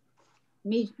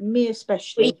 Me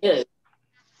especially. We do.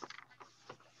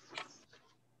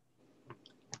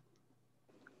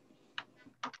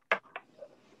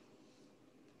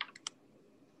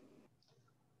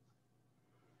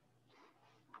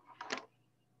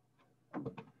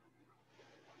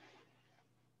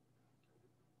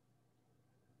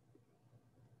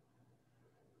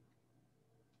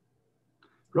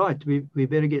 Right, we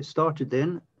better get started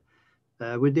then.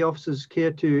 Would the officers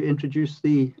care to introduce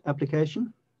the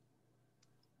application?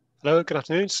 Hello, good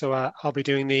afternoon. So I'll be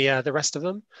doing the rest of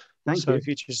them. Thank you. So if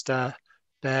you just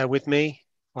bear with me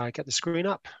while I get the screen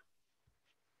up.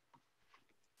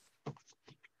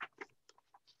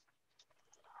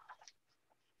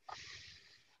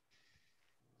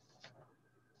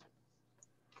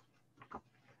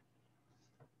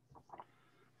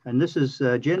 And this is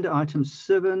agenda item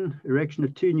 7, erection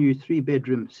of 2 new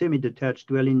 3-bedroom semi-detached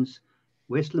dwellings,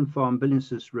 Westland Farm,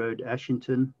 Billingshurst Road,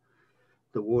 Ashington,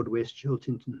 the Ward West,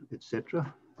 Chiltington,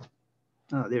 etc.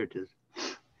 Ah, there it is.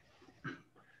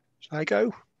 Shall I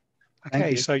go?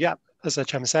 Okay, so yeah, as the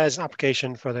chairman says, an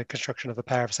application for the construction of a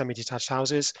pair of semi-detached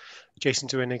houses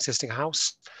adjacent to an existing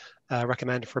house,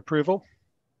 recommended for approval.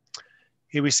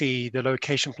 Here we see the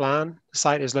location plan. The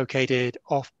site is located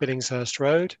off Billingshurst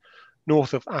Road,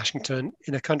 north of Ashington,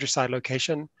 in a countryside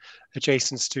location,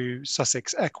 adjacent to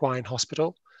Sussex Equine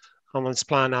Hospital. On this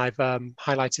plan, I've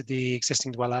highlighted the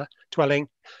existing dwelling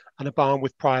and a barn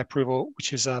with prior approval,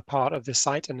 which is a part of this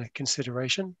site and a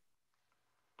consideration.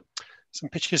 Some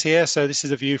pictures here. So this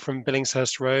is a view from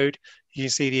Billingshurst Road. You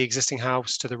can see the existing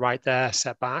house to the right there,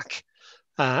 set back.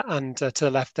 And to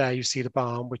the left there, you see the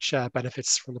barn, which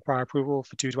benefits from the prior approval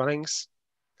for 2 dwellings.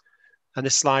 And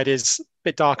this slide is a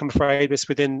bit dark, I'm afraid. It's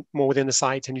more within the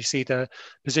site, and you see the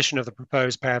position of the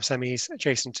proposed pair of semis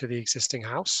adjacent to the existing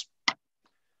house.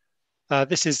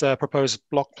 This is the proposed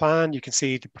block plan. You can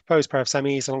see the proposed pair of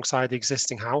semis alongside the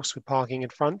existing house with parking in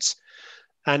front.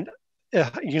 And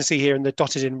you can see here in the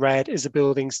dotted in red is the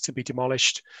buildings to be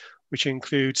demolished, which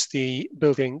includes the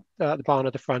building, the barn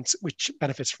at the front, which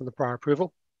benefits from the prior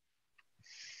approval.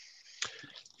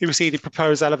 You will see the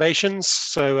proposed elevations.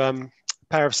 So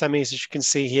pair of semis, as you can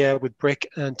see here, with brick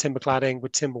and timber cladding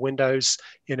with timber windows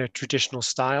in a traditional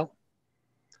style.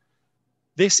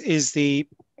 This is the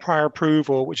prior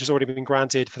approval, which has already been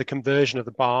granted for the conversion of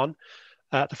the barn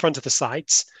at the front of the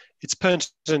site. It's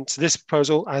pertinent to this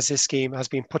proposal as this scheme has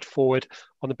been put forward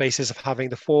on the basis of having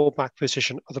the fallback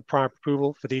position of the prior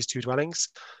approval for these 2 dwellings.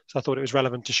 So I thought it was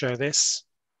relevant to show this.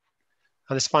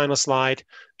 And this final slide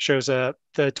shows the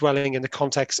dwelling in the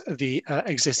context of the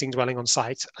existing dwelling on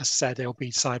site. As I said, they'll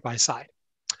be side by side.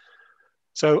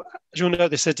 So as you'll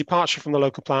note, this is a departure from the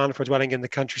local plan for a dwelling in the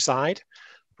countryside.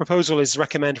 Proposal is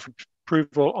recommended for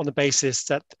approval on the basis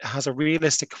that it has a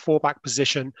realistic fallback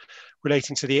position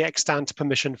relating to the extant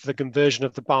permission for the conversion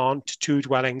of the barn to 2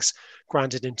 dwellings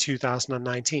granted in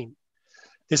 2019.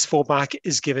 This fallback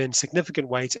is given significant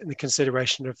weight in the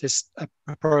consideration of this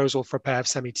proposal for a pair of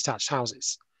semi-detached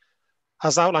houses.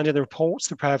 As outlined in the report,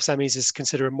 the pair of semis is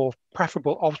considered a more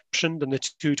preferable option than the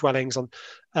 2 dwellings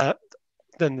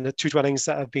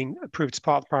that have been approved as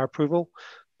part of the prior approval,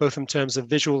 both in terms of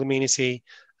visual amenity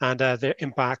and their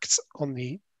impact on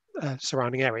the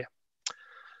surrounding area.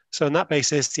 So on that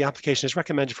basis, the application is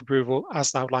recommended for approval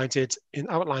as outlined in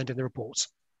the report.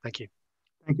 Thank you.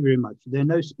 Thank you very much. There are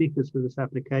no speakers for this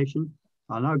application.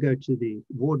 I'll now go to the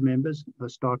ward members. I'll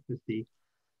start with the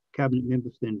Cabinet Member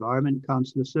for the Environment,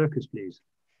 Councillor Circus, please.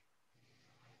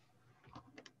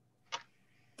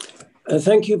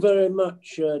 Thank you very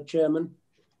much, Chairman.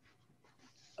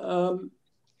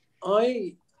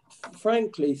 I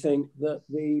frankly think that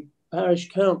the Parish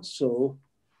Council,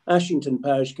 Ashington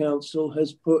Parish Council,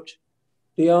 has put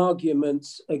the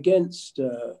arguments against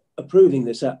approving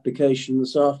this application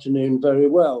this afternoon very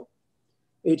well.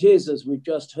 It is, as we've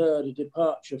just heard, a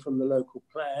departure from the local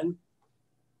plan.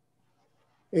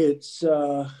 It's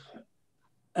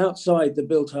outside the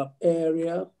built-up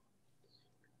area.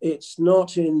 It's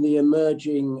not in the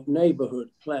emerging neighbourhood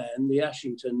plan, the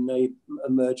Ashington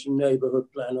emerging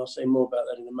neighbourhood plan. I'll say more about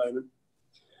that in a moment.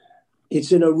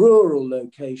 It's in a rural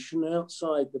location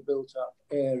outside the built-up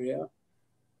area,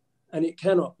 and it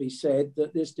cannot be said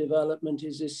that this development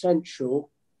is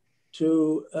essential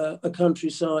to a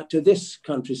countryside, to this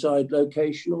countryside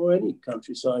location or any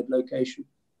countryside location,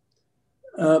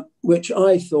 which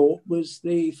I thought was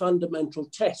the fundamental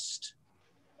test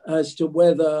as to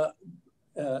whether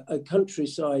a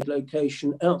countryside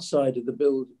location outside of the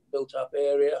built-up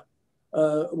area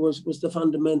was the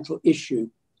fundamental issue.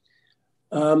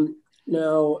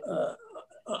 Now,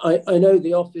 I know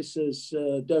the officers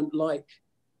don't like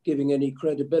giving any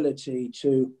credibility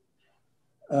to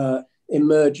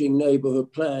emerging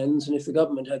neighbourhood plans, and if the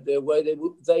government had their way,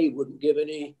 they wouldn't give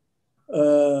any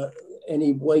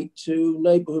weight to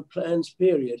neighbourhood plans,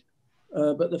 period.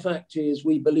 But the fact is,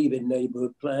 we believe in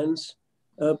neighbourhood plans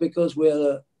because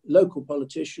we're local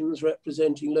politicians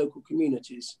representing local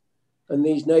communities. And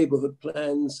these neighbourhood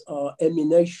plans are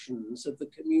emanations of the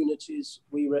communities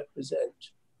we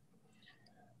represent.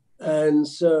 And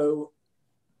so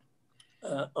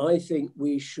I think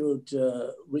we should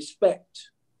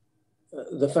respect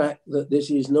the fact that this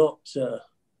is not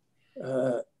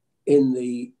in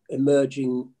the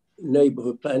emerging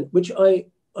neighbourhood plan, which I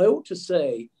ought to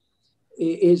say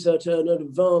is at an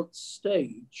advanced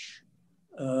stage.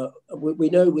 We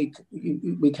know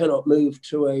we cannot move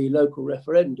to a local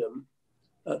referendum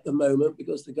at the moment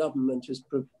because the government has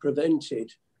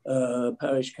prevented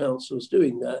parish councils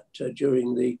doing that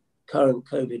during the current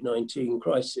COVID-19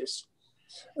 crisis.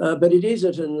 But it is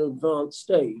at an advanced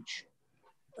stage.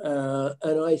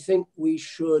 And I think we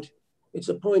should, it's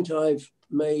a point I've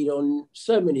made on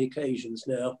so many occasions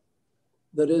now,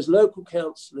 that as local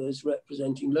councillors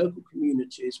representing local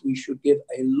communities, we should give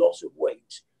a lot of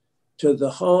weight to the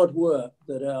hard work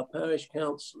that our parish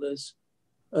councillors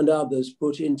and others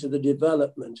put into the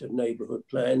development of neighbourhood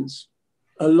plans.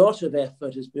 A lot of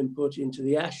effort has been put into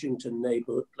the Ashington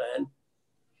neighbourhood plan.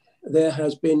 There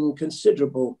has been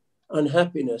considerable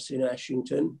unhappiness in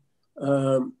Ashington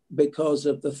because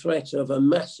of the threat of a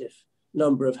massive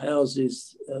number of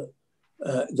houses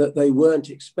that they weren't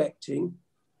expecting.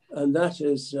 And that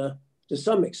has, to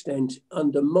some extent,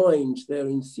 undermined their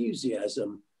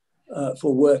enthusiasm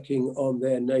for working on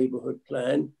their neighbourhood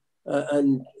plan.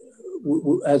 And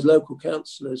as local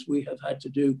councillors, we have had to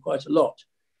do quite a lot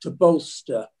to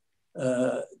bolster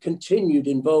continued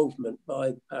involvement by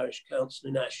the parish council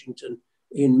in Ashington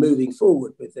in moving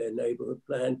forward with their neighbourhood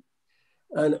plan.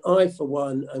 And I, for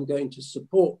one, am going to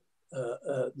support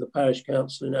the parish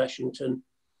council in Ashington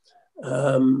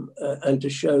and to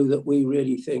show that we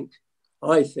really think,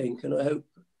 I think, and I hope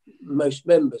most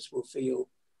members will feel,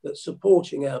 that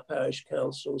supporting our parish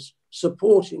councils,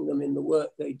 supporting them in the work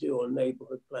they do on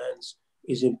neighbourhood plans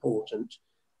is important.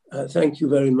 Thank you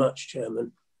very much,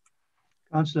 Chairman.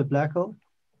 Councillor Blackwell.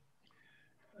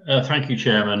 Thank you,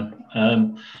 Chairman.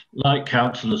 Like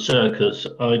Councillor Circus,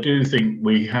 I do think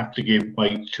we have to give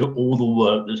weight to all the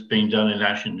work that's been done in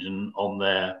Ashington on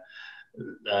their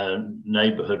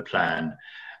neighbourhood plan.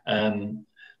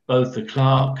 Both the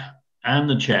clerk and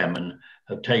the chairman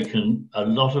have taken a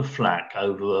lot of flack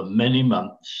over many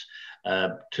months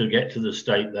to get to the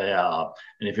state they are.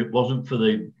 And if it wasn't for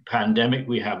the pandemic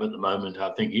we have at the moment,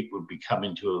 I think it would be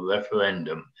coming to a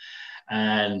referendum.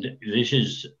 And this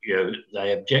is, you know,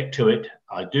 they object to it.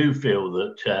 I do feel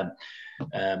that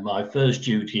my first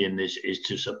duty in this is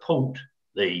to support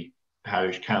the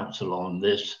parish council on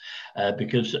this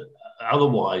because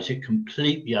otherwise it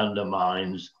completely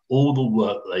undermines all the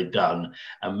work they've done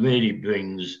and really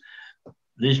brings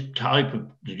this type of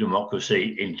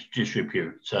democracy into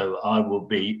disrepute. So I will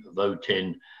be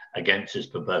voting against this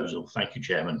proposal. Thank you,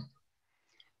 Chairman.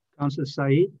 Councillor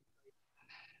Saeed.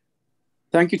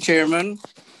 Thank you, Chairman.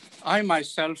 I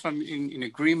myself am in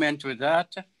agreement with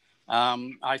that.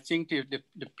 I think the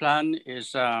plan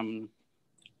is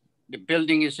the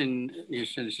building is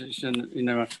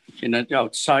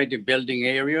outside the building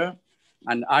area,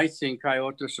 and I think I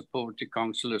ought to support the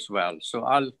council as well. So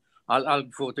I'll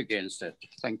vote against it.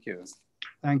 Thank you.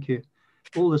 Thank you.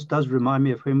 All this does remind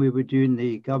me of when we were doing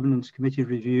the governance committee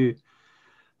review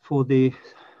for the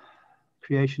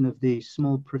creation of the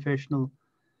small professional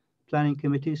planning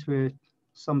committees, where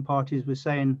some parties were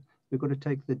saying we've got to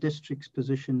take the district's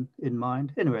position in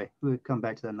mind. Anyway, we'll come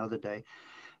back to that another day.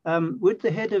 Would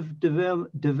the head of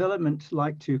development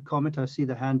like to comment? I see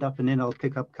the hand up, and then I'll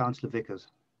pick up Councillor Vickers.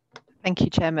 Thank you,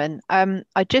 Chairman.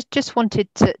 I just wanted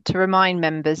to remind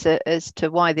members as to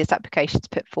why this application is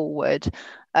put forward.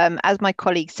 As my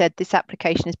colleague said, this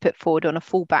application is put forward on a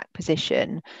fallback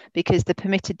position because the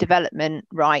permitted development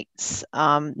rights,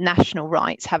 national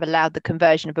rights, have allowed the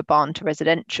conversion of a barn to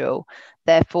residential.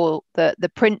 Therefore,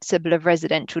 the principle of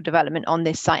residential development on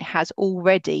this site has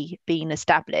already been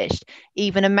established.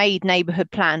 Even a made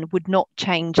neighbourhood plan would not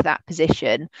change that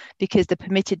position because the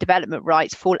permitted development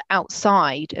rights fall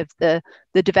outside of the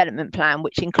development plan,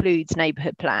 which includes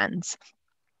neighbourhood plans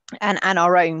and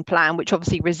our own plan, which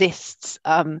obviously resists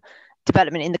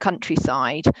development in the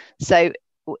countryside. So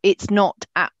it's not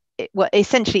at, well,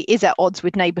 essentially is at odds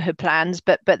with neighbourhood plans,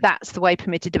 but that's the way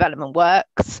permitted development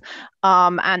works,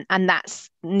 and that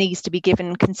needs to be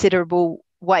given considerable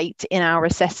weight in our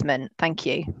assessment. Thank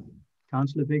you.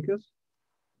 Councillor Vickers.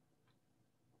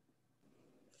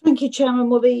 Thank you, Chairman.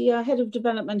 Well, the Head of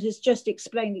Development has just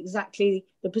explained exactly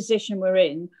the position we're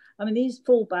in. I mean, these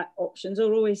fallback options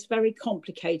are always very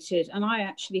complicated, and I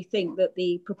actually think that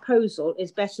the proposal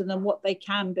is better than what they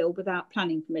can build without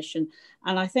planning permission.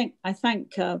 And I thank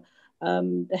the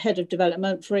Head of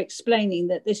Development for explaining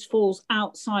that this falls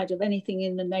outside of anything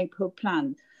in the neighbourhood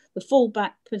plan. The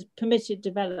fallback permitted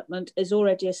development is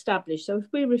already established. So if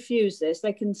we refuse this,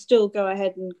 they can still go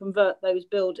ahead and convert those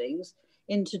buildings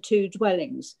into 2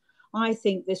 dwellings. I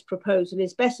think this proposal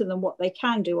is better than what they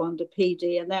can do under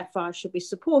PD, and therefore I should be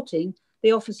supporting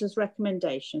the officer's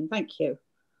recommendation. Thank you.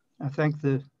 I thank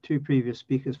the 2 previous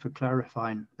speakers for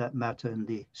clarifying that matter and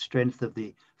the strength of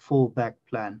the fallback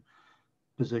plan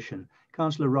position.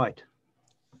 Councillor Wright.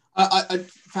 I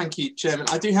thank you, Chairman.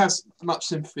 I do have much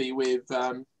sympathy with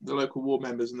the local ward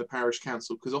members and the parish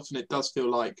council, because often it does feel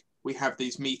like we have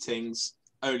these meetings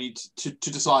only to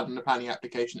decide on the planning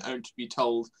application, only to be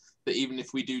told that even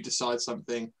if we do decide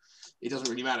something, it doesn't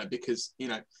really matter because, you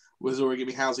know, there's already going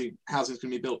to be housing's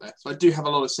going to be built there. So I do have a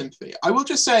lot of sympathy. I will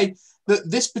just say that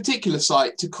this particular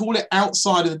site, to call it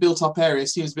outside of the built up area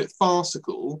seems a bit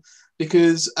farcical,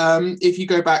 because if you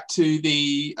go back to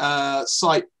the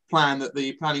site plan that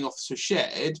the planning officer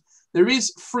shared, there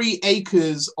is 3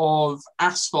 acres of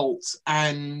asphalt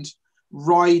and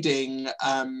riding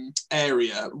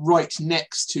area right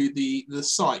next to the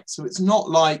site. So it's not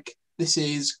like this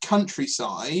is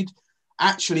countryside.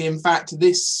 Actually, in fact,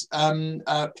 this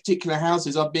particular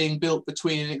houses are being built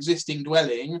between an existing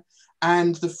dwelling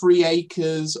and the 3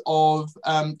 acres of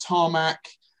tarmac,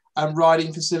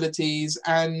 riding facilities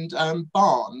and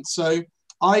barn. So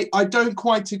I don't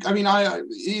quite, I mean, it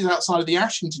is outside of the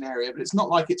Ashington area, but it's not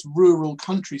like it's rural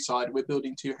countryside we're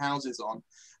building 2 houses on.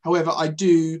 However, I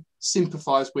do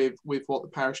sympathise with what the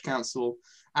parish council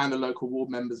and the local ward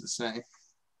members are saying.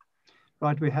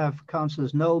 Right, we have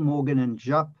Councillors Noel, Morgan and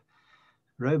Jupp.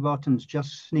 Rowbottom's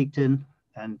just sneaked in,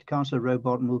 and Councillor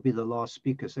Rowbottom will be the last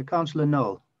speaker. So Councillor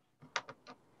Noel.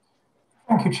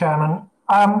 Thank you, Chairman.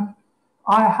 I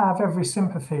have every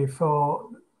sympathy for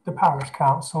the parish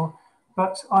council,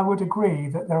 but I would agree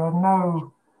that there are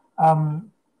no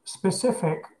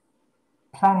specific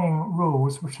planning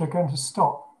rules which are going to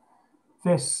stop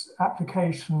this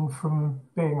application from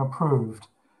being approved.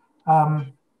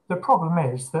 The problem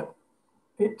is that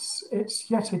it's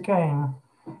yet again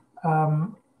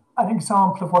an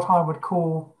example of what I would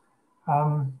call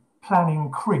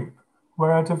planning creep,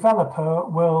 where a developer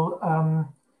will,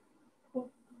 I'm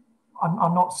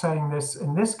not saying this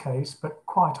in this case, but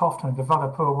quite often a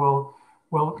developer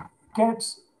will get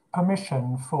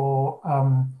permission for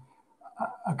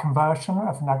a conversion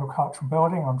of an agricultural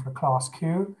building onto a Class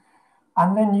Q,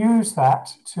 and then use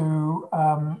that to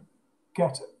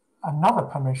get another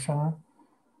permission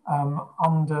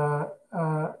under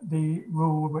the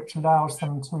rule which allows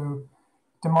them to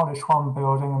demolish one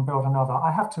building and build another.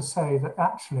 I have to say that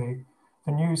actually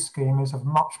the new scheme is of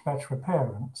much better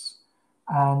appearance,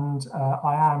 and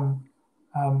I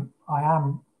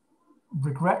am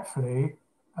regretfully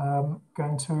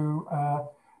going to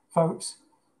vote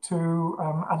to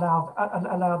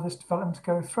allow this development to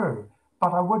go through.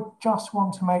 But I would just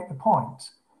want to make the point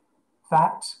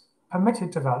that permitted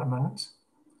development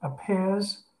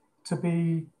appears to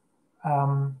be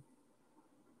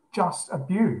just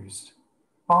abused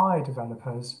by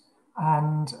developers,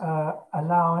 and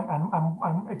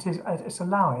it's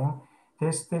allowing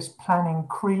this planning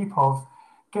creep of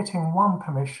getting one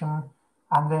permission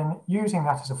and then using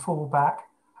that as a fallback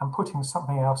and putting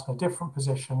something else in a different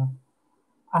position.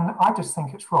 And I just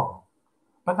think it's wrong.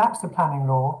 But that's the planning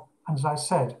law. And as I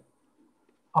said,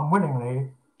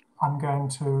 unwillingly, I'm going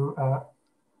to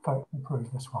vote to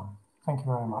approve this one. Thank you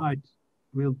very much. Right.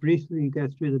 We'll briefly go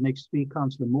through the next speaker.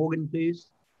 Councillor Morgan, please.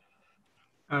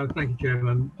 Thank you,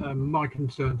 Chairman. My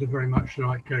concerns are very much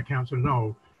like Councillor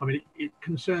Noel. I mean, it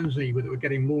concerns me that we're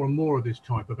getting more and more of this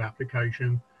type of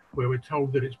application. where we're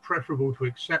told that it's preferable to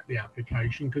accept the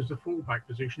application because the fallback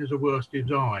position is a worse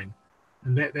design,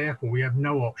 and that therefore we have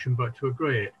no option but to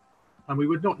agree it. And we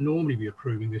would not normally be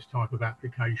approving this type of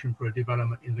application for a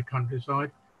development in the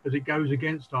countryside, as it goes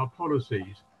against our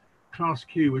policies. Class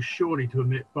Q was surely to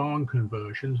admit barn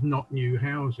conversions, not new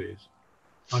houses.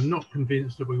 I'm not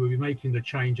convinced that we will be making the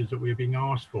changes that we are being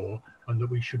asked for and that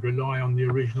we should rely on the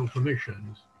original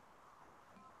permissions.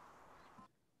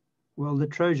 Well, the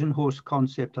Trojan horse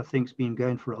concept, I think, has been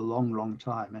going for a long, long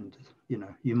time. And, you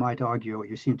know, you might argue, or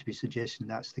you seem to be suggesting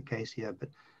that's the case here, but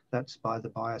that's by the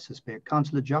by, I suspect.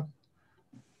 Councillor Jupp.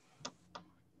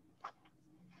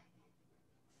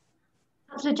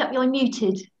 Councillor Jupp, you're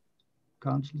muted.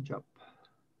 Councillor Jupp.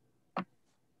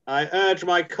 I urge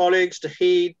my colleagues to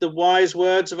heed the wise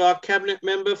words of our Cabinet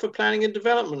Member for Planning and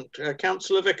Development,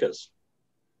 Councillor Vickers.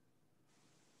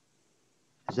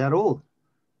 Is that all?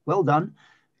 Well done.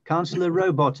 Councillor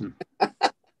Rowbottom.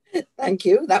 Thank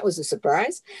you. That was a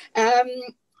surprise.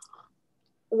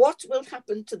 What will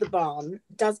happen to the barn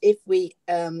if we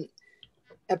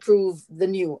approve the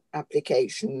new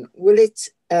application? Will it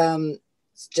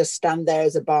just stand there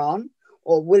as a barn,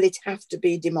 or will it have to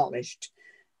be demolished?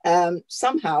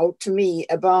 Somehow, to me,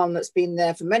 a barn that's been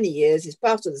there for many years is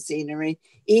part of the scenery,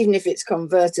 even if it's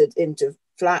converted into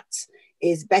flats,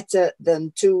 is better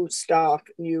than two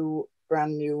stark new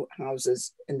brand new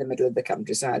houses in the middle of the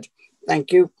countryside.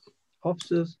 Thank you.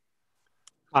 Officers.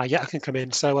 Yeah, I can come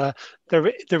in. So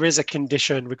there is a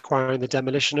condition requiring the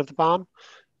demolition of the barn.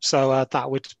 So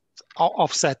that would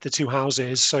offset the two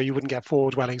houses, so you wouldn't get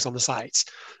 4 dwellings on the site.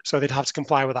 So they'd have to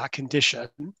comply with that condition.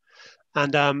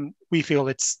 And we feel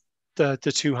it's the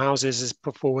 2 houses is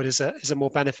put forward as a more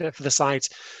benefit for the site.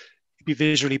 It'd be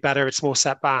visually better, it's more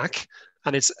set back,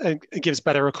 and it gives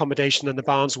better accommodation than the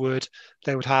barns would.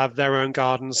 They would have their own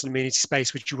gardens and amenity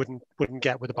space, which you wouldn't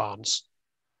get with the barns.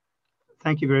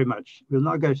 Thank you very much. We'll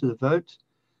now go to the vote.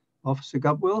 Officer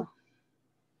Gupwell.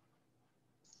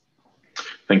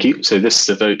 Thank you. So this is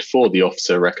a vote for the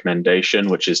officer recommendation,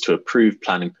 which is to approve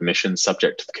planning permission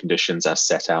subject to the conditions as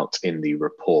set out in the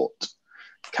report.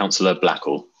 Councillor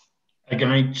Blackall.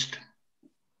 Against.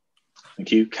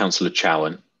 Thank you. Councillor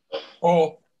Chowan.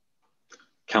 For.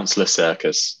 Councillor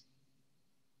Circus.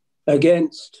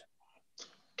 Against.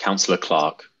 Councillor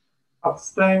Clark.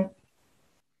 Abstain.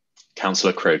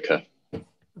 Councillor Croker.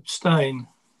 Abstain.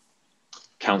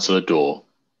 Councillor Dorr.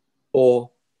 For.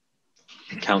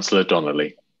 Councillor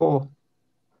Donnelly. For.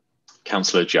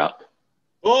 Councillor Jupp.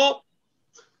 For.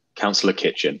 Councillor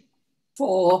Kitchen.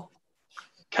 For.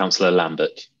 Councillor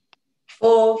Lambert.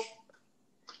 For.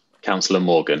 Councillor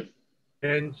Morgan.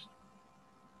 Against.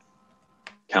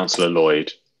 Councillor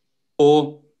Lloyd.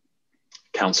 For.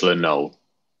 Councillor Knoll.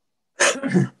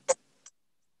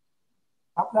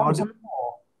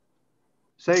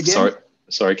 Say again.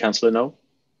 Sorry, Councillor Knoll.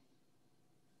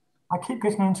 I keep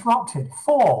getting interrupted.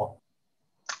 4.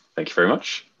 Thank you very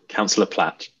much. Councillor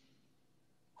Platt.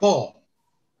 For.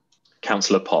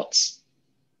 Councillor Potts.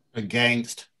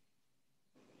 Against.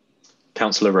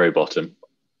 Councillor Rowbottom.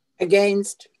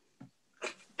 Against.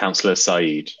 Councillor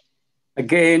Saeed.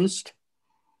 Against.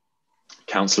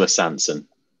 Councillor Sanson.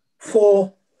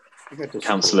 For.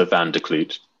 Councillor van der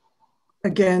Kloot.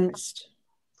 Against.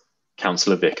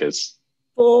 Councillor Vickers.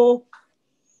 For.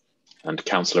 And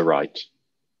Councillor Wright.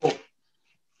 For.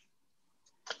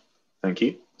 Thank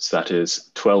you. So that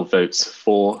is 12 votes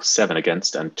for, 7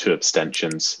 against, and 2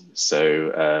 abstentions.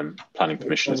 So planning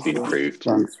permission has been approved.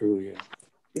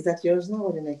 Is that yours now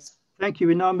or the next? Thank you.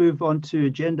 We now move on to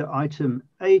agenda item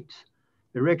 8,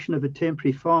 erection of a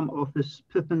temporary farm office,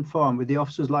 Pippin Farm. Would the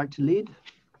officers like to lead?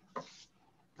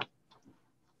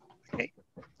 Okay,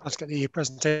 let's get the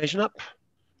presentation up.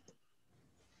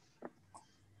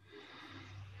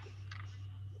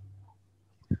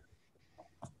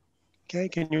 Okay,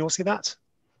 can you all see that?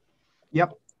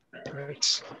 Yep.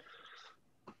 Great.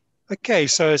 Okay,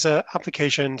 so as an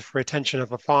application for retention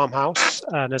of a farmhouse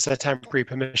and as a temporary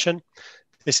permission,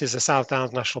 this is a South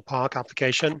Downs National Park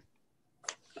application.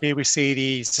 Here we see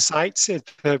the site.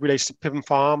 It relates to Pippin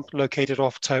Farm, located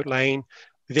off Tote Lane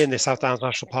within the South Downs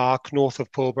National Park, north of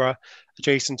Pulborough,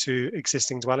 adjacent to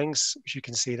existing dwellings, which you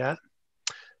can see there.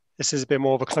 This is a bit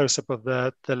more of a close-up of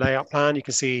the layout plan. You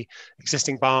can see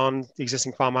existing barn, the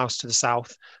existing farmhouse to the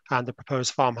south, and the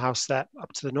proposed farmhouse there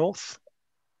up to the north.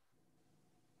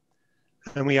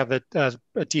 And we have a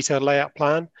detailed layout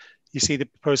plan. You see the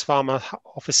proposed farm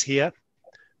office here,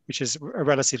 which is a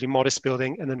relatively modest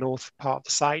building in the north part of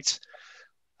the site.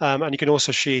 And you can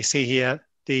also see here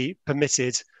the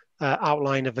permitted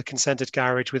outline of the consented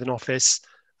garage with an office,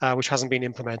 which hasn't been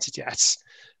implemented yet.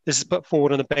 This is put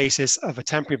forward on the basis of a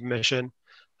temporary permission,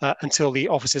 until the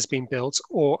office has been built,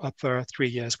 or up for 3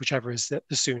 years, whichever is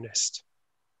the soonest.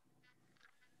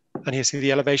 And here's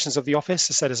the elevations of the office.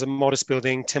 As I said, it's a modest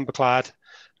building, timber clad,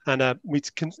 and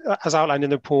as outlined in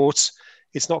the report,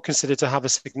 it's not considered to have a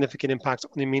significant impact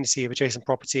on the amenity of adjacent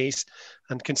properties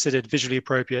and considered visually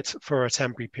appropriate for a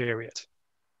temporary period.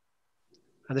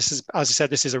 And this is, as I said,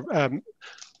 this is a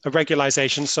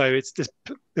regularization, so this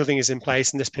building is in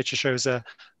place, and this picture shows the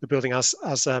building as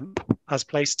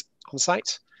placed on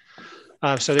site.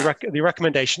 So the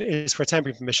recommendation is for a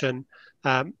temporary permission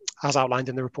as outlined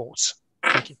in the reports.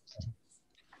 Thank you.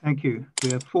 Thank you.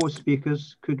 We have 4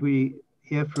 speakers. Could we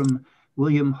hear from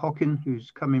William Hockin,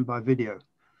 who's coming by video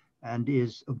and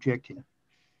is objecting?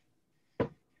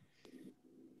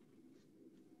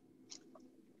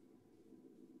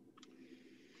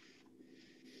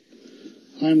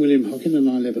 I'm William Hockin and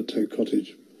I live at Toad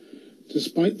Cottage.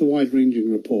 Despite the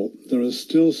wide-ranging report, there are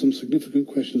still some significant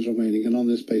questions remaining, and on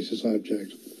this basis I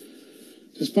object.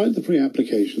 Despite the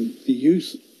pre-application, the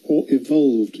use or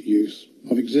evolved use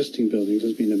of existing buildings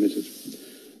has been omitted.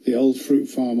 The old fruit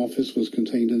farm office was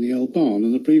contained in the old barn,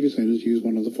 and the previous owners used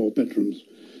one of the 4 bedrooms.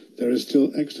 There is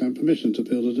still extant permission to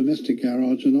build a domestic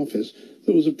garage and office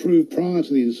that was approved prior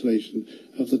to the installation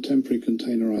of the temporary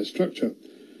containerised structure.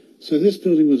 So this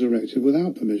building was erected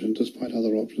without permission, despite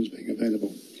other options being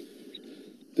available.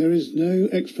 There is no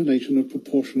explanation of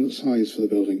proportionate size for the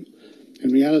building.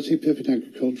 In reality, Pippin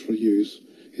agricultural use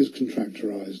is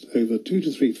contractorised over 2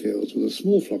 to 3 fields with a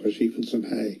small flock of sheep and some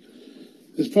hay.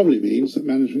 This probably means that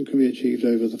management can be achieved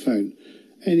over the phone.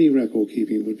 Any record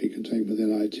keeping would be contained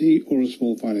within IT or a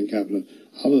small filing cabinet.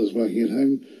 Others working at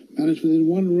home managed within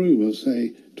one room of,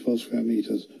 say, 12 square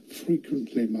metres,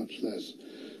 frequently much less.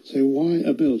 So why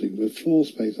a building with floor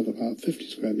space of about 50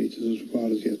 square metres is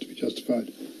required as yet to be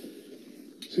justified?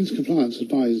 Since compliance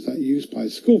advised that use by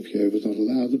Scorpio was not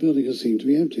allowed, the building has seemed to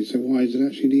be empty, so why is it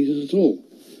actually needed at all?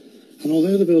 And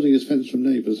although the building is fenced from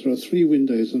neighbours, there are 3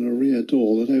 windows and a rear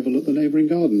door that overlook the neighbouring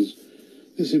gardens.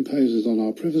 This imposes on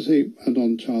our privacy and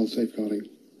on child safeguarding.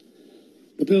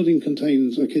 The building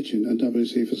contains a kitchen and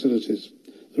WC facilities.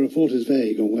 The report is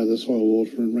vague on where the soil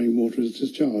water and rainwater is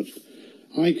discharged.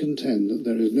 I contend that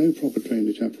there is no proper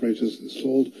drainage apparatus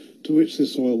installed to which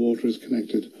this soil water is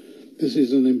connected. This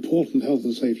is an important health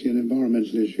and safety and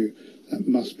environmental issue that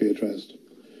must be addressed.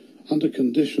 Under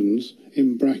conditions,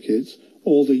 in brackets,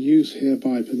 or the use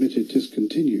hereby permitted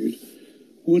discontinued,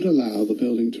 would allow the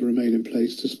building to remain in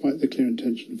place despite the clear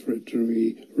intention for it to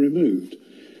be removed,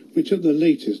 which at the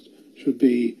latest should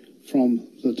be from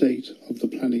the date of the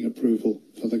planning approval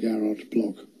for the garage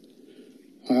block.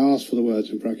 I ask for the words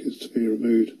in brackets to be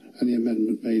removed and the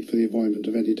amendment made for the avoidment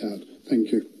of any doubt.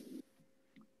 Thank you.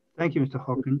 Thank you, Mr.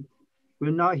 Hockin.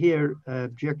 We'll now hear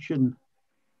objection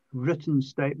written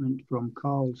statement from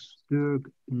Carl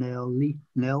Sturg-Nell.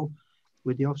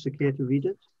 Would the officer care to read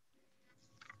it?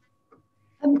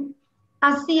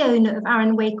 As the owner of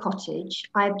Arran Way Cottage,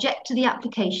 I object to the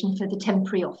application for the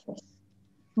temporary office.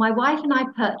 My wife and I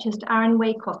purchased Arran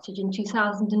Way Cottage in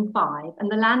 2005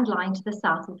 and the land lying to the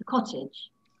south of the cottage.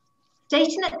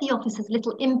 Stating that the office has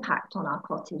little impact on our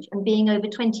cottage and being over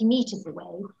 20 metres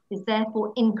away is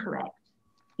therefore incorrect.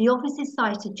 The office is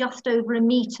sited just over a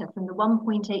metre from the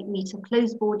 1.8 metre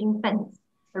closed boarding fence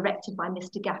erected by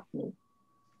Mr. Gaffney.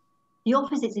 The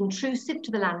office is intrusive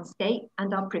to the landscape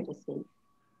and our privacy.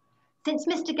 Since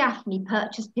Mr. Gaffney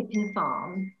purchased Pippin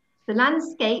Farm, the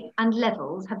landscape and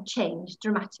levels have changed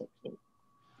dramatically.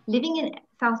 Living in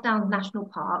South Downs National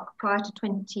Park prior to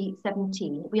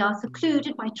 2017, we were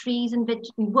secluded by trees and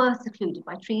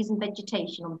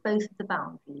vegetation on both of the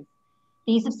boundaries.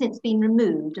 These have since been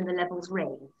removed and the levels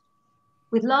raised.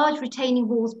 With large retaining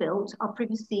walls built, our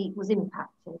privacy was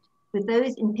impacted, with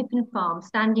those in Pippin Farm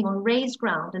standing on raised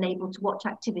ground and able to watch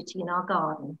activity in our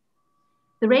garden.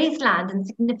 The raised land and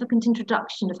significant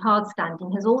introduction of hard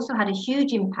standing has also had a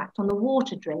huge impact on the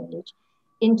water drainage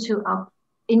into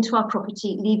our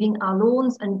property, leaving our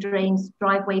lawns and drains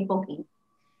driveway boggy.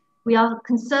 We are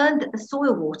concerned that the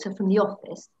soil water from the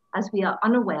office, as we are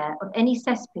unaware of any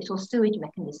cesspit or sewage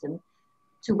mechanism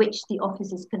to which the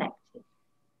office is connected.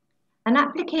 An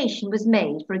application was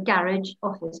made for a garage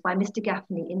office by Mr.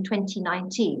 Gaffney in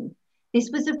 2019.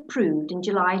 This was approved in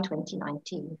July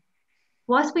 2019.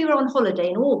 Whilst we were on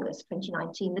holiday in August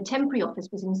 2019, the temporary office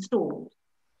was installed.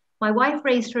 My wife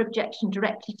raised her objection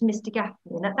directly to Mr.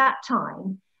 Gaffney, and at that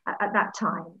time,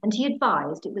 and he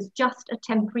advised it was just a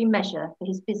temporary measure for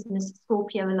his business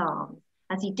Scorpio Alarms,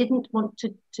 as he didn't want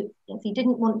to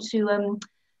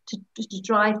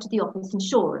drive to the office in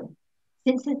Shoreham.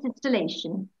 Since its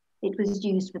installation, it was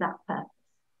used for that purpose.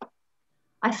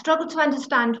 I struggle to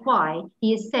understand why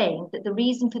he is saying that the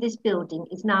reason for this building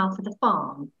is now for the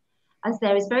farm, as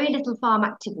there is very little farm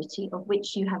activity of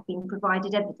which you have been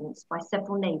provided evidence by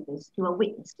several neighbours who are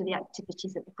witness to the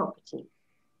activities at the property.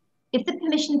 If the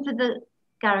permission for the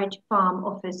garage farm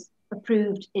office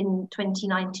approved in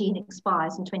 2019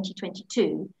 expires in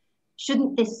 2022,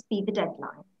 shouldn't this be the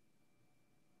deadline?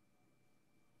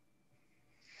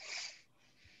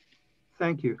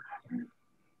 Thank you.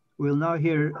 We'll now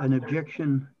hear an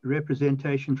objection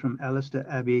representation from Alistair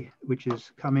Abbey, which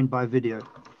is coming by video.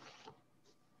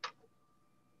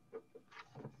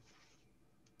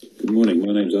 Good morning,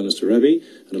 my name is Alistair Abbey,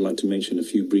 and I'd like to mention a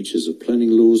few breaches of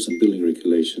planning laws and building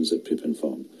regulations at Pippin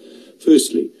Farm.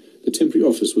 Firstly, the temporary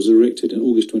office was erected in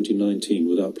August 2019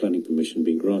 without planning permission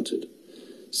being granted.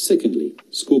 Secondly,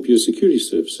 Scorpio Security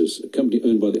Services, a company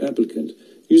owned by the applicant,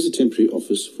 used the temporary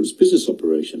office for its business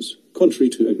operations, contrary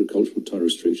to agricultural tie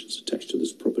restrictions attached to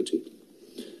this property.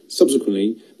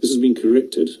 Subsequently, this has been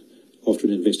corrected after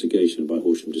an investigation by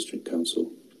Horsham District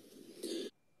Council.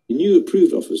 The new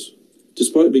approved office,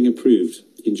 despite being approved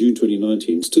in June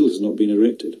 2019, still has not been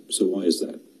erected. So why is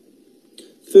that?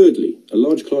 Thirdly, a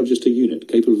large Clargester unit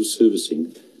capable of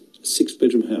servicing a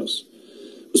 6-bedroom house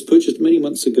was purchased many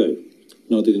months ago.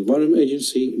 Neither the Environment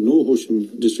Agency nor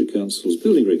Horsham District Council's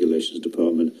Building Regulations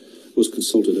Department was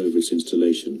consulted over its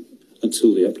installation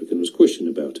until the applicant was questioned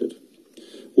about it.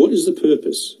 What is the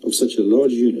purpose of such a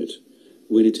large unit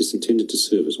when it is intended to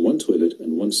serve as one toilet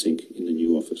and one sink in the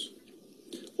new office?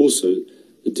 Also,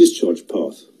 the discharge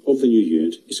path of the new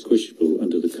unit is questionable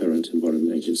under the current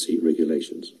Environment Agency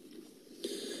regulations.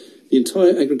 The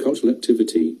entire agricultural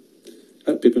activity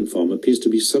at Pippin Farm appears to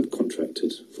be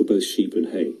subcontracted for both sheep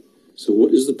and hay. So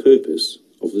what is the purpose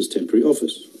of this temporary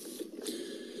office?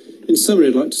 In summary,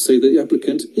 I'd like to say that the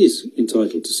applicant is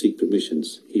entitled to seek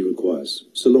permissions he requires,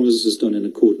 so long as this is done in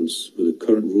accordance with the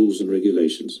current rules and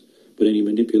regulations. But any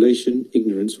manipulation,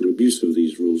 ignorance, or abuse of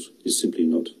these rules is simply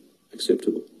not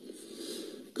acceptable.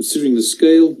 Considering the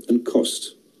scale and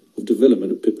cost of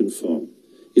development at Pippin Farm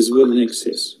is well in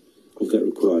excess of that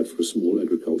required for a small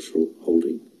agricultural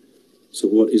holding. So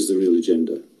what is the real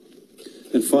agenda?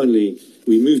 And finally,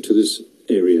 we moved to this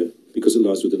area because it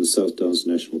lies within the South Downs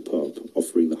National Park,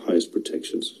 offering the highest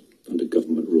protections under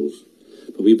government rules.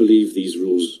 But we believe these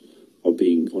rules are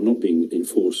not being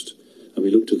enforced, and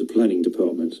we look to the Planning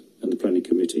Department and the Planning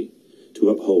Committee to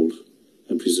uphold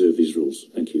and preserve these rules.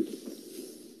 Thank you.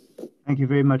 Thank you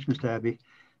very much, Mr. Abbey.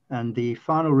 And the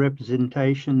final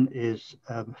representation is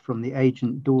from the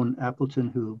agent, Dawn Appleton,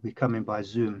 who will be coming by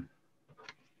Zoom.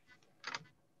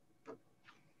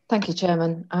 Thank you,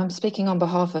 Chairman. I'm speaking on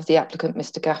behalf of the applicant,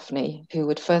 Mr. Gaffney, who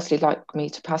would firstly like me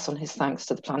to pass on his thanks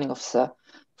to the planning officer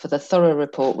for the thorough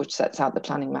report which sets out the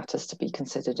planning matters to be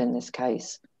considered in this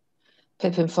case.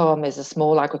 Pippin Farm is a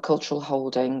small agricultural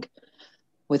holding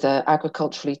with an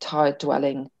agriculturally tied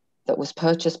dwelling that was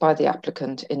purchased by the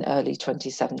applicant in early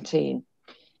 2017.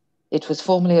 It was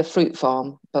formerly a fruit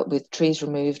farm, but with trees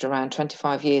removed around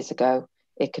 25 years ago,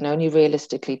 it can only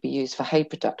realistically be used for hay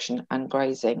production and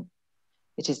grazing.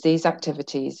 It is these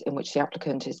activities in which the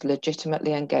applicant is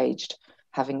legitimately engaged,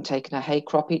 having taken a hay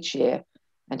crop each year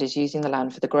and is using the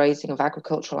land for the grazing of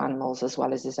agricultural animals as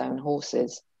well as his own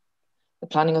horses. The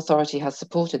Planning Authority has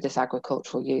supported this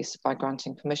agricultural use by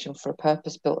granting permission for a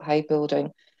purpose-built hay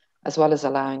building, as well as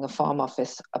allowing a farm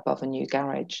office above a new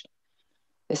garage.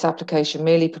 This application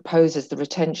merely proposes the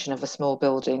retention of a small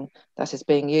building that is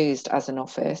being used as an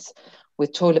office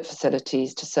with toilet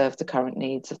facilities to serve the current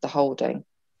needs of the holding.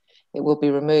 It will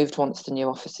be removed once the new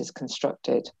office is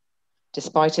constructed.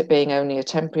 Despite it being only a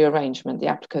temporary arrangement, the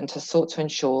applicant has sought to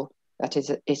ensure that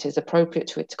it is appropriate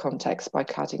to its context by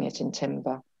cladding it in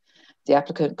timber. The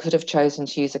applicant could have chosen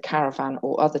to use a caravan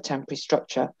or other temporary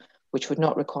structure which would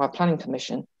not require planning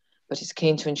permission, but is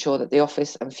keen to ensure that the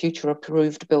office and future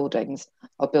approved buildings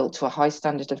are built to a high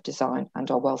standard of design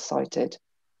and are well sited.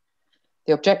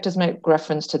 The objectors make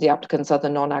reference to the applicant's other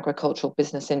non-agricultural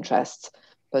business interests,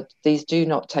 but these do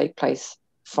not take place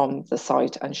from the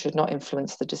site and should not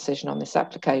influence the decision on this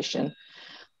application,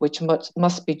 which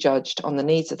must be judged on the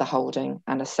needs of the holding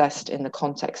and assessed in the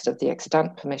context of the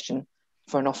extant permission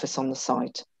for an office on the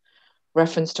site.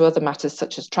 Reference to other matters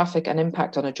such as traffic and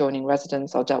impact on adjoining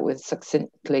residents are dealt with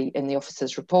succinctly in the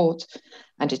officer's report,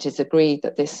 and it is agreed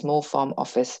that this small farm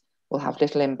office will have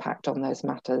little impact on those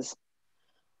matters.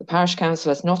 The Parish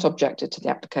Council has not objected to the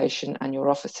application, and your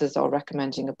officers are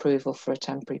recommending approval for a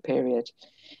temporary period.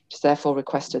 It is therefore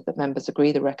requested that members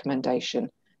agree the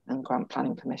recommendation and grant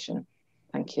planning permission.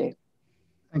 Thank you.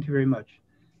 Thank you very much.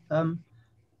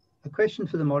 A question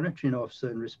for the monitoring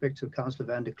officer in respect of Councillor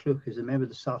van der Kloek, who's a member of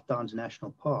the South Downs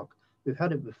National Park. we've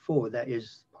had it before, that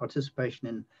is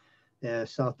participation in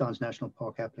South Downs National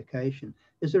Park application.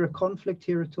 Is there a conflict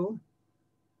here at all?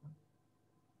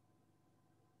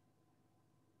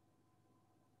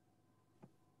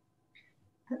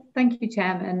 Thank you,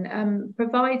 Chairman.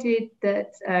 Provided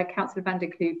that Councillor van der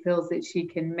Kloot feels that she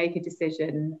can make a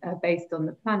decision based on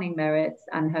the planning merits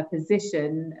and her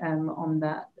position on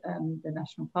that, the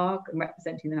National Park and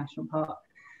representing the National Park,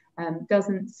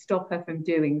 doesn't stop her from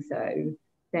doing so,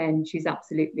 then she's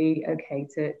absolutely okay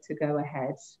to go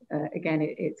ahead. Again,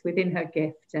 it's within her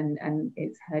gift and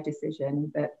it's her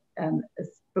decision. But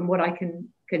from what I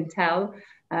can tell,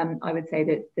 I would say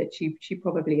that she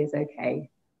probably is okay.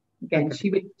 Again,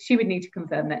 okay. she would need to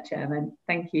confirm that, Chairman.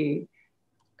 Thank you.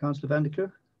 Councillor van der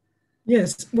Kloot?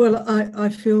 Yes, well, I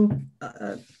feel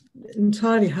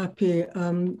entirely happy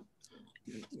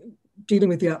dealing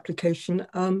with the application,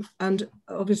 and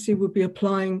obviously we'll be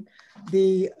applying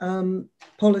the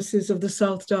policies of the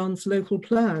South Downs local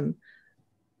plan.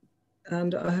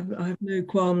 And I have no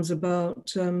qualms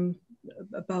about being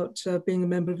a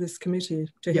member of this committee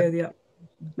to hear the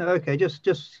application. No, okay,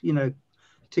 just you know,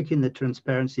 tick in the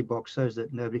transparency box so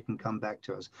that nobody can come back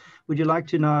to us. Would you like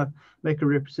to now make a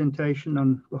representation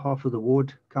on behalf of the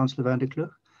ward, Councillor van der Kloot?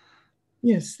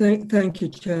 Yes, thank you,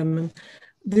 Chairman.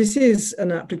 This is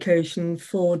an application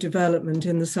for development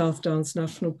in the South Downs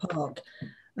National Park.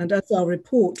 And as our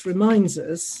report reminds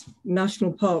us,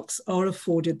 national parks are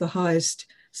afforded the highest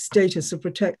status of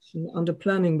protection under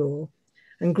planning law,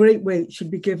 and great weight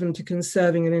should be given to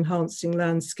conserving and enhancing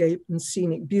landscape and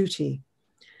scenic beauty.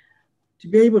 To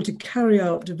be able to carry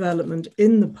out development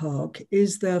in the park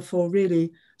is therefore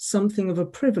really something of a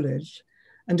privilege,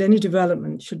 and any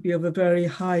development should be of a very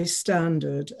high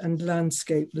standard and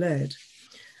landscape led.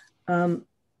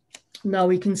 Now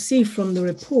we can see from the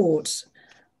report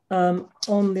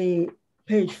on the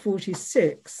page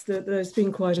 46 that there's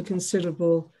been quite a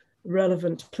considerable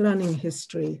relevant planning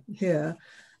history here.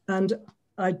 And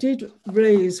I did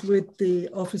raise with the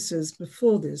officers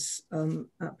before this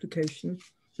application,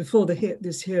 before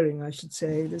this hearing, I should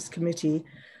say, this committee,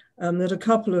 that a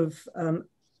couple of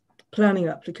planning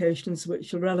applications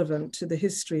which are relevant to the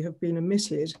history have been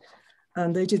omitted.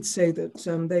 And they did say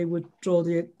that they would draw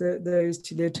those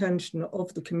to the attention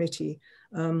of the committee.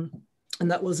 And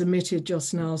that was omitted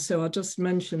just now. So I'll just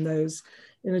mention those.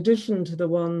 In addition to the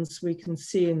ones we can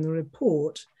see in the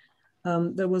report,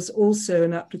 there was also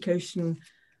an application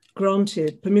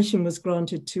granted, permission was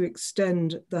granted to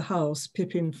extend the house,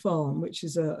 Pippin Farm, which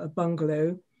is a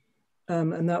bungalow,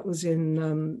 and that was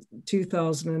in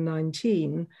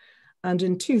 2019. And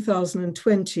in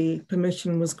 2020,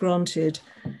 permission was granted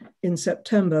in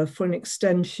September for an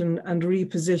extension and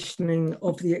repositioning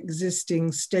of the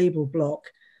existing stable block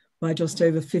by just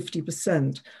over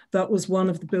 50%. That was one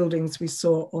of the buildings we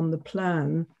saw on the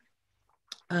plan,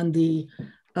 and the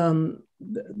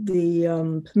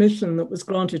permission that was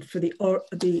granted for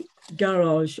the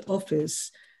garage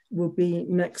office will be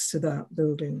next to that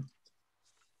building.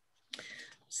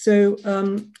 So,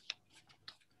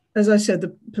 as I said,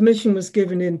 the permission was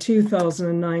given in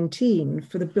 2019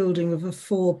 for the building of a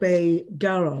 4-bay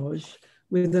garage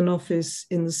with an office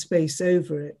in the space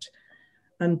over it.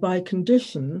 And by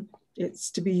condition,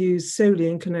 it's to be used solely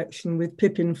in connection with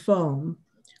Pippin Farm,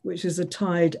 which is a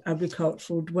tied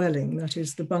agricultural dwelling, that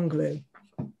is the bungalow.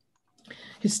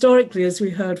 Historically, as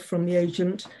we heard from the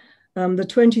agent, the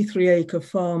 23-acre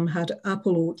farm had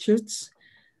apple orchards,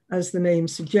 as the name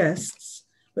suggests,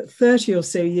 but 30 or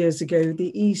so years ago,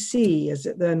 the EC, as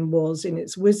it then was in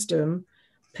its wisdom,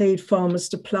 paid farmers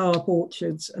to plough up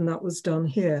orchards, and that was done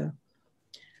here.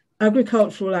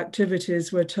 Agricultural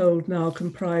activities, we're told now,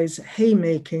 comprise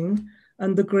haymaking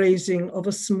and the grazing of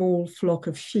a small flock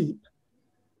of sheep.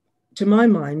 To my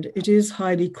mind, it is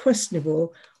highly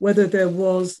questionable whether there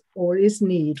was or is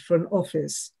need for an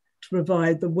office to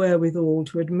provide the wherewithal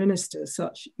to administer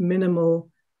such minimal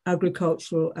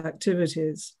agricultural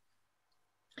activities.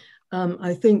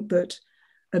 I think that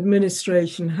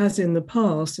administration has in the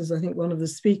past, as I think one of the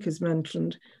speakers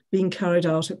mentioned, been carried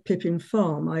out at Pippin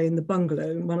Farm, i.e. in the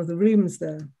bungalow, in one of the rooms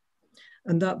there.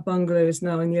 And that bungalow is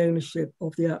now in the ownership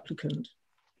of the applicant.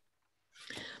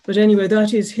 But anyway,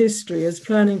 that is history, as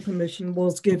planning permission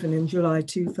was given in July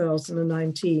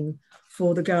 2019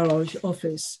 for the garage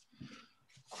office.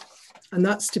 And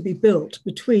that's to be built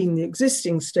between the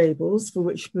existing stables, for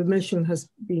which permission has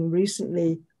been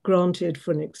recently granted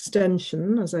for an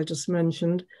extension, as I just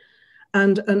mentioned,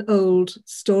 and an old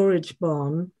storage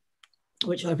barn,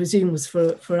 which I presume was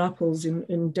for apples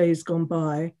in days gone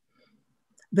by,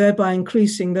 thereby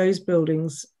increasing those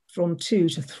buildings from 2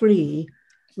 to 3,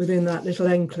 within that little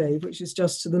enclave, which is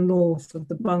just to the north of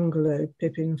the bungalow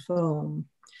Pippin Farm.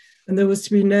 And there was to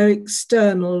be no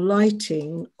external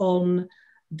lighting on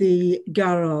the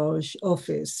garage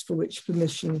office, for which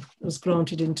permission was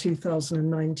granted in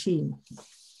 2019.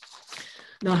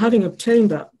 Now, having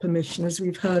obtained that permission, as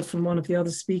we've heard from one of the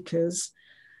other speakers,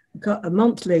 a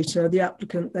month later, the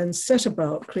applicant then set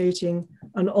about creating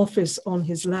an office on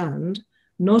his land,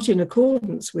 not in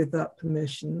accordance with that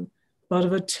permission, but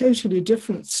of a totally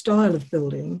different style of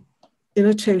building in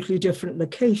a totally different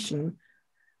location.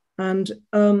 And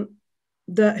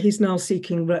that he's now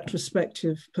seeking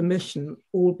retrospective permission,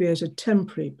 albeit a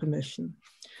temporary permission.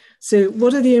 So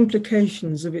what are the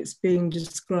implications of its being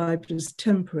described as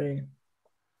temporary?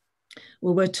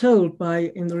 Well, we're told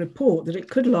in the report that it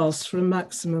could last for a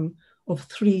maximum of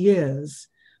 3 years,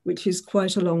 which is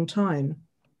quite a long time.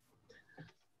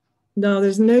 Now,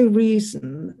 there's no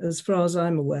reason, as far as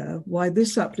I'm aware, why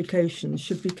this application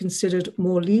should be considered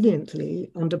more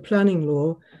leniently under planning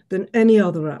law than any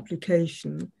other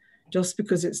application, just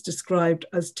because it's described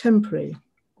as temporary.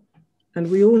 And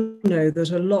we all know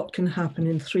that a lot can happen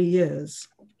in 3 years.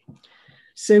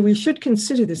 So we should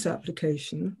consider this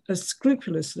application as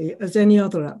scrupulously as any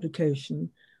other application,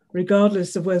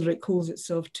 regardless of whether it calls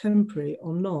itself temporary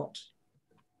or not.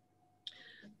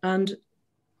 And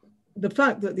the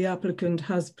fact that the applicant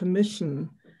has permission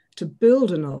to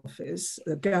build an office,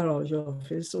 a garage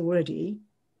office already,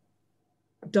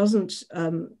 doesn't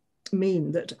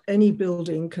mean that any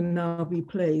building can now be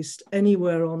placed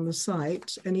anywhere on the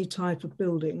site, any type of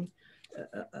building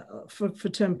for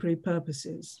temporary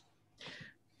purposes.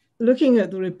 Looking at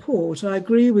the report, I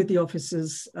agree with the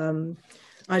officer's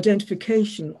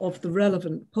identification of the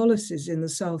relevant policies in the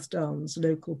South Downs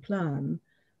local plan,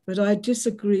 but I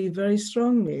disagree very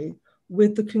strongly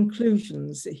with the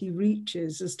conclusions that he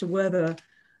reaches as to whether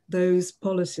those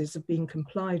policies have been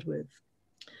complied with.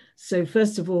 So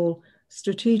first of all,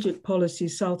 Strategic Policy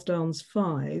South Downs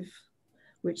 5,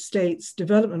 which states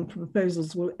development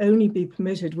proposals will only be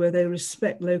permitted where they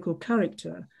respect local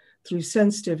character through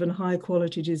sensitive and high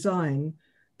quality design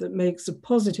that makes a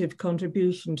positive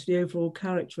contribution to the overall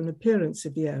character and appearance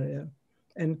of the area,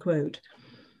 end quote.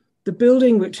 The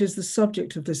building, which is the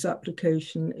subject of this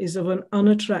application, is of an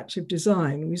unattractive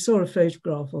design. We saw a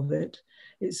photograph of it.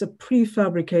 It's a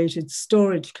prefabricated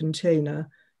storage container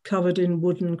covered in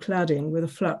wooden cladding with a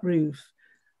flat roof.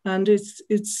 And it's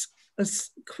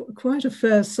quite a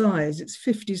fair size. It's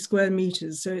 50 square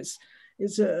meters. So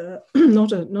it's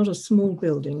not a small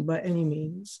building by any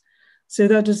means. So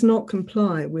that does not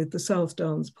comply with the South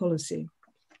Downs policy.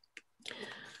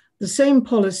 The same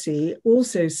policy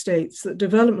also states that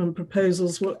development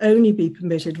proposals will only be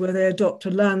permitted where they adopt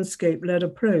a landscape-led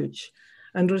approach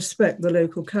and respect the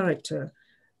local character.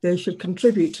 They should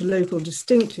contribute to local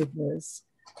distinctiveness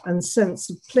and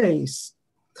sense of place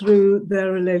through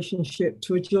their relationship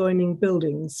to adjoining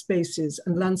buildings, spaces,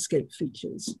 and landscape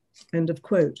features, end of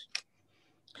quote.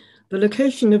 The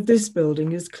location of this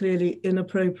building is clearly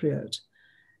inappropriate.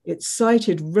 It's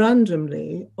sited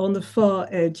randomly on the far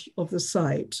edge of the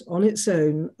site, on its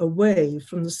own, away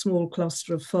from the small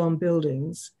cluster of farm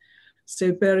buildings,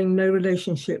 so bearing no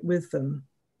relationship with them.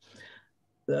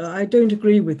 I don't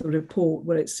agree with the report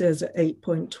where it says at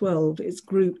 8.12, it's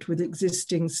grouped with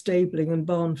existing stabling and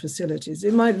barn facilities.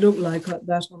 It might look like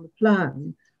that on the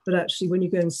plan, but actually when you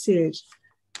go and see it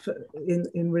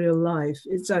in real life,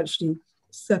 it's actually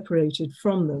separated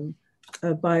from them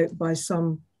by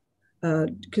some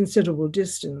considerable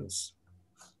distance.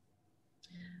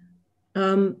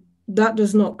 That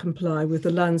does not comply with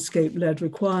the landscape-led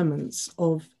requirements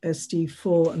of SD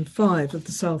 4 and 5 of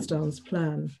the South Downs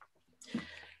plan.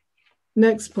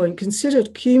 Next point,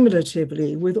 considered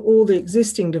cumulatively with all the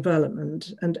existing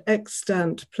development and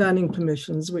extant planning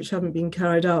permissions which haven't been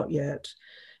carried out yet,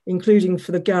 including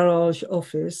for the garage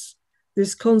office,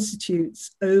 this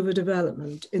constitutes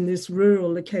overdevelopment in this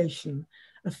rural location,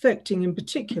 affecting in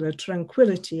particular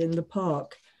tranquility in the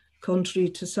park, contrary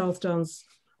to South Downs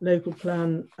Local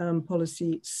Plan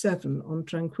Policy 7 on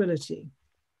tranquility.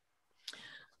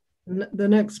 The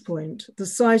next point, the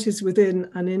site is within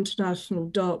an international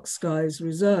dark skies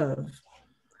reserve,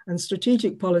 and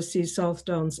Strategic Policy South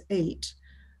Downs 8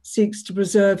 seeks to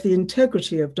preserve the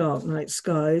integrity of dark night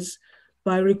skies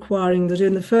by requiring that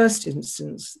in the first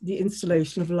instance, the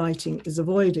installation of lighting is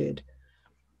avoided.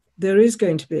 There is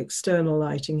going to be external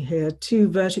lighting here, 2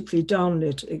 vertically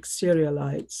downlit exterior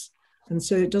lights, and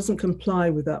so it doesn't comply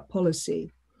with that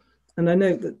policy. And I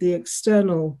note that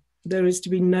there is to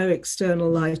be no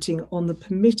external lighting on the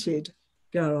permitted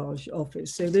garage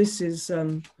office. So this is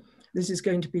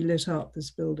going to be lit up,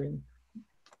 this building.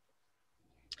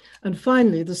 And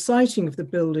finally, the siting of the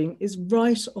building is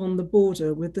right on the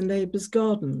border with the neighbours'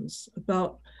 gardens,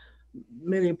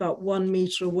 merely about 1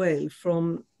 metre away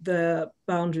from their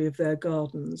boundary of their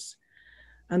gardens.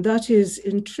 And that is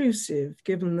intrusive,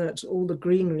 given that all the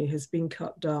greenery has been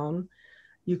cut down.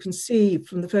 You can see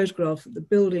from the photograph that the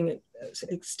building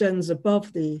extends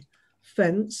above the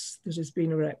fence that has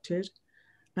been erected,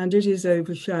 and it is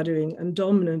overshadowing and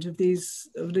dominant of these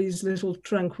little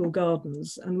tranquil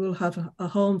gardens, and will have a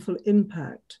harmful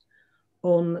impact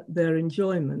on their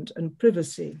enjoyment and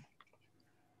privacy.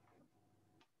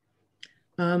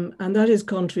 And that is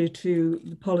contrary to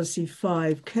the policy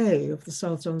 5K of the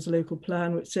South Downs Local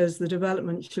Plan, which says the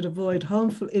development should avoid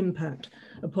harmful impact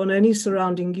upon any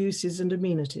surrounding uses and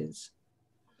amenities.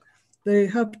 They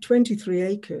have 23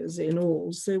 acres in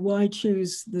all, so why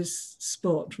choose this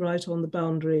spot right on the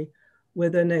boundary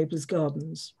with their neighbours'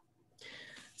 gardens?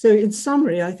 So in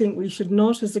summary, I think we should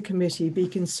not as a committee be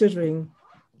considering,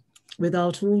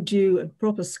 without all due and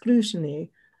proper scrutiny,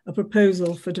 a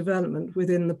proposal for development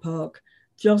within the park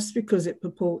just because it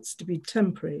purports to be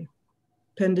temporary,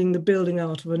 pending the building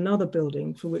out of another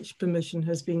building for which permission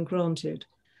has been granted.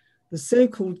 The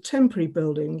so-called temporary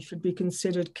building should be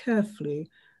considered carefully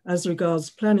as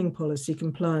regards planning policy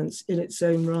compliance in its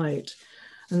own right.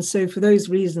 And so for those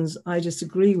reasons, I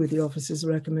disagree with the officer's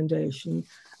recommendation,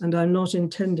 and I'm not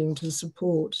intending to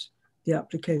support the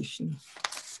application.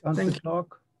 Councillor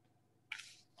Clark.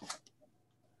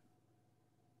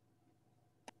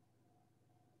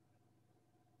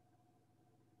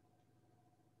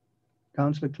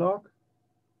 Councillor Clark.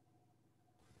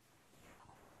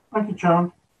 Thank you,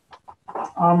 Chairman.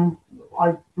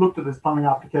 I've looked at this planning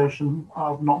application.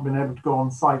 I've not been able to go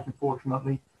on site,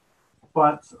 unfortunately,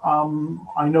 but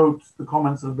I note the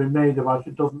comments that have been made about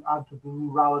it doesn't add to the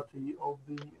rurality of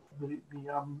the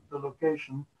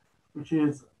location, which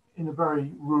is in a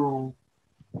very rural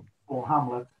or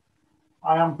hamlet.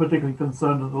 I am particularly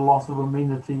concerned at the loss of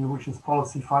amenity, which is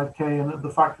policy 5K, and at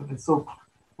the fact that it's so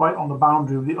right on the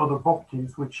boundary of the other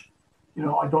properties, which, you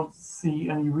know, I don't see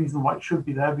any reason why it should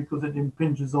be there because it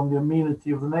impinges on the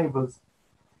amenity of the neighbours.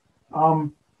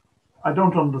 I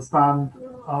don't understand,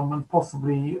 and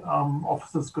possibly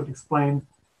officers could explain,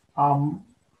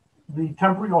 the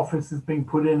temporary office is being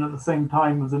put in at the same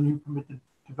time as a new permitted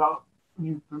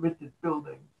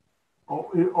building,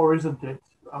 or isn't it?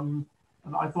 And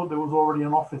I thought there was already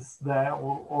an office there,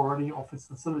 or already office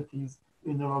facilities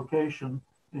in the location.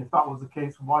 And if that was the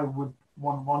case, why would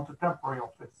one want a temporary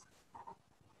office?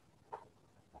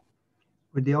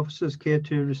 Would the officers care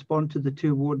to respond to the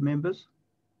two ward members?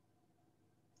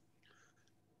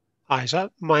 Hi, so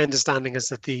my understanding is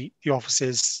that the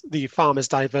farm is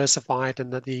diversified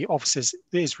and that the offices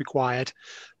is required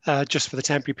just for the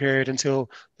temporary period until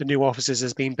the new offices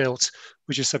has been built,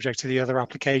 which is subject to the other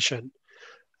application.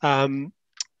 In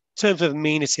terms of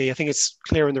amenity, I think it's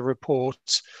clear in the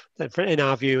report that, in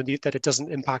our view, that it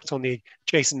doesn't impact on the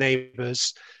adjacent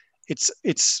neighbours.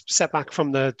 It's set back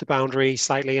from the boundary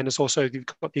slightly, and it's also, you've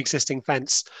got the existing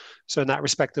fence. So in that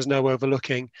respect, there's no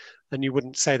overlooking, and you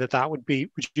wouldn't say that would be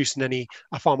reducing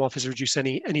a farm office reduce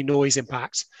any noise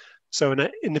impact. So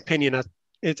in opinion,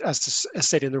 as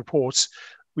stated in the report,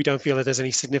 we don't feel that there's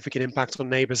any significant impact on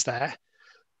neighbours there.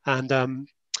 And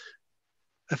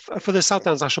for the South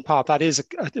Downs National Park, that is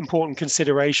an important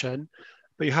consideration,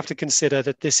 but you have to consider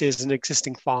that this is an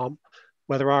existing farm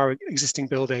where there are existing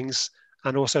buildings,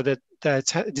 and also that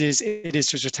it is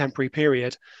just a temporary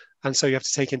period. And so you have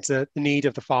to take into the need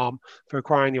of the farm for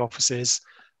acquiring the offices,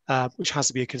 which has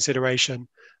to be a consideration,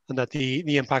 and that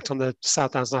the impact on the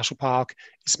South Downs National Park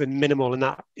has been minimal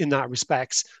in that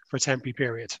respect for a temporary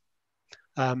period.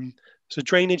 So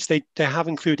drainage, they have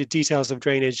included details of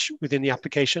drainage within the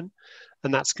application,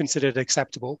 and that's considered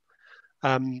acceptable.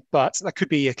 But that could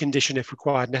be a condition if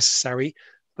required necessary.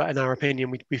 But in our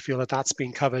opinion, we feel that that's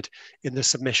been covered in the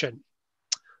submission.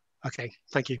 Okay,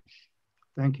 thank you.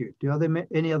 Thank you. Do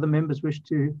any other members wish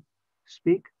to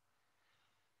speak?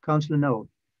 Councillor Noel.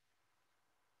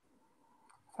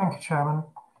 Thank you, Chairman.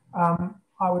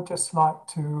 I would just like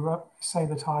to say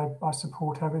that I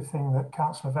support everything that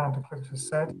Councillor van der Kloot has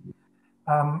said.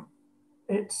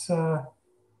 It's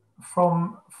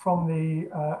from the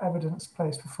evidence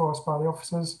placed before us by the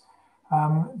officers,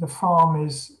 the farm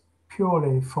is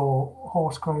purely for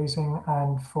horse grazing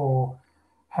and for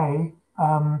hay.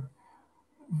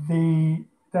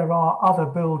 There are other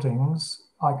buildings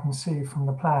I can see from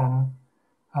the plan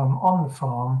on the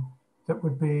farm that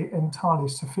would be entirely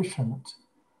sufficient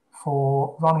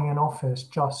for running an office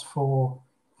just for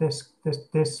this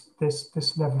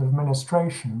level of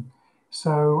administration.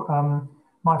 So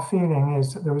my feeling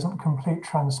is that there isn't complete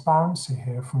transparency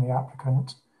here from the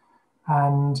applicant,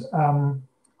 and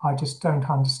I just don't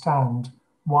understand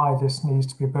why this needs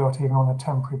to be built even on a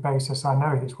temporary basis. I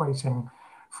know he's waiting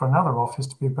for another office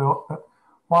to be built, but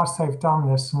whilst they've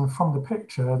done this, and from the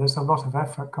picture, there's a lot of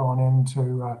effort gone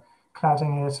into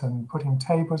cladding it and putting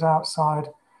tables outside.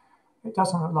 It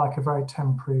doesn't look like a very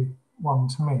temporary one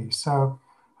to me. So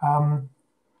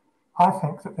I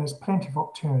think that there's plenty of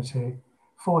opportunity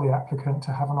for the applicant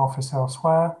to have an office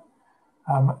elsewhere,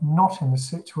 not in the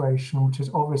situation which is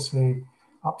obviously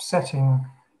upsetting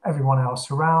everyone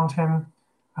else around him.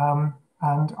 And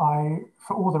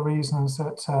for all the reasons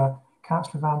that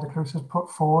Councillor van der Kloot has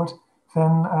put forward,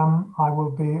 then I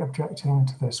will be objecting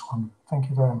to this one. Thank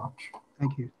you very much.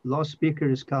 Thank you. Last speaker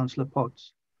is Councillor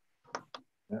Potts.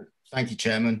 Thank you,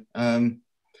 Chairman.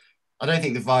 I don't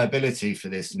think the viability for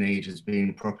this need has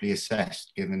been properly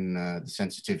assessed given the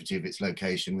sensitivity of its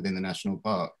location within the National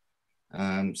Park.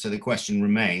 So the question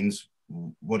remains,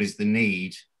 what is the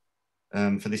need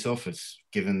for this office,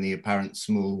 given the apparent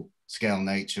small scale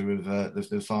nature of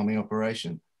the farming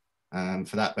operation?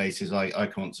 For that basis, I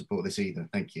can't support this either.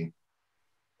 Thank you.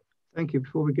 Thank you.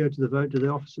 Before we go to the vote, do the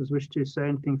officers wish to say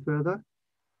anything further?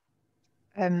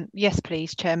 Yes,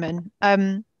 please, Chairman.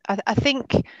 I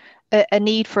think a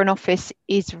need for an office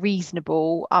is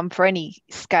reasonable for any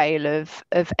scale of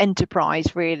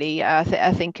enterprise, really.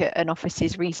 I think an office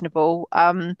is reasonable,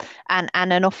 and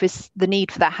an office, the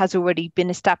need for that has already been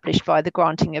established by the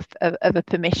granting of a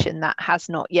permission that has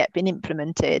not yet been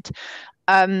implemented.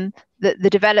 The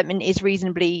development is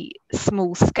reasonably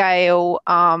small scale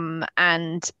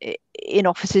and in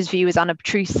officers' view is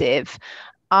unobtrusive.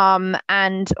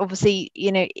 And obviously,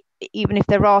 you know, even if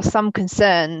there are some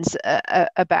concerns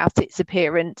about its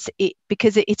appearance,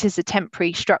 because it is a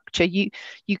temporary structure, you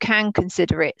can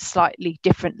consider it slightly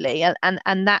differently,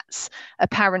 and that's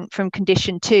apparent from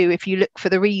condition 2 if you look for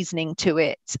the reasoning to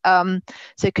it.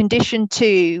 So condition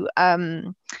 2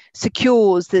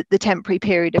 secures the temporary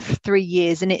period of 3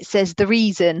 years, and it says the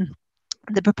reason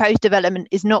the proposed development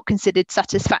is not considered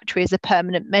satisfactory as a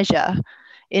permanent measure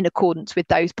in accordance with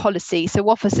those policies. So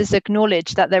officers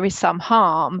acknowledge that there is some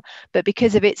harm, but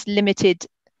because of its limited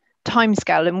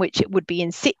timescale in which it would be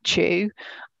in situ,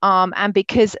 and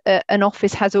because an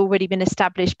office has already been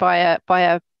established by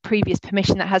a previous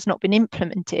permission that has not been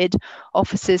implemented,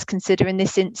 officers consider in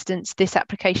this instance this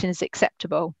application is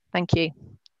acceptable. Thank you.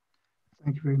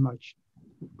 Thank you very much.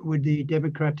 Would the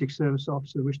Democratic Service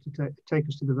Officer wish to take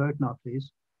us to the vote now, please?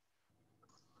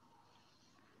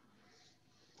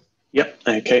 Yep,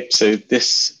 okay, so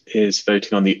this is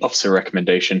voting on the officer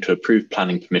recommendation to approve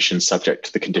planning permission subject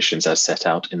to the conditions as set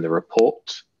out in the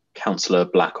report. Councillor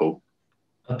Blackall.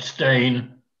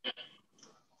 Abstain.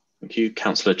 Thank you.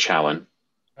 Councillor Chowan.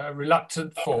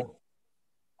 Reluctant for.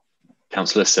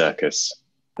 Councillor Circus.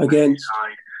 Against.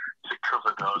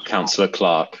 Councillor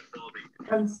Clark.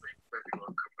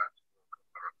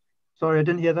 Sorry, I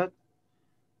didn't hear that.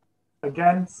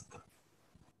 Against.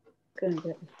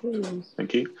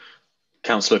 Thank you.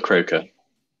 Councillor Croker.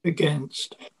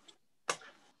 Against.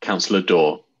 Councillor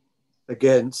Dorr.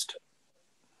 Against.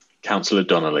 Councillor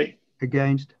Donnelly.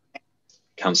 Against.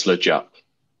 Councillor Jupp.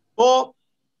 For.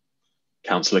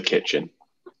 Councillor Kitchen.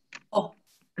 Oh,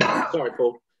 sorry,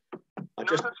 Paul. I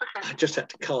just had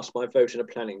to cast my vote in a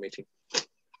planning meeting.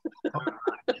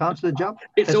 Councillor Jupp.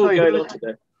 It's all going on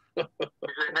today.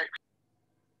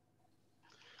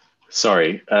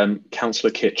 Sorry,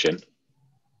 Councillor Kitchen.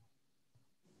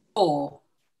 For.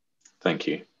 Thank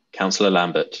you. Councillor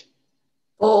Lambert.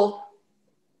 For.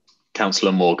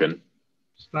 Councillor Morgan.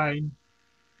 Abstain.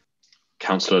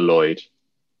 Councillor Lloyd.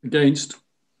 Against.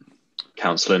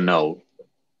 Councillor Knoll.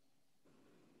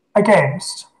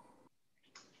 Against.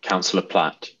 Councillor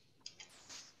Platt.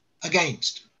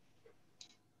 Against.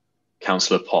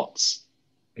 Councillor Potts.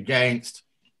 Against.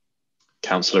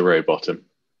 Councillor Rowbottom.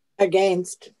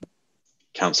 Against.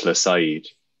 Councillor Said.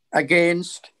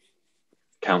 Against.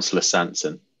 Councillor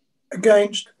Sanson.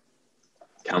 Against.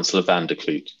 Councillor van der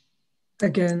Kloot.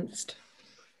 Against.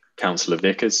 Councillor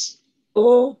Vickers.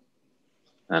 For.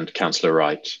 And Councillor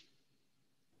Wright.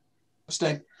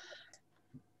 Abstain.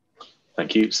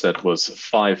 Thank you. So that was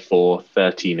 5 for,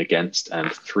 13 against,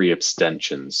 and 3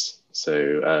 abstentions.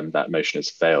 So that motion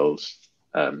has failed.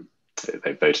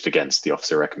 They voted against the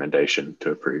officer recommendation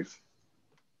to approve.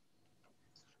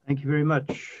 Thank you very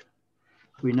much.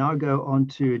 We now go on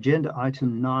to agenda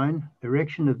item 9,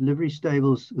 erection of livery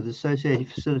stables with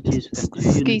associated facilities.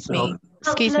 And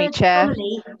Excuse me, Chair.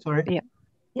 Sorry.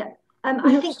 Yeah.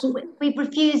 I think we've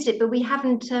refused it, but we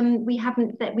haven't. We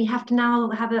have to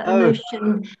now have a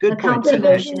motion, a council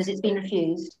motion, as it's been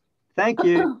refused. Thank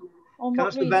you.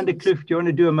 Councillor van der Kloof, do you want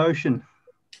to do a motion?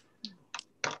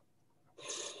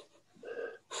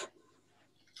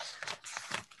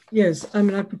 Yes, I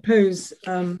mean, I propose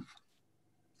that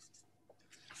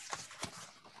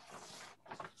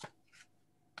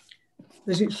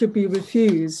it should be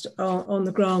refused on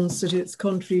the grounds that it's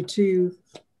contrary to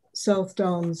South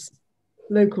Downs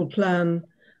Local Plan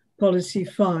Policy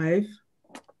 5,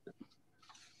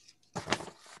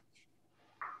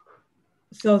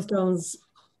 South Downs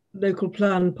Local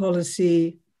Plan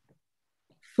Policy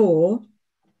 4,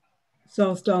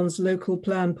 South Downs Local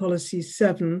Plan Policy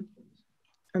 7,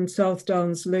 and South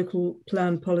Downs Local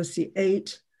Plan Policy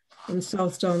 8, and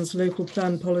South Downs Local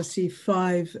Plan Policy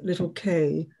 5 little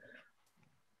k.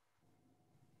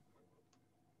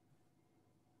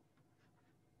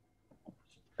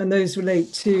 And those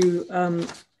relate to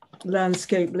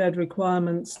landscape-led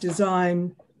requirements,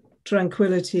 design,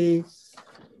 tranquility,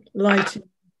 lighting,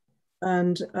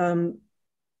 and a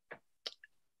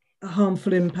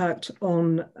harmful impact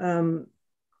on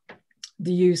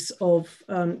the use of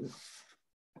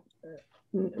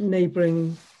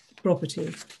neighbouring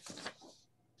property.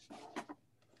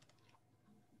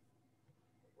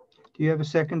 Do you have a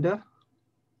seconder?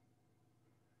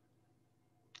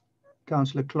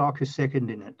 Councillor Clark is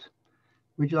seconding it.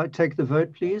 Would you like to take the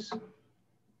vote, please?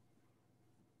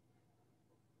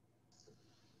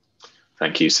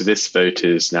 Thank you. So this vote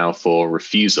is now for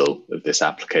refusal of this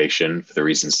application for the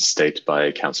reasons stated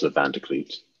by Councillor van der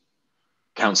Kloof.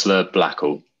 Councillor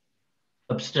Blackall.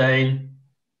 Abstain.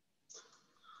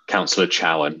 Councillor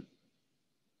Chowan.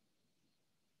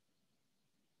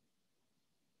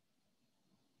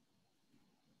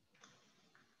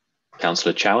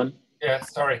 Councillor Chowan. Yeah,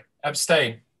 sorry.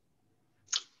 Abstain.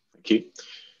 Thank you.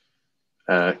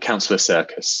 Councillor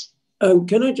Serkis.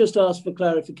 Can I just ask for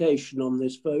clarification on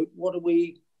this vote? What are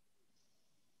we?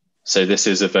 So this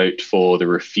is a vote for the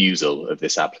refusal of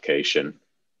this application.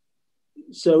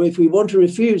 So if we want to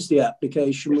refuse the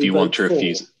application, if you want to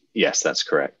refuse, yes, that's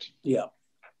correct. Yeah.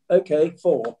 Okay,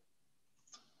 4.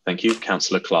 Thank you.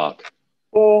 Councillor Clark.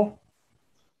 4.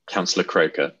 Councillor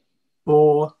Croker.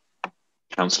 4.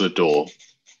 Councillor Daw.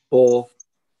 4.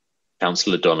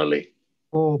 Councillor Donnelly.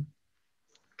 4.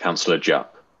 Councillor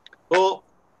Jupp. 4.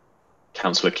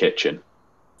 Councillor Kitchen.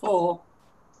 4.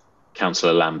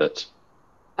 Councillor Lambert.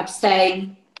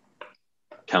 Abstain.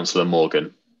 Councillor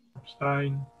Morgan.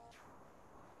 Abstain.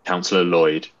 Councillor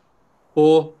Lloyd.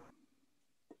 4.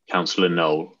 Councillor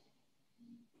Knoll.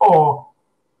 4.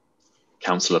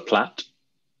 Councillor Platt.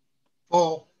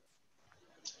 4.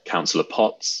 Councillor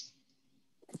Potts.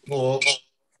 4.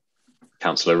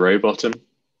 Councillor Rowbottom.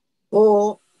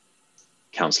 4.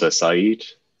 Councillor Saeed.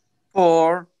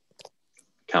 4.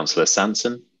 Councillor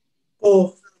Sanson.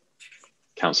 4.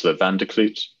 Councillor van der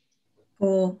Kloof.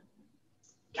 4.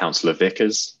 Councillor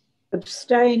Vickers.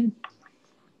 Abstain.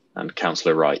 And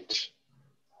Councillor Wright.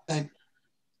 Abstain.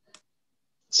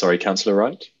 Sorry, Councillor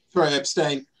Wright? Sorry,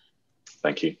 abstain.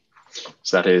 Thank you.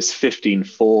 So that is 15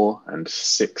 for and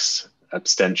 6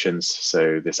 abstentions.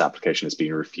 So this application has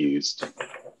been refused.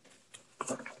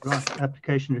 Right,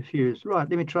 application refused. Right,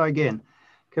 let me try again.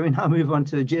 Can we now move on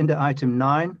to agenda item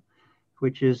 9,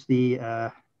 which is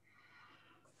the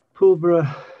Pulborough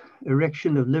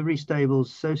erection of livery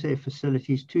stables, SOSE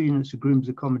facilities, 2 units of grooms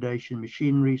accommodation,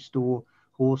 machinery, store,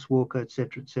 horse walker,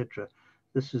 etc., etc.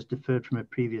 This is deferred from a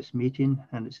previous meeting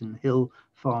and it's in Hill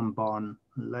Farm Barn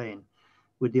Lane.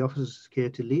 Would the officers care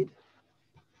to lead?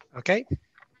 Okay.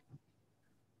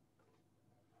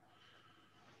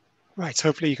 Right,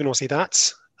 hopefully you can all see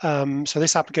that. So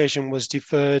this application was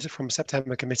deferred from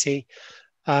September committee.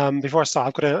 Before I start,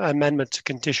 I've got an amendment to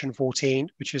condition 14,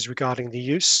 which is regarding the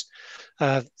use.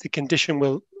 The condition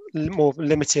will more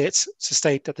limit it to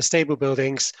state that the stable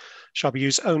buildings shall be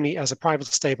used only as a private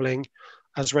stabling,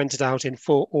 as rented out in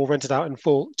full or rented out in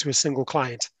full to a single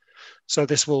client. So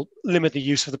this will limit the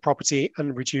use of the property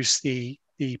and reduce the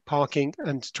parking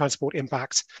and transport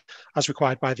impact as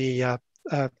required by the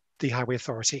Highway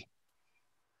Authority.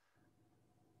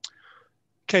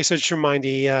 Okay, so just to remind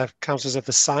the councillors of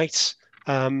the site,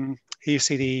 here you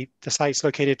see the site's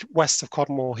located west of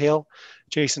Cottonmore Hill,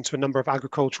 adjacent to a number of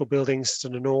agricultural buildings to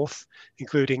the north,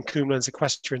 including Coomlands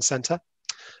Equestrian Centre.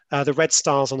 The red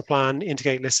stars on the plan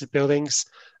indicate listed buildings,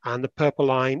 and the purple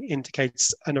line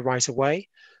indicates a right-of-way.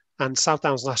 And South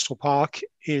Downs National Park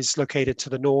is located to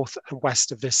the north and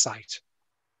west of this site.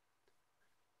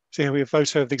 So here we have a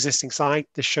photo of the existing site.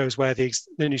 This shows where the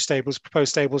new stables,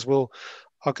 proposed stables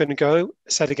are going to go,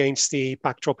 set against the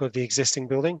backdrop of the existing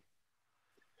building.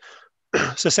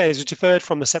 So say it was deferred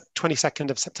from the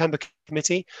 22nd of September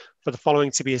committee for the following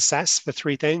to be assessed for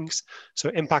 3 things. So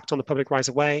impact on the public rights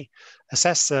of way,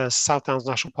 assess the South Downs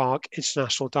National Park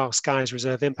International Dark Skies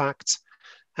Reserve impact,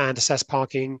 and assess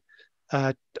parking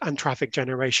and traffic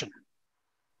generation.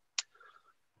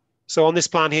 So on this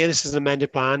plan here, this is an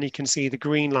amended plan. You can see the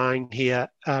green line here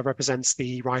represents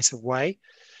the right of way.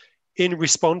 In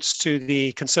response to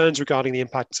the concerns regarding the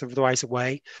impact of the right of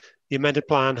way, the amended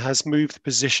plan has moved the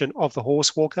position of the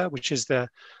horse walker, which is the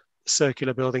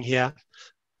circular building here,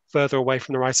 further away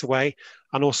from the right of way,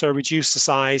 and also reduced the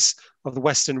size of the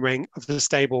western ring of the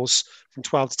stables from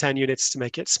 12 to 10 units to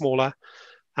make it smaller.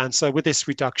 And so with this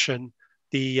reduction,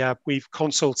 we've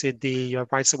consulted the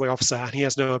rights of way officer, and he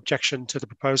has no objection to the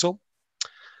proposal.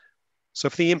 So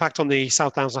for the impact on the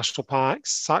South Downs National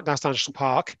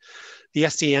Park, the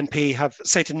SDNP have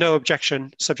stated no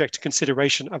objection subject to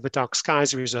consideration of the Dark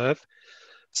Skies Reserve.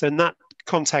 So in that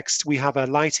context, we have a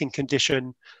lighting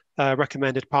condition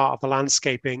recommended part of the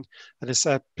landscaping, and is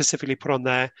specifically put on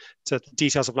there to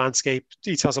details of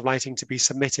lighting to be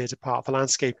submitted as part of the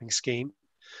landscaping scheme.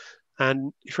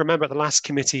 And if you remember at the last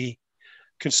committee,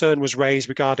 concern was raised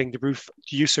regarding the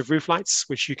use of roof lights,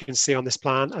 which you can see on this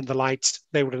plan, and the light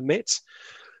they would emit.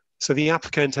 So the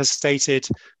applicant has stated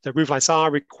that roof lights are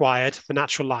required for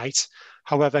natural light.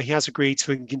 However, he has agreed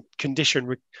to a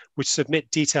condition which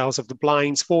submit details of the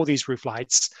blinds for these roof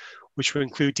lights, which will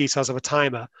include details of a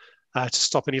timer to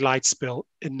stop any light spill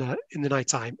in the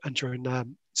nighttime and during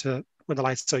when the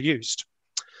lights are used.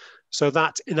 So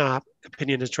that, in our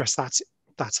opinion, addressed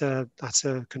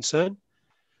that concern.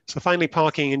 So finally,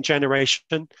 parking and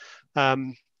generation.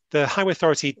 The Highway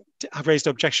Authority have raised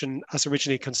an objection as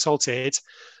originally consulted,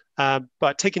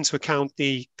 but taking into account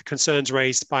the concerns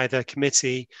raised by the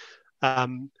committee,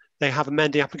 the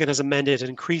applicant has amended and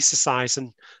increased the size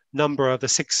and number of the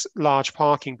 6 large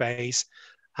parking bays,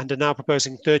 and are now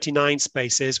proposing 39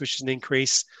 spaces, which is an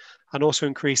increase, and also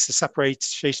increase the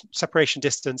separation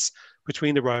distance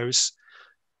between the rows.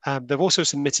 They've also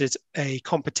submitted a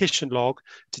competition log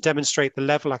to demonstrate the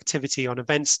level activity on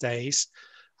events days.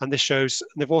 And this shows,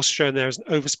 and they've also shown there is an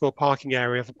overspill parking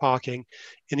area for parking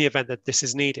in the event that this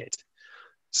is needed.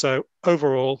 So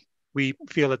overall, we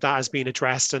feel that that has been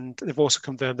addressed, and they've also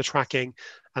confirmed the tracking,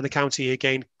 and the county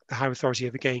again, the Highway Authority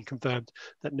have again confirmed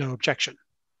that no objection.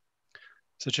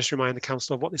 So just remind the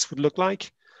council of what this would look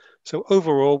like. So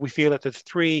overall, we feel that the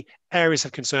 3 areas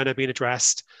of concern have been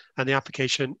addressed, and the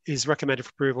application is recommended for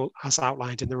approval as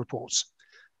outlined in the reports.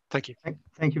 Thank you.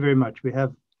 Thank you very much. We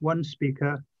have one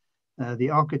speaker.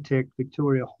 The architect,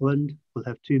 Victoria Holland, will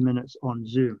have 2 minutes on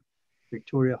Zoom.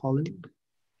 Victoria Holland.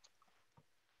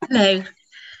 Hello.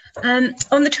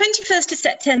 On the 21st of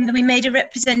September, we made a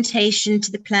representation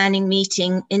to the planning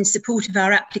meeting in support of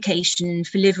our application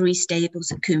for livery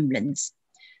stables at Coombelands.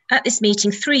 At this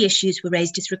meeting, 3 issues were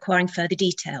raised as requiring further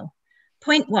detail.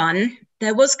 Point 1,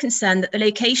 there was concern that the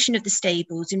location of the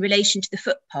stables in relation to the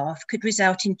footpath could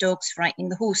result in dogs frightening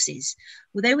the horses.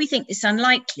 Although we think this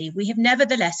unlikely, we have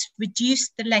nevertheless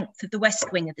reduced the length of the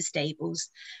west wing of the stables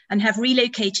and have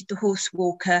relocated the horse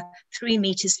walker 3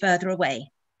 metres further away.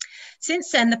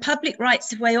 Since then, the Public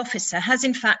Rights of Way officer has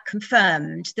in fact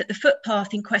confirmed that the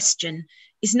footpath in question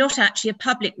is not actually a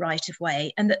public right of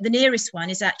way, and that the nearest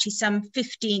one is actually some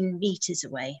 15 metres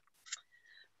away.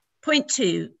 Point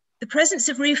 2, the presence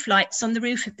of roof lights on the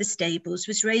roof of the stables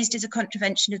was raised as a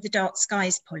contravention of the dark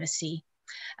skies policy.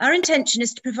 Our intention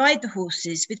is to provide the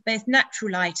horses with both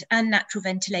natural light and natural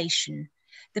ventilation.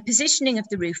 The positioning of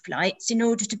the roof lights in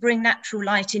order to bring natural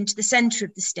light into the centre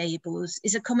of the stables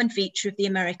is a common feature of the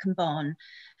American barn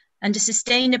and a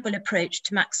sustainable approach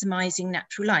to maximising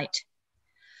natural light.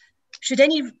 Should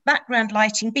any background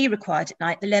lighting be required at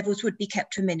night, the levels would be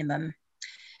kept to a minimum.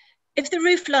 If the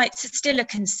roof lights are still a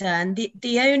concern,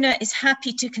 the owner is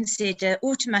happy to consider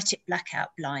automatic blackout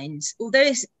blinds. Although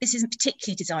this isn't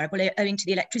particularly desirable owing to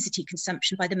the electricity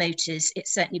consumption by the motors, it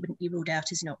certainly wouldn't be ruled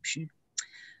out as an option.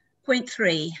 Point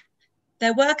 3,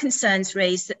 there were concerns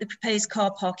raised that the proposed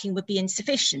car parking would be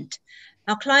insufficient.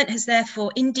 Our client has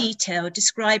therefore in detail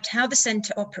described how the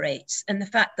centre operates and the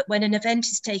fact that when an event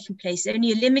is taking place,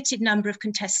 only a limited number of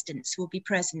contestants will be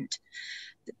present.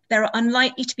 There are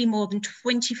unlikely to be more than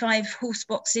 25 horse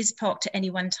boxes parked at any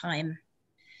one time.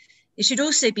 It should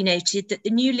also be noted that the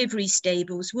new livery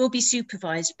stables will be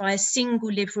supervised by a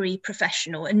single livery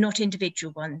professional and not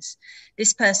individual ones.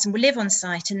 This person will live on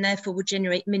site and therefore will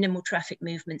generate minimal traffic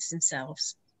movements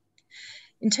themselves.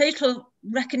 In total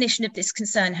recognition of this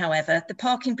concern, however, the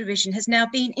parking provision has now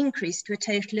been increased to a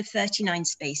total of 39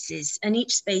 spaces, and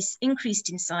each space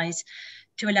increased in size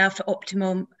to allow for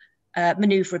optimum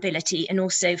manoeuvrability and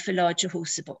also for larger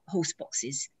horse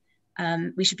boxes.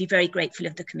 We should be very grateful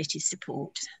of the committee's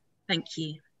support. Thank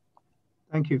you.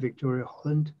 Thank you, Victoria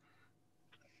Holland.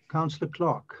 Councillor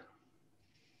Clark.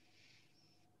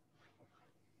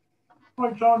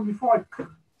 Right, John, before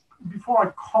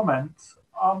I comment,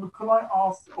 could I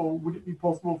ask, or would it be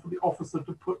possible for the officer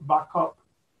to put back up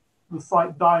the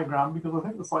site diagram, because I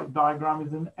think the site diagram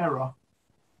is in error.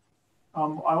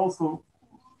 I also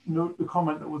note the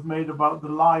comment that was made about the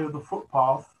lie of the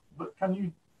footpath, but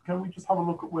can we just have a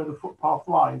look at where the footpath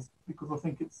lies, because I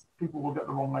think people will get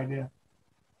the wrong idea.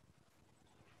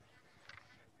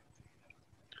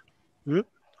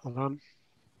 Hold on.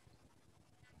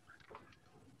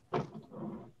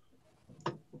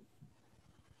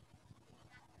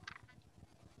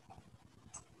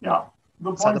 Yeah,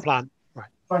 Is that the plan? Right.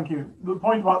 Thank you. The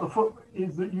point about the foot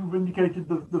is that you've indicated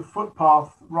the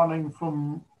footpath running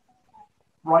from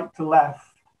right to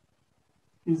left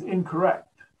is incorrect.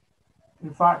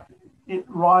 In fact,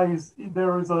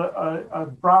 there is a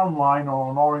brown line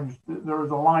or an orange, there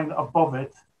is a line above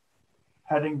it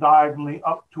heading diagonally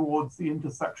up towards the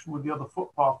intersection with the other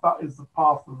footpath. That is the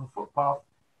path of the footpath.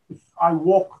 If I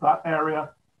walk that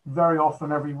area very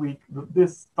often every week,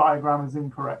 this diagram is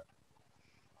incorrect.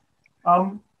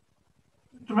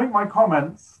 To make my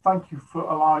comments, thank you for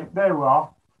allowing, there we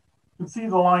are. You can see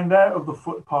the line there of the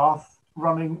footpath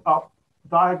running up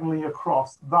diagonally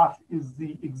across. That is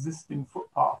the existing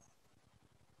footpath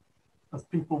as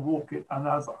people walk it and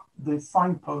as the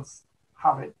signposts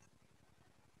have it.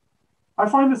 I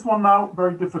find this one now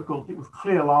very difficult. It was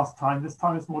clear last time. This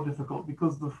time it's more difficult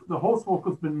because the horse walk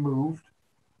has been moved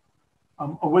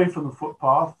away from the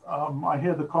footpath. I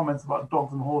hear the comments about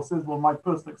dogs and horses. Well, my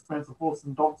personal experience of horses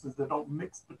and dogs is they don't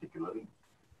mix particularly.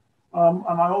 And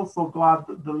I'm also glad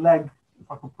that the leg,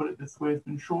 if I can put it this way, has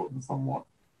been shortened somewhat.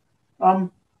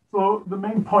 So the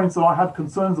main points that I had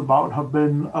concerns about have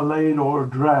been allayed or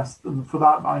addressed. And for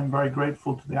that, I'm very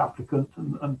grateful to the applicant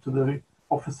and to the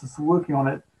officers working on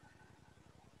it.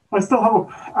 I still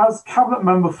have, as cabinet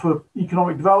member for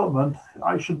economic development,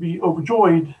 I should be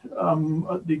overjoyed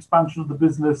at the expansion of the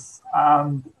business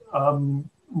and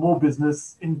more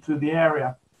business into the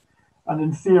area. And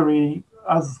in theory,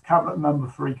 as cabinet member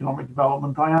for economic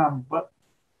development, I am. But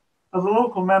as a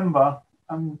local member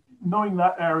and knowing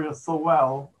that area so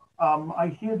well,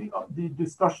 I hear the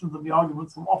discussions and the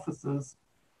arguments from officers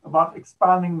about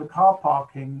expanding the car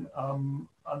parking and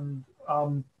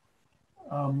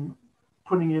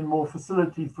putting in more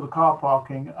facility for the car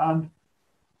parking, and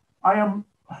I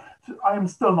am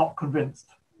still not convinced.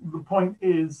 The point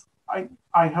is,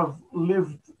 I have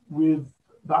lived with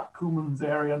that Coomans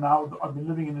area now. I've been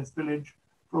living in this village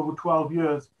for over 12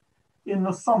 years. In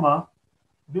the summer,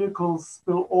 vehicles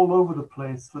spill all over the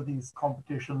place for these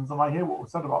competitions, and I hear what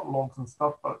was said about logs and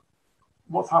stuff, but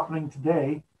what's happening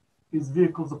today is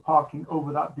vehicles are parking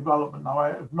over that development. Now, I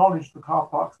acknowledge the car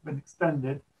park's been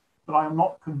extended, but I am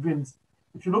not convinced.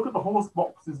 If you look at the horse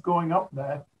boxes going up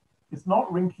there, it's not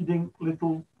rinky-dink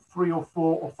little 3 or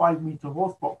 4 or 5 meter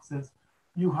horse boxes.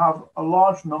 You have a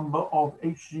large number of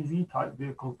HGV type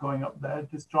vehicles going up there,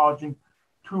 discharging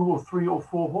 2 or 3 or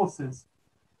 4 horses.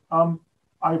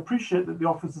 I appreciate that the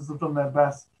officers have done their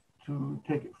best to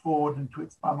take it forward and to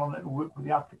expand on it and work with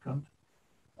the applicant.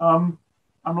 I'm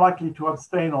likely to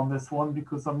abstain on this one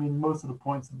because, I mean, most of the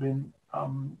points have been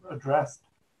addressed,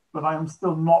 but I am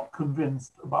still not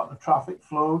convinced about the traffic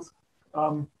flows.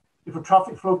 If a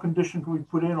traffic flow condition can be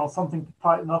put in or something to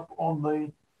tighten up on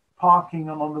the parking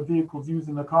and on the vehicles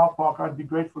using the car park, I'd be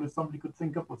grateful if somebody could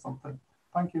think up with something.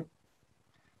 Thank you.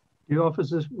 Do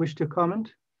officers wish to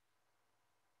comment?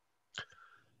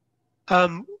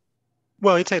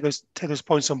 Well, you take those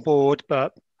points on board,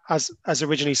 but as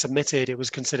originally submitted, it was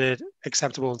considered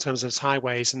acceptable in terms of its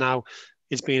highways, and now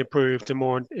it's been approved, and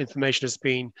more information has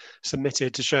been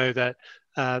submitted to show that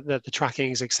that the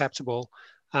tracking is acceptable.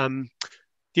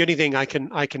 The only thing I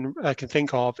can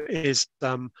think of is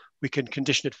we can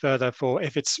condition it further for,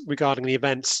 if it's regarding the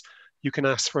events, you can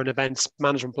ask for an events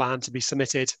management plan to be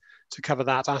submitted to cover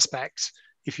that aspect.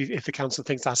 If the council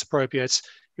thinks that's appropriate,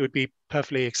 it would be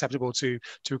perfectly acceptable to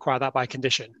require that by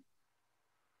condition.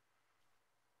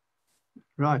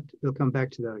 Right, we'll come back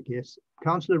to that, I guess.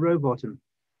 Councillor Rowbottom.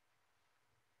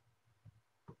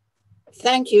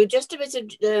 Thank you. Just a bit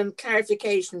of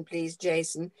clarification, please,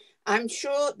 Jason. I'm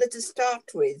sure that to start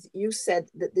with, you said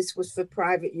that this was for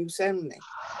private use only,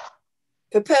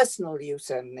 for personal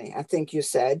use only, I think you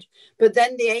said. But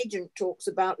then the agent talks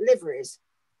about liveries.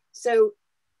 So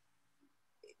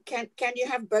can you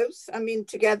have both? I mean,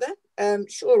 together?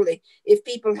 Surely, if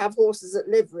people have horses at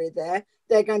livery there,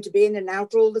 they're going to be in and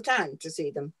out all the time to see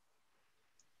them.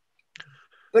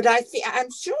 but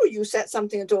I'm sure you said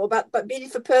something at all about but being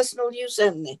for personal use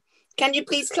only. Can you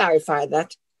please clarify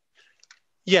that?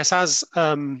 Yes, as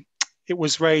it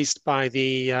was raised by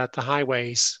the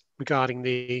highways regarding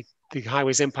the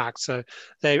highways impact. So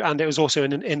and it was also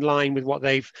in line with what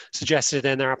they've suggested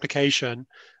in their application,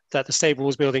 that the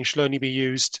stables building should only be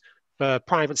used for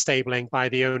private stabling by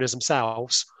the owners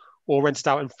themselves or rented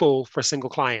out in full for a single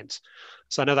client.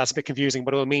 So I know that's a bit confusing,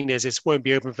 but what I mean is it won't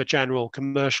be open for general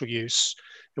commercial use.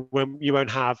 You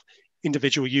won't have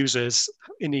individual users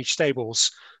in each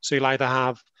stables. So you'll either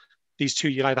have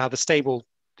you'll either have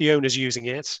the owners using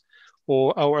it,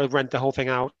 or rent the whole thing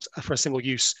out for a single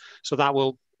use. So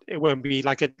it won't be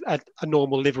like a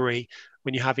normal livery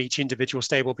when you have each individual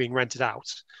stable being rented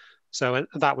out. So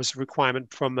that was a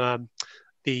requirement from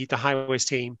the highways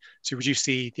team to reduce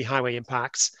the highway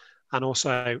impacts, and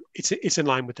also it's in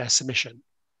line with their submission.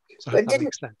 So I hope that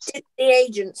makes sense. Did the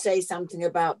agent say something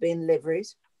about being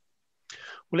liveries?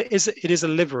 Well, it is a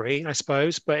livery, I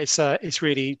suppose, but it's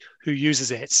really who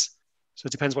uses it. So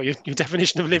it depends what your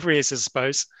definition of livery is, I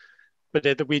suppose. But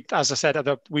as I said,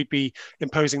 we'd be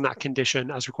imposing that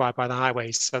condition as required by the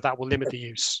highways, so that will limit the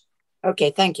use.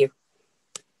 Okay, thank you.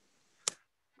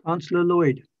 Councillor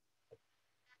Lloyd.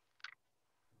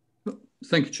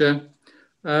 Thank you, Chair.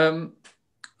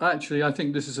 Actually, I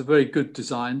think this is a very good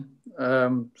design.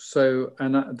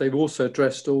 They've also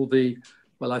addressed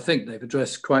I think they've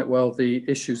addressed quite well the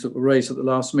issues that were raised at the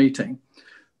last meeting.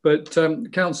 But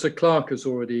Councillor Clark has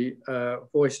already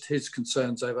voiced his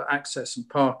concerns over access and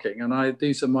parking, and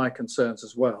these are my concerns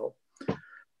as well.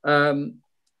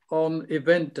 On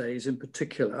event days in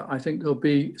particular, I think there'll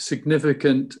be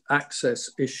significant access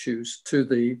issues to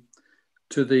the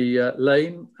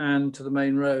lane and to the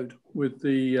main road with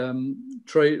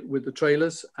the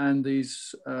trailers and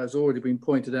these, has already been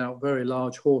pointed out, very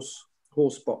large horse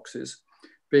boxes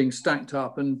being stacked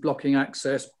up and blocking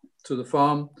access to the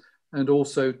farm and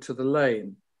also to the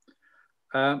lane.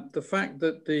 The fact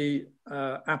that the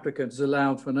applicant has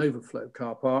allowed for an overflow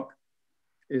car park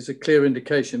is a clear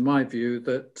indication, in my view,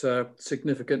 that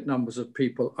significant numbers of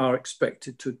people are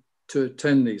expected to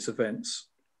attend these events.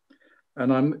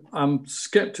 And I'm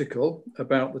skeptical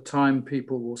about the time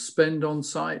people will spend on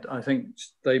site. I think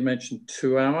they mentioned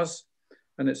 2 hours.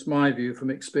 And it's my view from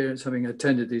experience, having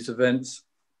attended these events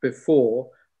before,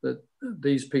 that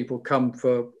these people come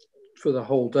for the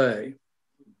whole day.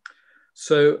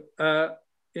 So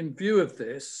in view of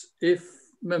this, if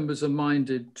members are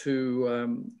minded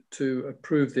to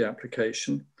approve the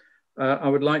application, I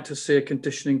would like to see a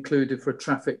condition included for a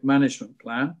traffic management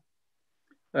plan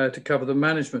to cover the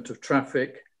management of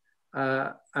traffic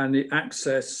and the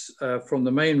access from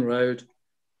the main road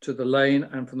to the lane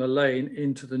and from the lane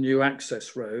into the new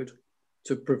access road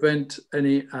to prevent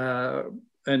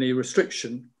any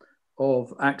restriction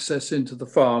of access into the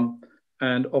farm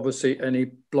and obviously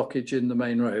any blockage in the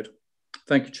main road.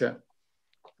 Thank you, Chair.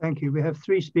 Thank you. We have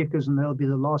 3 speakers and they'll be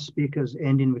the last speakers,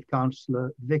 ending with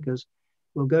Councillor Vickers.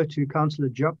 We'll go to Councillor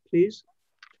Jupp, please.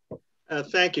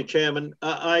 Thank you, Chairman.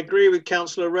 I agree with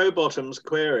Councillor Rowbottom's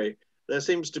query. There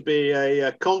seems to be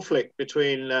a conflict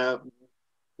between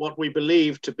what we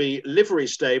believe to be livery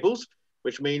stables,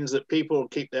 which means that people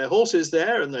keep their horses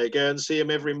there and they go and see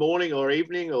them every morning or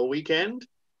evening or weekend,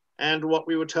 and what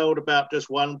we were told about just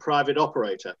one private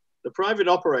operator. The private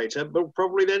operator will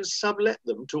probably then sublet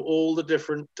them to all the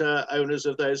different owners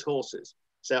of those horses.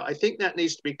 So I think that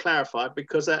needs to be clarified,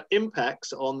 because that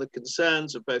impacts on the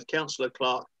concerns of both Councillor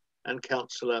Clark and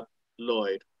Councillor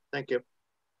Lloyd. Thank you.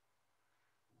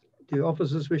 Do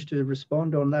officers wish to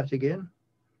respond on that again?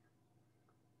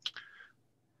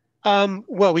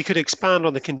 Well, we could expand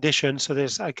on the condition. So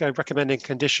there's a recommending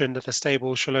condition that the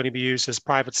stable shall only be used as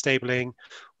private stabling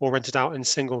or rented out in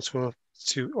single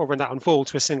or rent out in full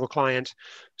to a single client.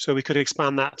 So we could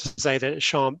expand that to say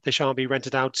that they shan't be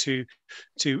rented out to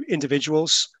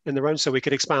individuals in their own. So we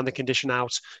could expand the condition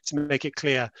out to make it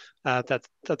clear that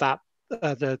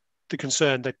the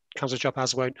concern that Councillor Jupp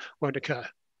has won't occur.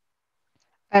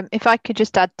 If I could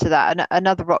just add to that,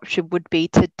 another option would be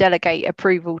to delegate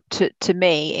approval to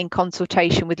me in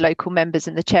consultation with local members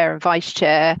and the chair and vice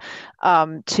chair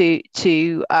to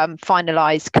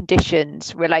finalise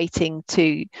conditions relating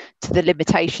to the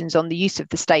limitations on the use of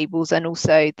the stables, and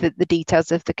also the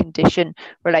details of the condition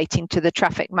relating to the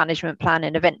traffic management plan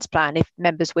and events plan, if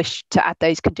members wish to add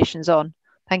those conditions on.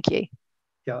 Thank you.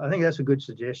 Yeah, I think that's a good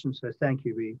suggestion. So thank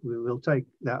you. We will take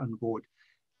that on board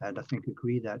and I think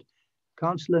agree that.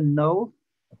 Councillor Noel.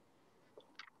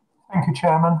 Thank you,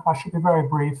 Chairman. I should be very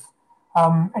brief.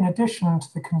 In addition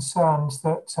to the concerns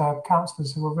that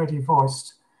councillors have already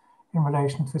voiced in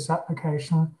relation to this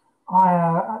application,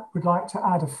 I would like to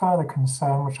add a further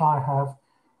concern, which I have,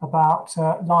 about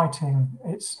lighting.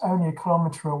 It's only a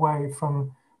kilometre away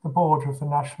from the border of the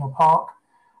national park.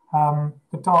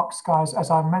 The dark skies, as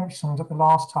I mentioned at the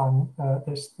last time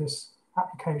this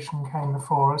application came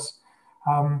before us,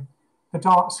 the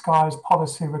dark skies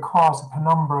policy requires a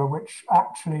penumbra which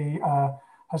actually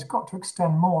has got to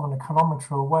extend more than a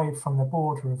kilometre away from the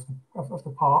border of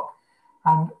the park.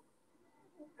 And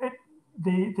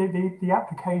the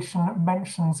application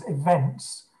mentions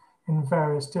events in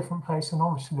various different places, and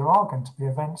obviously there are going to be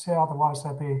events here, otherwise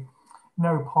there'd be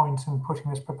no point in putting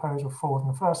this proposal forward in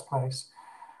the first place.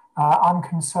 I'm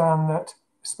concerned that,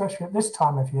 especially at this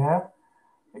time of year,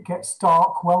 it gets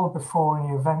dark well before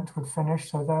any event would finish,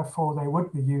 so therefore they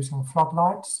would be using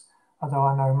floodlights, although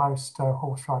I know most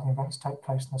horse riding events take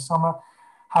place in the summer.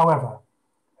 However,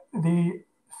 the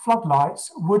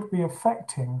floodlights would be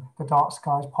affecting the dark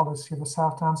skies policy of the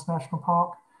South Downs National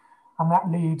Park, and that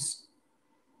leads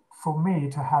for me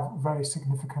to have very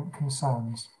significant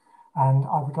concerns. And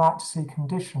I would like to see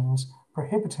conditions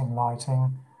prohibiting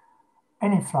lighting,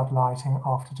 any flood lighting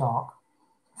after dark.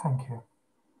 Thank you.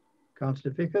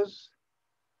 Councillor Vickers.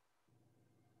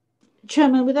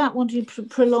 Chairman, without wanting to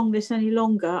prolong this any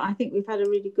longer, I think we've had a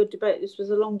really good debate. This was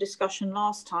a long discussion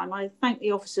last time. I thank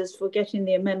the officers for getting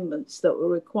the amendments that were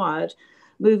required,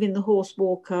 moving the horse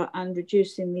walker and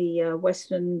reducing the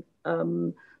western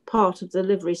part of the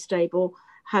livery stable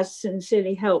has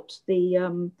sincerely helped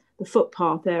the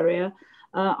footpath area.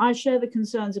 I share the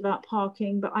concerns about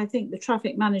parking, but I think the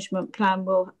traffic management plan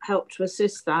will help to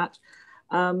assist that.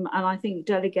 And I think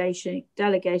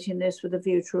delegating this with a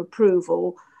view to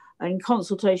approval in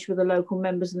consultation with the local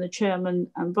members and the chairman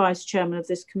and vice chairman of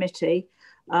this committee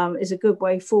is a good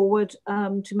way forward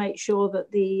to make sure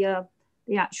that the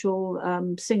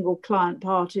actual single client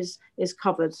part is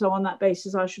covered. So on that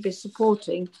basis, I should be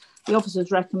supporting the officer's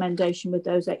recommendation with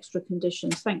those extra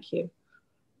conditions. Thank you.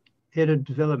 Head of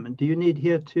Development, do you need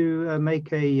here to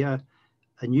make a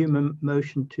new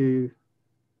motion to?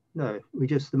 No,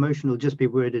 the motion will just be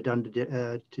worded under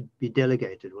to be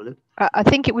delegated, will it? I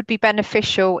think it would be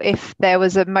beneficial if there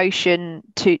was a motion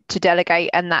to delegate,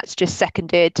 and that's just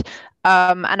seconded.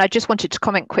 And I just wanted to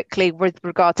comment quickly with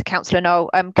regard to Councillor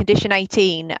Knoll. Condition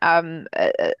 18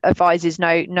 advises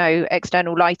no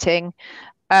external lighting.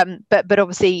 But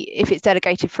obviously, if it's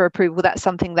delegated for approval, that's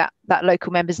something that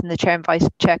local members and the chair and vice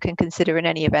chair can consider in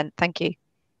any event. Thank you.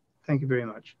 Thank you very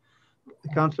much.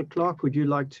 Councillor Clark, would you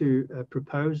like to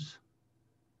propose?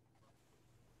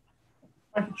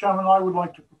 Thank you, Chairman. I would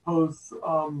like to propose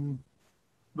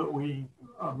that we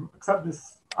accept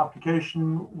this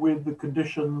application with the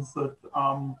conditions that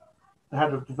the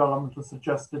head of development has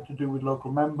suggested to do with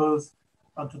local members,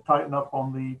 and to tighten up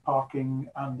on the parking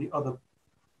and the other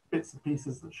bits and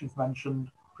pieces that she's mentioned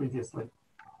previously.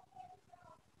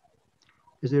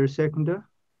 Is there a seconder?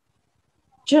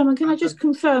 Chairman, can I just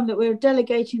confirm that we're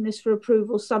delegating this for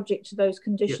approval subject to those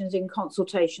conditions in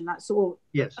consultation? That's all.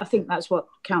 Yes. I think that's what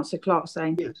Councillor Clark's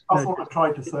saying. Yes. That's what I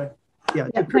tried to say. Yeah,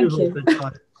 thank you.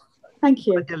 Thank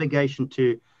you. A delegation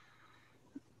to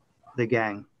the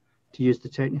gang, to use the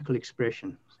technical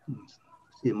expression.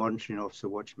 See the monitoring officer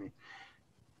watch me.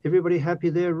 Everybody happy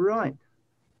there? Right.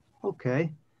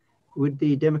 Okay. Would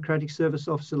the Democratic Service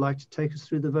Officer like to take us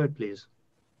through the vote, please?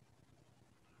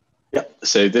 Yeah,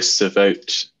 so this is a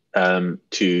vote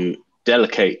to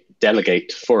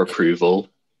delegate for approval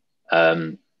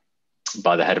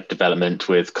by the head of development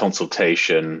with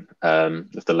consultation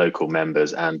of the local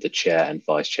members and the chair and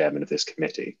vice chairman of this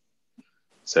committee.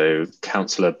 So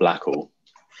Councillor Blackall.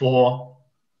 For.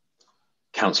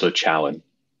 Councillor Chowan.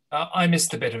 I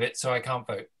missed a bit of it, so I can't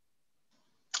vote.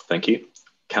 Thank you.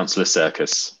 Councillor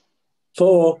Serkis.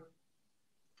 For.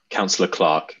 Councillor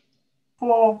Clark.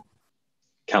 For.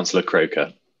 Councillor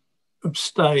Croker.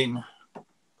 Abstain.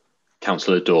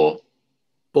 Councillor Daw.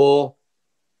 For.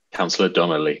 Councillor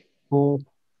Donnelly. For.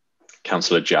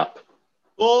 Councillor Japp.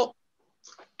 For.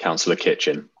 Councillor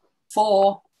Kitchen.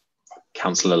 For.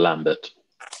 Councillor Lambert.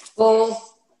 For.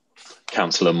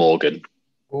 Councillor Morgan.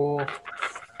 For.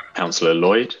 Councillor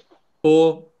Lloyd.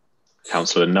 For.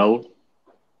 Councillor Knoll.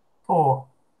 For.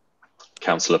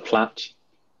 Councillor Platt.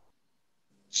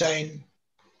 Same.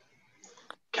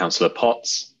 Councillor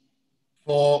Potts.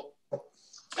 For.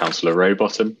 Councillor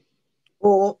Rowbottom.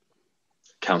 For.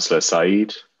 Councillor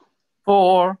Saeed.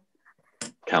 For.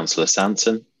 Councillor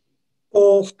Sanson.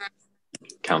 For.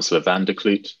 Councillor van der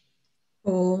Kloot.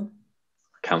 For.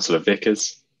 Councillor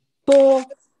Vickers. For.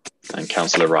 And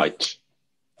Councillor Wright.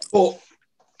 For.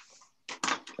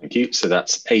 Thank you. So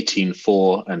that's 18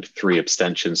 for and 3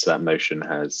 abstentions. So that motion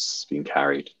has been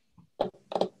carried.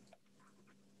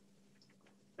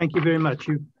 Thank you very much.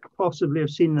 You possibly have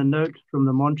seen the note from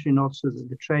the monitoring officer that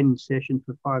the training session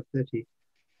for 5:30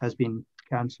 has been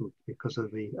cancelled because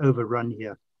of the overrun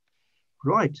here.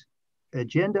 Right,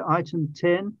 agenda item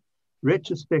 10,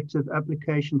 retrospective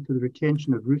application for the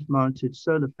retention of roof-mounted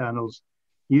solar panels,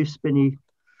 New Spinney,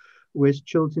 West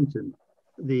Chiltington.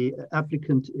 The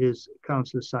applicant is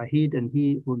Councillor Saeed, and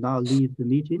he will now leave the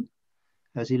meeting.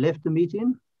 Has he left the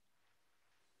meeting?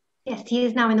 Yes, he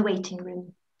is now in the waiting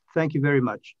room. Thank you very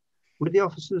much. Would the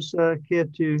officers care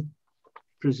to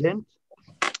present?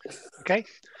 Okay,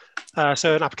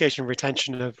 so an application of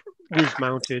retention of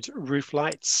roof-mounted roof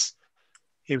lights.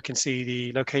 Here we can see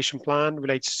the location plan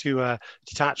relates to a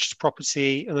detached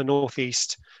property in the north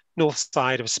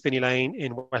side of Spinney Lane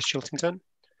in West Chiltington.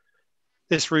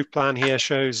 This roof plan here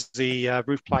shows the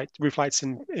roof lights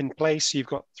in place. You've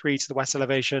got 3 to the west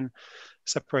elevation,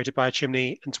 separated by a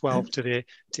chimney, and 12 to the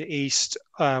east,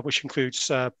 which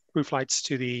includes roof lights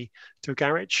to a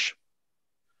garage.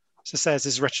 So it says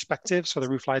this is retrospective, so the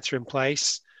roof lights are in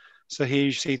place. So here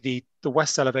you see the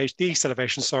east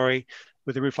elevation, sorry,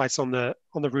 with the roof lights on the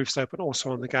roof slope, but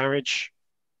also on the garage.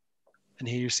 And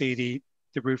here you see the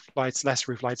roof lights, less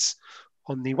roof lights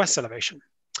on the west elevation.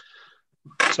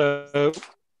 So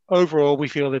overall, we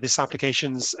feel that this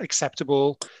application's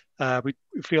acceptable. We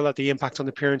feel that the impact on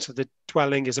the appearance of the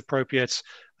dwelling is appropriate,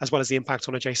 as well as the impact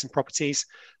on adjacent properties.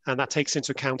 And that takes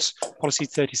into account policy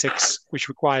 36, which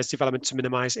requires development to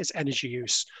minimize its energy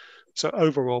use. So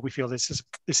overall, we feel this is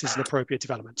an appropriate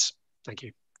development. Thank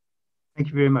you. Thank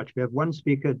you very much. We have one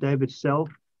speaker, David Self,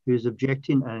 who is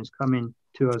objecting and is coming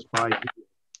to us by video.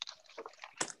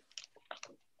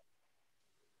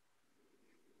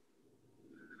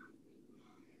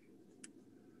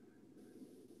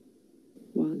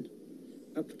 1.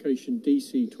 Application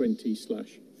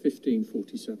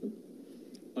DC20/1547.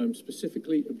 I am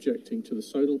specifically objecting to the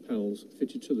solar panels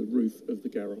fitted to the roof of the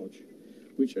garage,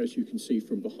 which, as you can see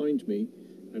from behind me,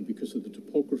 and because of the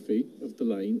topography of the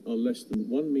lane, are less than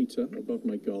 1 metre above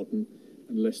my garden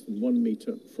and less than 1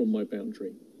 metre from my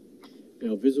boundary. They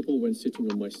are visible when sitting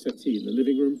on my settee in the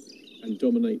living room and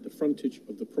dominate the frontage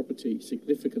of the property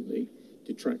significantly,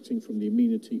 detracting from the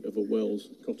amenity of a Wells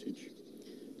cottage.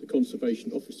 The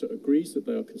Conservation Officer agrees that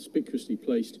they are conspicuously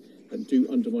placed and do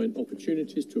undermine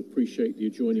opportunities to appreciate the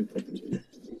adjoining property.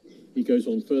 He goes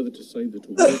on further to say that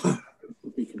a Wells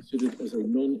would be considered as a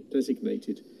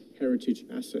non-designated heritage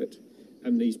asset,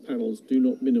 and these panels do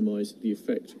not minimise the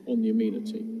effect on the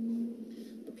amenity.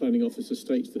 The Planning Officer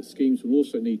states that schemes will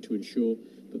also need to ensure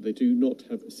that they do not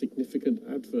have a significant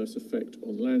adverse effect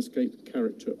on landscape,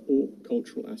 character or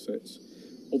cultural assets.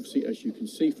 Obviously, as you can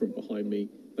see from behind me,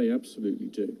 they absolutely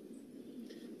do.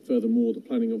 Furthermore, the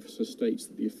Planning Officer states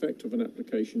that the effect of an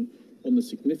application on the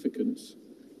significance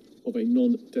of a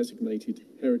non-designated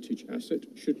heritage asset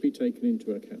should be taken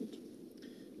into account.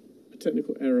 A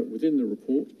technical error within the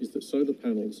report is that solar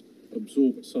panels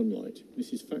absorb sunlight.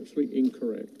 This is factually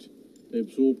incorrect. They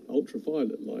absorb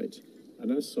ultraviolet light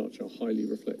and as such are highly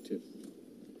reflective.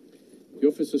 The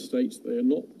officer states they are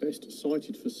not best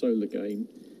sited for solar gain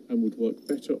and would work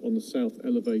better on the south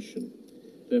elevation.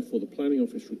 Therefore, the Planning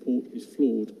Office report is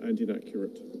flawed and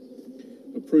inaccurate.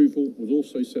 Approval would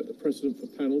also set the precedent for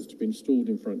panels to be installed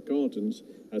in front gardens,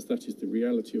 as that is the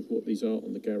reality of what these are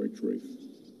on the garage roof.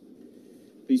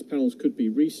 These panels could be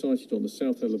re-sited on the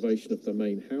south elevation of the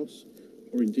main house,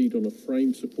 or indeed on a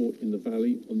frame support in the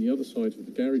valley on the other side of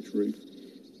the garage roof,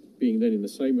 being then in the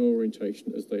same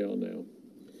orientation as they are now.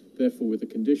 Therefore, with the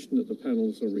condition that the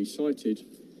panels are re-sited,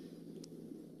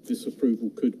 this approval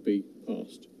could be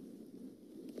passed.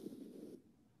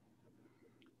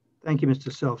 Thank you,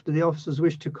 Mr. Self. Do the officers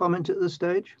wish to comment at this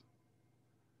stage?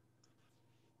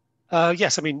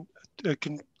 Yes, I mean,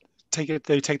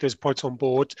 they take those points on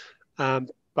board,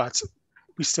 but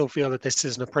we still feel that this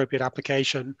is an appropriate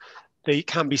application. They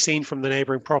can be seen from the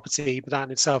neighbouring property, but that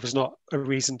in itself is not a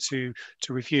reason to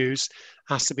refuse.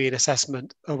 It has to be an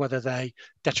assessment of whether they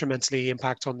detrimentally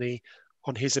impact on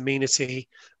his amenity,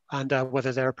 and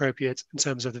whether they're appropriate in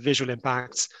terms of the visual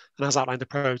impacts. And as outlined in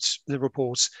the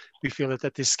report, we feel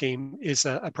that this scheme is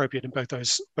appropriate in both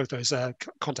those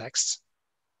contexts.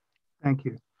 Thank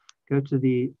you. Go to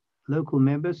the local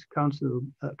members, Councillor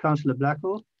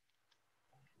Blackwell.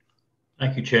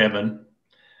 Thank you, Chairman.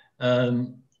 I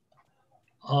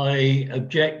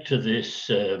object to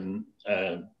this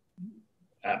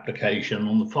application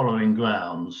on the following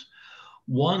grounds.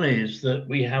 One is that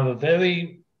we have a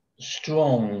very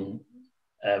strong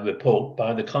report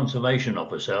by the Conservation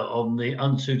Officer on the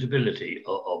unsuitability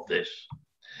of this.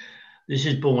 This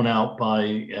is borne out by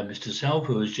Mr. Self,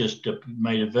 who has just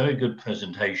made a very good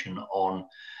presentation on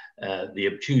the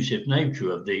obtrusive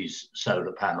nature of these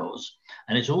solar panels.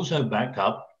 And it's also backed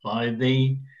up by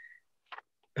the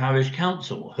parish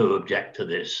council who object to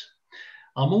this.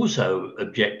 I'm also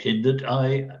objected that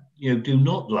I do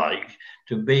not like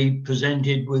to be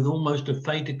presented with almost a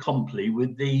fait accompli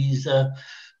with these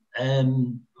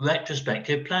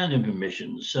retrospective planning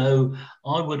permissions. So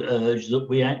I would urge that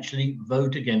we actually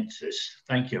vote against this.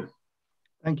 Thank you.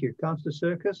 Thank you. Councillor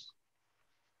Serkis.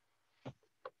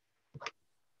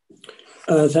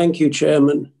 Thank you,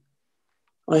 Chairman.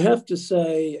 I have to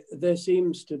say there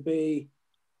seems to be,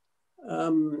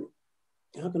 how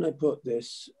can I put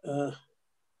this?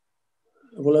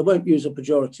 Well, I won't use a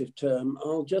pejorative term.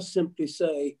 I'll just simply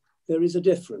say there is a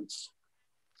difference.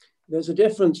 There's a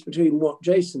difference between what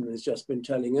Jason has just been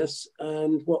telling us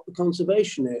and what the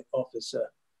conservation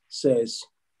officer says.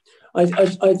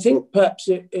 I think perhaps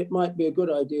it might be a good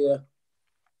idea,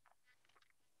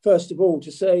 first of all,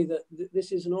 to say that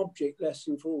this is an object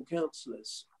lesson for all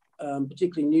councillors,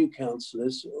 particularly new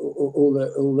councillors,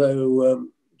 although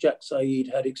Jack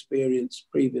Saeed had experience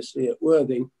previously at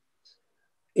Worthing,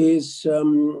 is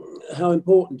how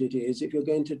important it is if you're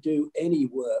going to do any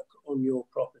work on your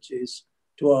properties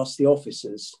to ask the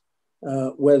officers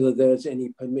whether there's any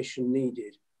permission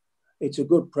needed. It's a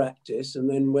good practice, and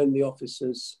then when the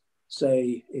officers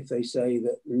say, if they say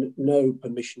that no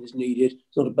permission is needed,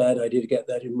 it's not a bad idea to get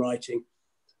that in writing,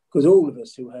 because all of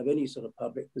us who have any sort of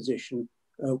public position,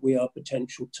 we are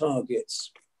potential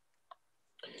targets.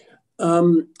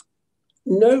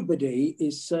 Nobody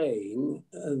is saying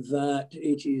that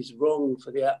it is wrong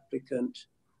for the applicant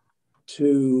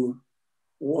to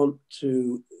want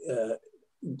to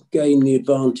gain the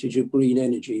advantage of green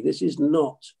energy. This is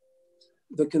not.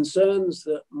 The concerns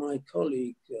that my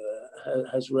colleague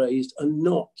has raised are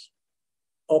not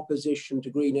opposition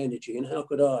to green energy. And how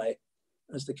could I,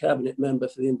 as the Cabinet Member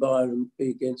for the Environment,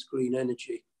 be against green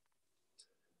energy?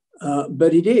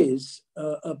 But it is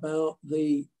about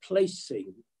the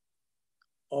placing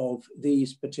of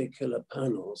these particular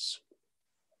panels.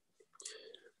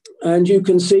 And you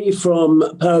can see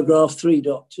from paragraph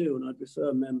 3.2, and I'd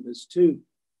refer members to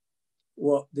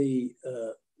what the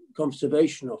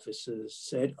conservation officers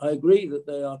said. I agree that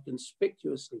they are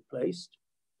conspicuously placed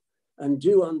and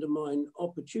do undermine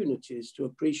opportunities to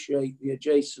appreciate the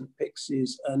adjacent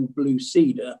Pixies and Blue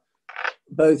Cedar,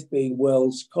 both being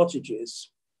Wells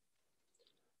cottages.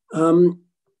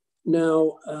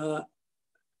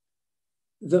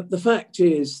 The fact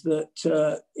is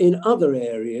that in other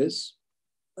areas,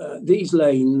 these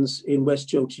lanes in West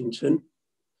Chiltington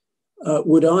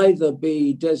would either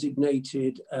be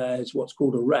designated as what's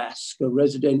called a RASC, a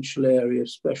residential area of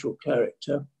special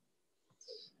character,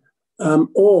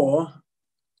 or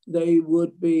they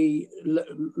would be,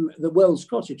 the Wells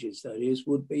cottages, that is,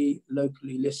 would be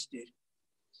locally listed.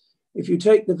 If you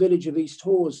take the village of East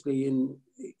Horsley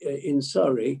in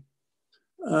Surrey,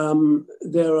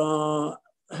 there are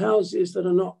houses that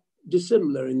are not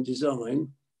dissimilar in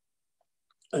design,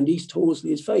 and East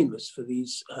Horsley is famous for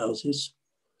these houses.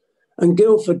 And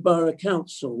Guildford Borough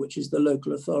Council, which is the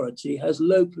local authority, has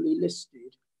locally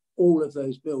listed all of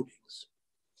those buildings.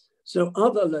 So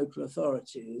other local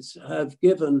authorities have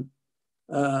given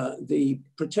the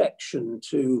protection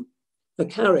to the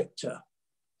character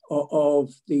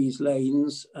of these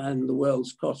lanes and the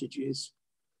Wells cottages.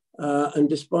 And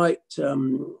despite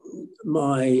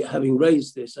my having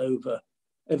raised this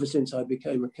ever since I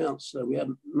became a councillor, we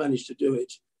haven't managed to do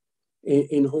it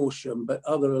in Horsham, but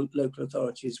other local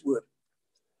authorities would.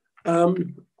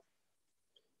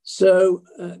 So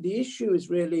the issue is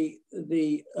really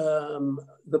the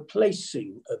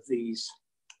placing of these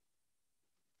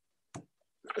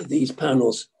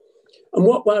panels. And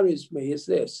what worries me is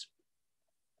this.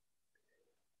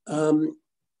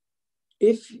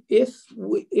 If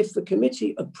the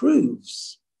committee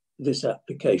approves this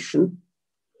application,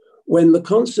 when the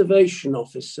conservation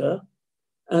officer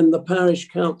and the parish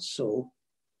council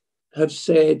have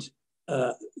said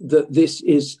that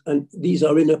these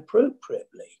are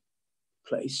inappropriately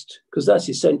placed, because that's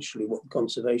essentially what the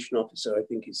conservation officer, I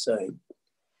think, is saying,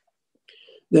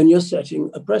 then you're setting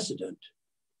a precedent.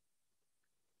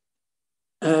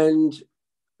 And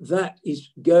that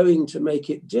is going to make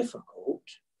it difficult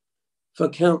for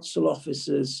council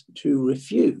officers to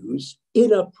refuse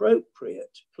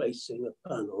inappropriate placing of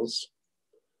panels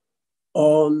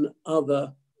on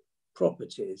other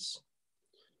properties.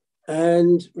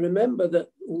 And remember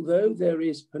that although there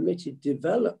is permitted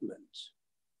development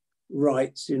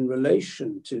rights in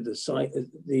relation to the site,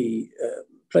 the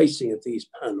placing of these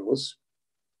panels,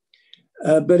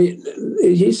 but it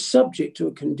is subject to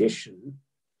a condition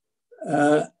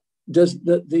that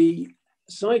the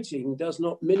siting does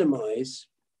not minimise,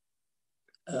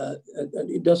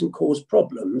 it doesn't cause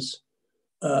problems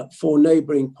for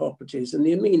neighbouring properties and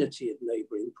the amenity of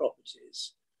neighbouring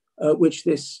properties, which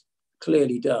this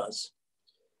clearly does.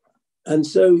 And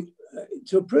so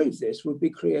to approve this would be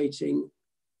creating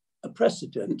a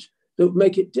precedent that would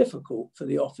make it difficult for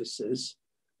the officers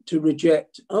to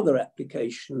reject other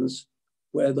applications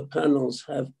where the panels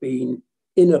have been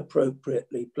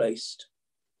inappropriately placed.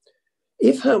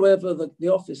 If, however, the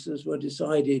officers were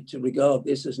decided to regard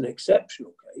this as an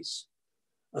exceptional case,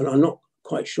 and I'm not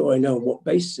quite sure I know on what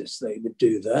basis they would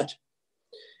do that,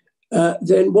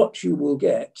 then what you will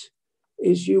get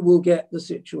is you will get the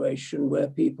situation where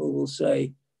people will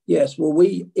say, yes, well,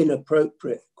 we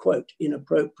inappropriately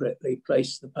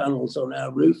placed the panels on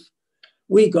our roof.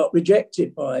 We got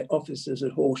rejected by officers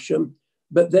at Horsham,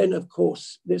 but then, of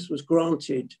course, this was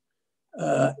granted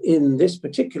in this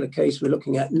particular case we're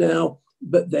looking at now,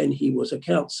 but then he was a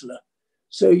councillor.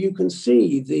 So you can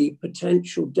see the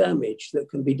potential damage that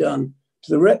can be done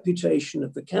to the reputation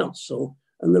of the council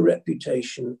and the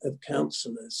reputation of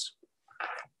councillors.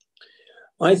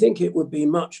 I think it would be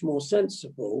much more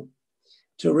sensible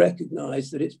to recognise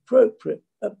that it's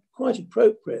quite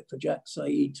appropriate for Jack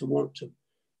Saeed to want to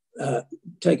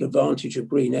take advantage of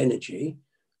green energy,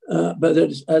 but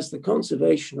as the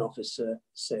conservation officer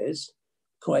says,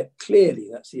 quite clearly,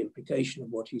 that's the implication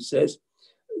of what he says,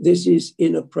 this is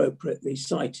inappropriately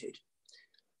cited.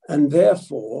 And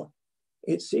therefore,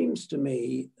 it seems to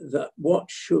me that what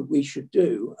we should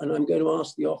do, and I'm going to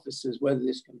ask the officers whether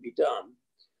this can be done,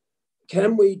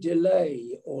 can we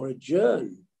delay or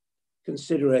adjourn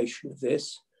consideration of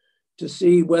this to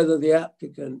see whether the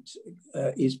applicant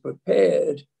is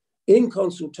prepared in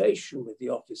consultation with the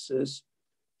officers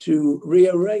to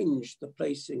rearrange the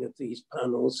placing of these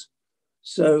panels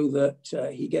so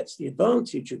that he gets the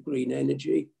advantage of green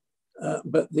energy,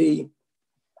 but the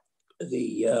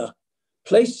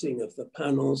placing of the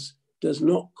panels does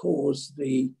not cause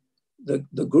the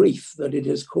grief that it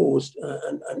has caused,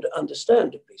 and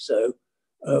understandably so,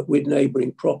 with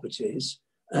neighbouring properties,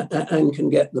 and can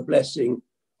get the blessing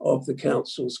of the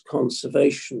council's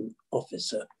conservation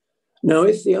officer. Now,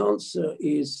 if the answer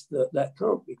is that that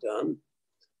can't be done,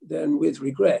 then with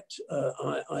regret,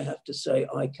 I have to say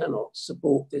I cannot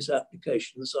support this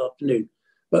application this afternoon.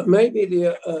 But maybe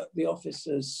the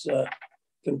officers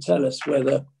can tell us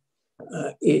whether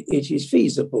it is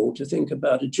feasible to think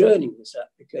about adjourning this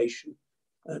application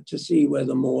to see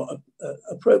whether more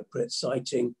appropriate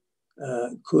citing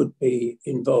could be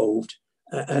involved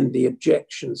and the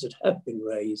objections that have been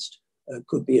raised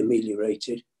could be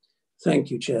ameliorated. Thank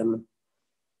you, Chairman.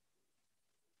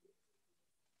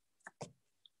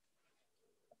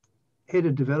 Head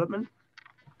of Development.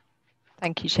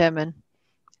 Thank you, Chairman.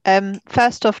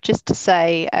 First off, just to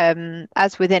say,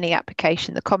 as with any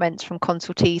application, the comments from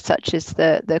consultees such as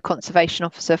the conservation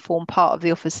officer form part of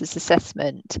the officer's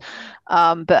assessment.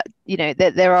 But you know,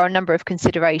 there are a number of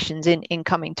considerations in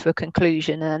coming to a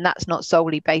conclusion, and that's not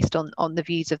solely based on the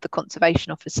views of the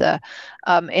conservation officer.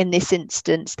 In this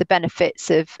instance, the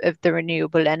benefits of the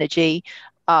renewable energy,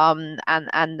 and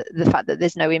the fact that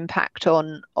there's no impact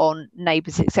on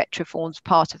neighbours, etc., forms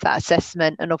part of that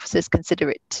assessment, and officers consider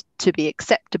it to be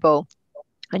acceptable.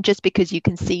 And just because you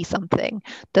can see something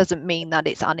doesn't mean that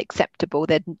it's unacceptable.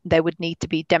 There would need to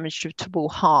be demonstrable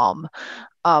harm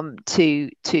to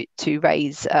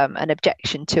raise an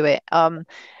objection to it.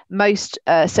 Most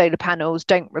solar panels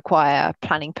don't require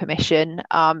planning permission.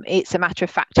 It's a matter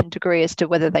of fact and degree as to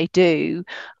whether they do.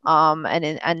 And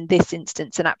in this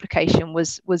instance, an application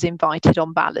was invited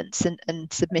on balance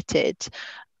and submitted.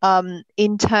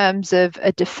 In terms of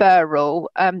a deferral,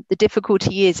 the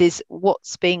difficulty is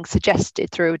what's being suggested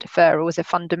through a deferral is a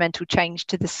fundamental change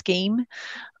to the scheme.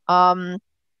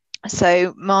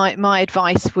 So my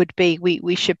advice would be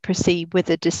we should proceed with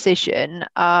a decision,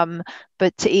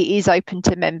 but it is open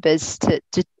to members to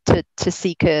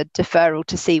seek a deferral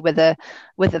to see whether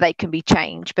they can be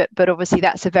changed. But obviously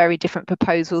that's a very different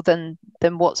proposal than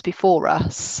what's before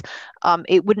us.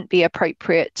 It wouldn't be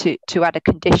appropriate to add a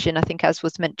condition, I think, as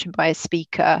was mentioned by a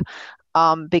speaker,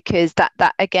 because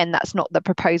that again, that's not the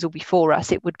proposal before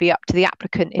us. It would be up to the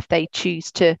applicant if they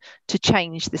choose to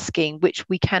change the scheme, which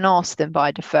we can ask them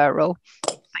by deferral.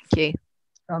 Thank you.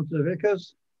 Councillor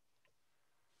Vickers.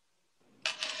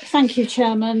 Thank you,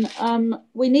 Chairman.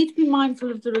 We need to be mindful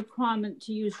of the requirement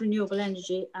to use renewable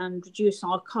energy and reduce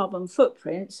our carbon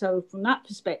footprint. So from that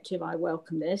perspective, I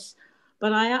welcome this.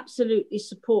 But I absolutely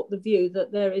support the view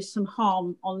that there is some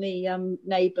harm on the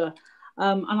neighbour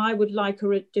And I would like a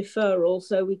deferral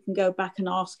so we can go back and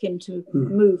ask him to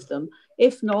move them.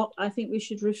 If not, I think we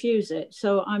should refuse it.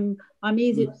 So I'm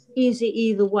easy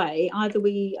either way. Either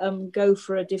we go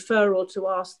for a deferral to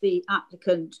ask the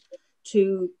applicant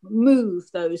to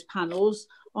move those panels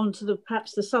onto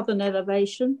perhaps the southern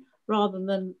elevation rather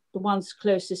than the ones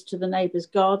closest to the neighbour's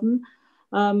garden.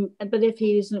 But if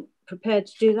he isn't prepared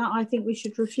to do that, I think we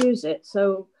should refuse it.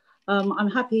 So I'm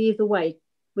happy either way,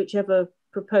 whichever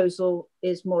proposal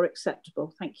is more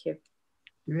acceptable. Thank you.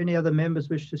 Do any other members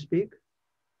wish to speak?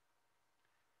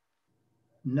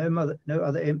 No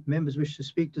other members wish to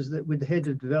speak. Would the head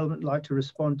of development like to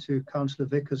respond to Councillor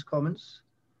Vickers' comments?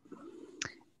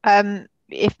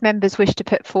 If members wish to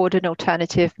put forward an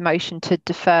alternative motion to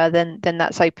defer, then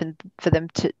that's open for them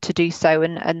to do so,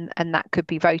 and that could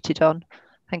be voted on.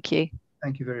 Thank you.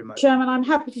 Thank you very much. Chairman, I'm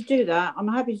happy to do that. I'm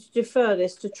happy to defer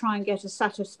this to try and get a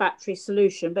satisfactory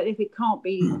solution. But if it can't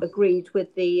be agreed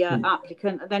with the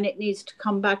applicant, then it needs to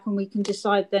come back and we can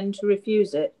decide then to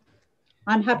refuse it.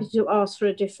 I'm happy to ask for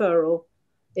a deferral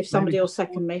if somebody will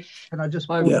second me. Can I just?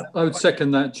 I would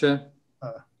second that, Chair.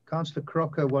 Councillor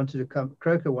Croker wanted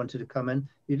to come in.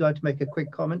 You'd like to make a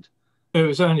quick comment? It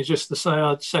was only just to say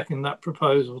I'd second that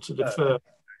proposal to defer.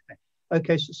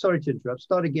 Okay, so sorry to interrupt.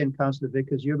 Start again, Councillor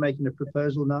Vickers. You're making a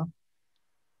proposal now.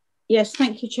 Yes,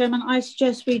 thank you, Chairman. I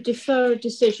suggest we defer a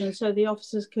decision so the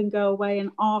officers can go away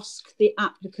and ask the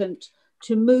applicant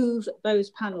to move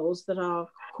those panels that are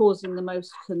causing the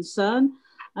most concern.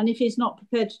 And if he's not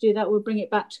prepared to do that, we'll bring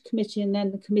it back to committee and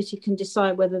then the committee can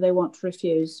decide whether they want to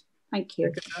refuse. Thank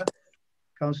you.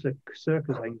 Councillor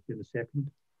Serkis, I think, in a second.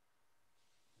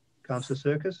 Councillor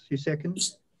Serkis, you second?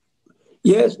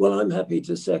 Yes, well, I'm happy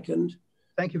to second.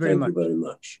 Thank you very much. Thank you very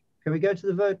much. Can we go to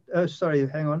the vote? Oh, sorry,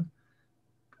 hang on.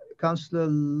 Councillor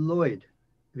Lloyd.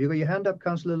 Have you got your hand up,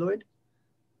 Councillor Lloyd?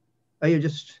 Oh, you're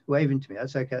just waving to me.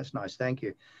 That's okay, that's nice, thank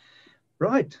you.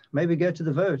 Right, maybe go to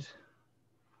the vote.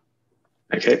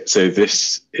 Okay, so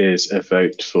this is a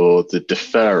vote for the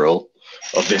deferral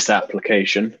of this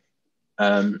application.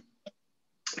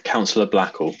 Councillor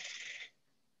Blackall.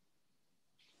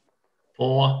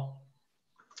 For.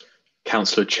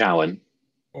 Councillor Chowan.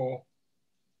 For.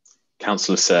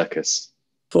 Councillor Serkis.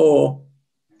 For.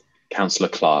 Councillor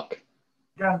Clark.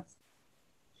 Against.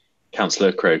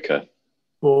 Councillor Croker.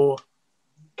 For.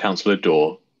 Councillor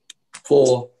Daw.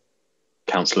 For.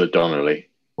 Councillor Donnelly.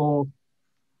 For.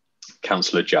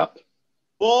 Councillor Jupp.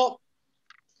 For.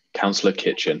 Councillor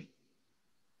Kitchen.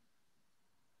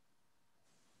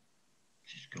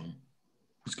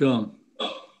 It's gone.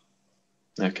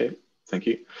 Okay, thank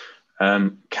you.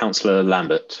 Councillor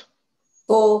Lambert.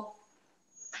 For.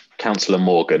 Councillor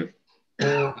Morgan.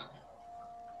 For.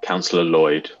 Councillor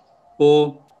Lloyd.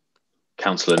 For.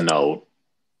 Councillor Knoll.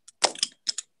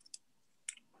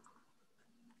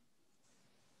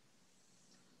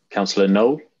 Councillor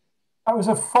Knoll. That was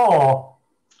a 4.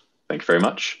 Thank you very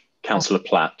much. Councillor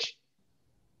Platt.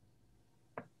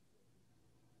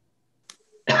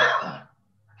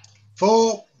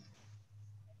 For.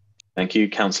 Thank you.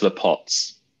 Councillor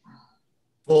Potts.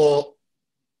 For.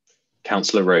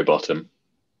 Councillor Rowbottom.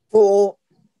 For.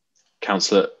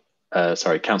 Councillor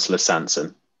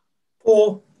Sanson.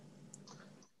 For.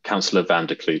 Councillor van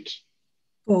der Kloot.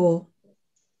 For.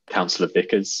 Councillor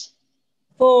Vickers.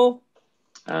 For.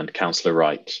 And Councillor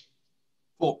Wright.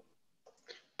 For.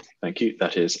 Thank you.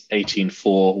 That is 18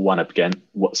 for, 1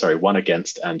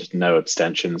 against and no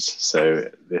abstentions.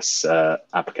 So this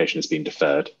application has been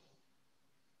deferred.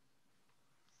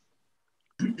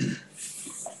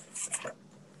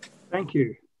 Thank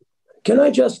you. Can I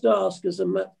just ask, as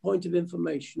a point of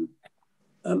information,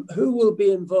 who will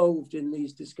be involved in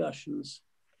these discussions?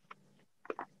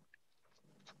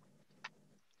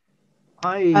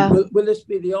 Will this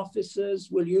be the officers?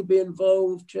 Will you be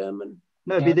involved, Chairman?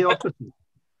 No, it'd be the officers.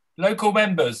 Local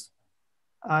members?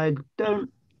 I don't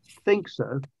think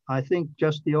so. I think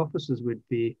just the officers would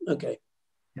be. Okay.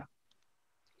 Yeah.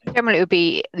 Generally, it would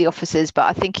be the officers, but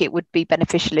I think it would be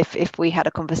beneficial if we had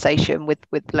a conversation with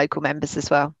local members as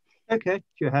well. Okay, if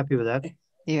you're happy with that.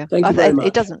 Yeah, Thank you very much.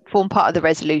 It doesn't form part of the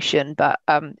resolution, but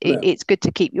it's good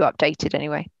to keep you updated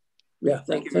anyway. Yeah,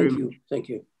 thank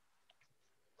you.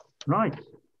 Right.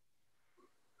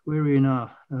 Where are we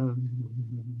now?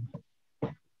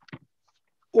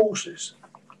 Horses.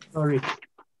 Sorry.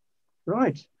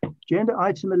 Right. Agenda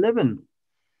item 11.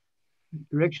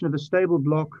 Direction of a stable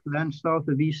block, land south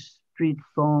of East Street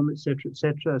Farm,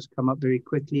 etc., has come up very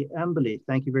quickly. Amberley,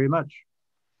 thank you very much.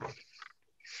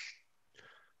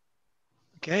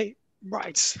 Okay,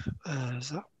 right. Is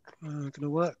that going to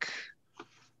work?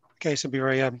 Okay, so it'll be a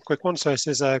very quick one. So this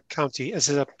is a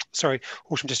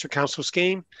Horsham District Council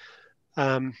scheme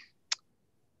with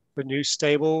new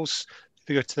stables. If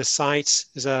you go to the site,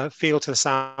 there's a field to the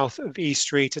south of East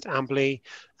Street at Amberley.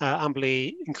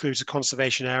 Amberley includes a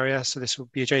conservation area, so this will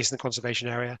be adjacent to the conservation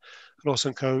area. It also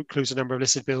includes a number of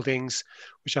listed buildings,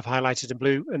 which I've highlighted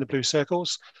in the blue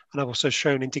circles, and I've also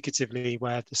shown indicatively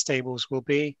where the stables will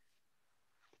be.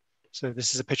 So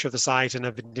this is a picture of the site, and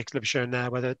I've indicatively shown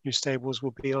there where the new stables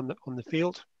will be on the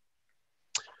field.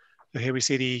 So here we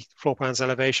see the floor plans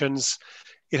elevations.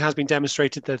 It has been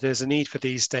demonstrated that there's a need for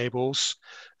these stables,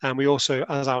 and we also,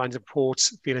 as outlined in the report,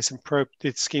 feel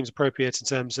the scheme's appropriate in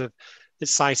terms of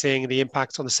its siting, the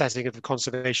impact on the setting of the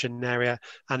conservation area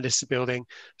and listed building.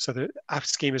 So the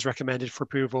scheme is recommended for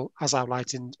approval as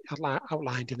outlined in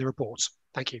the report.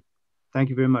 Thank you. Thank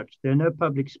you very much. There are no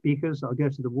public speakers. I'll go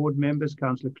to the ward members.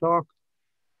 Councillor Clark.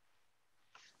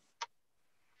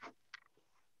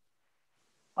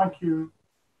 Thank you,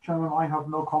 Chairman. I have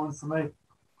no comments to make.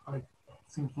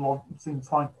 Seems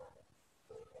fine.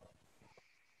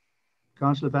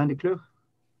 Councillor van der Kloot.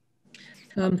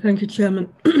 Thank you,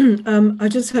 Chairman. I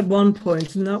just had one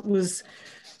point, and that was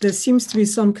there seems to be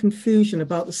some confusion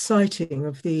about the siting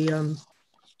of the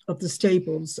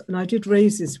stables, and I did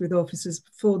raise this with officers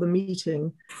before the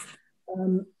meeting.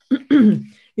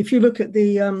 If you look at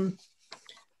the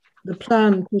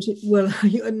plan, well,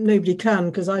 nobody can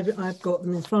because I've got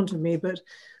them in front of me, but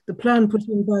the plan put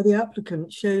in by the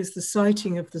applicant shows the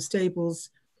siting of the stables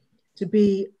to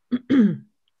be in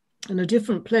a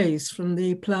different place from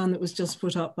the plan that was just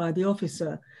put up by the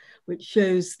officer, which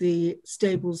shows the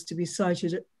stables to be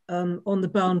sited on the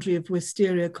boundary of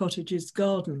Wisteria Cottages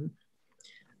Garden.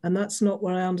 And that's not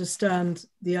where I understand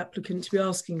the applicant to be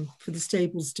asking for the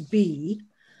stables to be.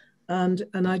 And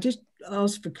I just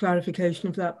asked for clarification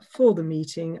of that before the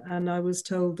meeting, and I was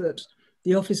told that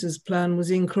the officer's plan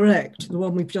was incorrect, the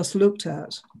one we've just looked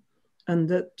at, and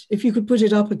that if you could put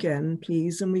it up again,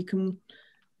 please, and we can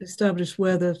establish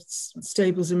where the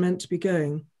stables are meant to be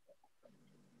going.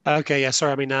 Okay, yeah,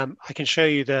 sorry. I mean, I can show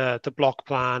you the block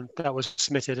plan that was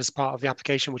submitted as part of the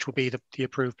application, which will be the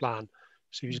approved plan.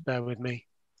 So you just bear with me.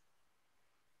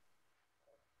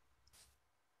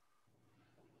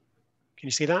 Can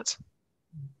you see that?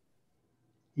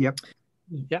 Yep.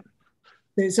 Yep.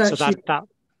 So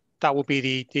that will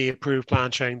be the approved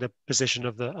plan showing the position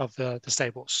of the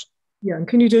stables. Yeah, and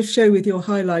can you just show with your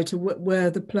highlighter where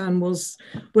the plan was,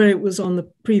 where it was on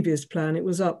the previous plan? It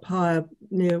was up higher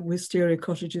near Wisteria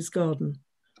Cottages Garden.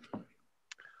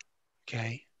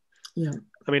 Okay. Yeah.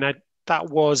 I mean, I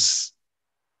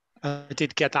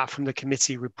did get that from the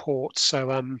committee report, so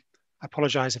I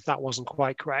apologise if that wasn't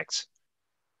quite correct.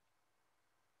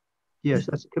 Yes,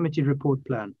 that's a committee report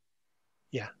plan.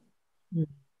 Yeah. Which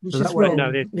so is wrong.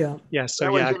 Yeah. So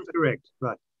that was incorrect,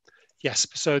 right? Yes.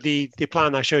 So the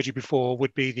plan I showed you before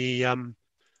would be the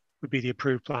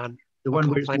approved plan. The one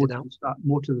where it's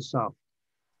more to the south.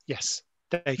 Yes.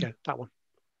 There you go. That one.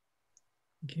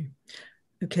 Thank you.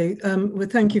 Okay. Well,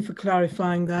 thank you for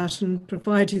clarifying that, and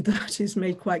provided that is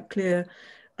made quite clear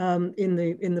in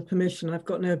the permission, I've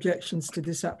got no objections to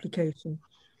this application.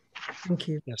 Thank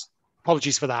you. Yes.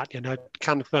 Apologies for that. You know,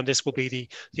 can confirm this will be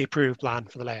the approved plan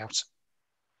for the layout.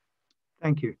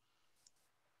 Thank you.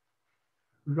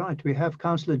 Right, we have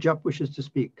Councillor Jupp wishes to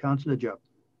speak. Councillor Jupp.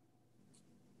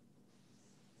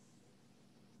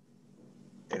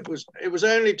 It was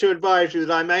only to advise you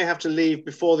that I may have to leave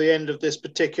before the end of this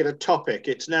particular topic.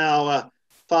 It's now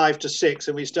 5 to 6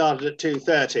 and we started at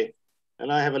 2:30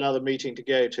 and I have another meeting to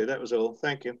go to. That was all.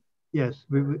 Thank you. Yes,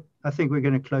 I think we're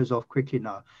going to close off quickly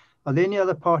now. Are there any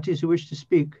other parties who wish to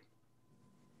speak?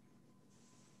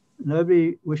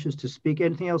 Nobody wishes to speak.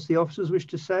 Anything else the officers wish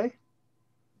to say?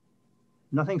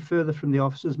 Nothing further from the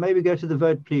officers. May we go to the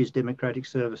vote, please, Democratic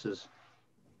Services?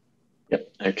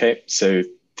 Yep. Okay. So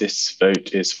this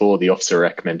vote is for the officer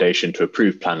recommendation to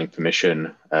approve planning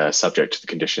permission, subject to the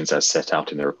conditions as set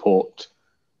out in the report.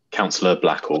 Councillor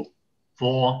Blackwell.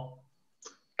 For.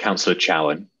 Councillor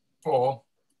Chowan. For.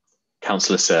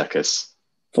 Councillor Circus.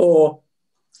 For.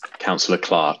 Councillor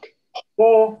Clark.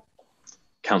 For.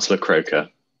 Councillor Croker.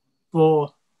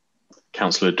 For.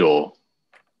 Councillor Daw.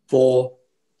 For.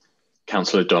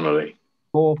 Councillor Donnelly.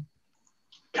 For.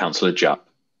 Councillor Jupp.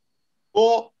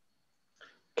 For.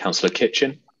 Councillor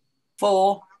Kitchen.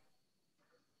 For.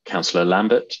 Councillor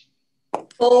Lambert.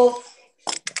 For.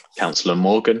 Councillor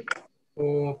Morgan.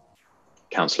 For.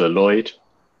 Councillor Lloyd.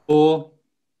 For.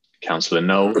 Councillor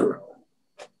Noel.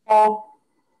 For.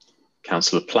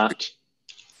 Councillor Platt.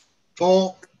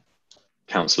 For.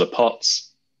 Councillor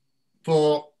Potts.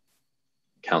 For.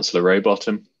 Councillor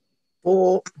Rowbottom.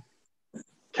 For.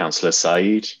 Councillor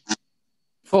Said.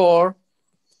 4.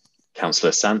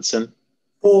 Councillor Sanson.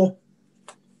 4.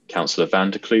 Councillor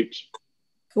van der Kloot.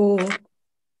 4.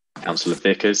 Councillor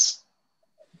Vickers.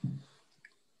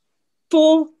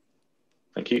 4.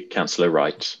 Thank you. Councillor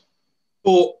Wright.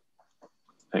 4.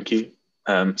 Thank you.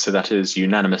 So that is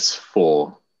unanimous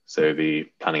 4. So the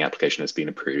planning application has been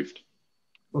approved.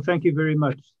 Well, thank you very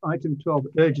much. Item 12,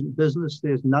 urgent business.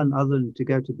 There's none other than to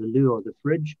go to the loo or the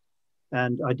fridge.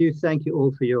 And I do thank you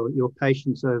all for your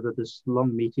patience over this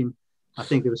long meeting. I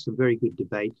think there was some very good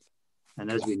debate. And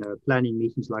as we know, planning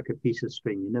meetings like a piece of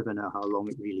string. You never know how long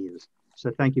it really is. So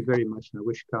thank you very much. And I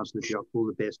wish Councillor Jock all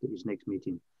the best at his next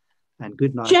meeting. And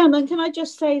good night. Chairman, can I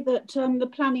just say that the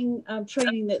planning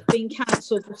training that's been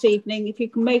cancelled this evening, if you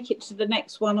can make it to the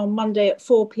next one on Monday at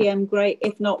 4 p.m, great.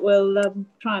 If not, we'll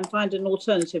try and find an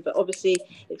alternative. But obviously,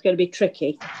 it's going to be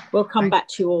tricky. We'll come back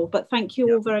to you all. But thank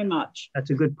you all very much. That's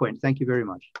a good point. Thank you very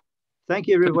much. Thank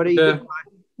you, everybody.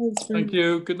 Thank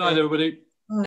you. Good night, everybody.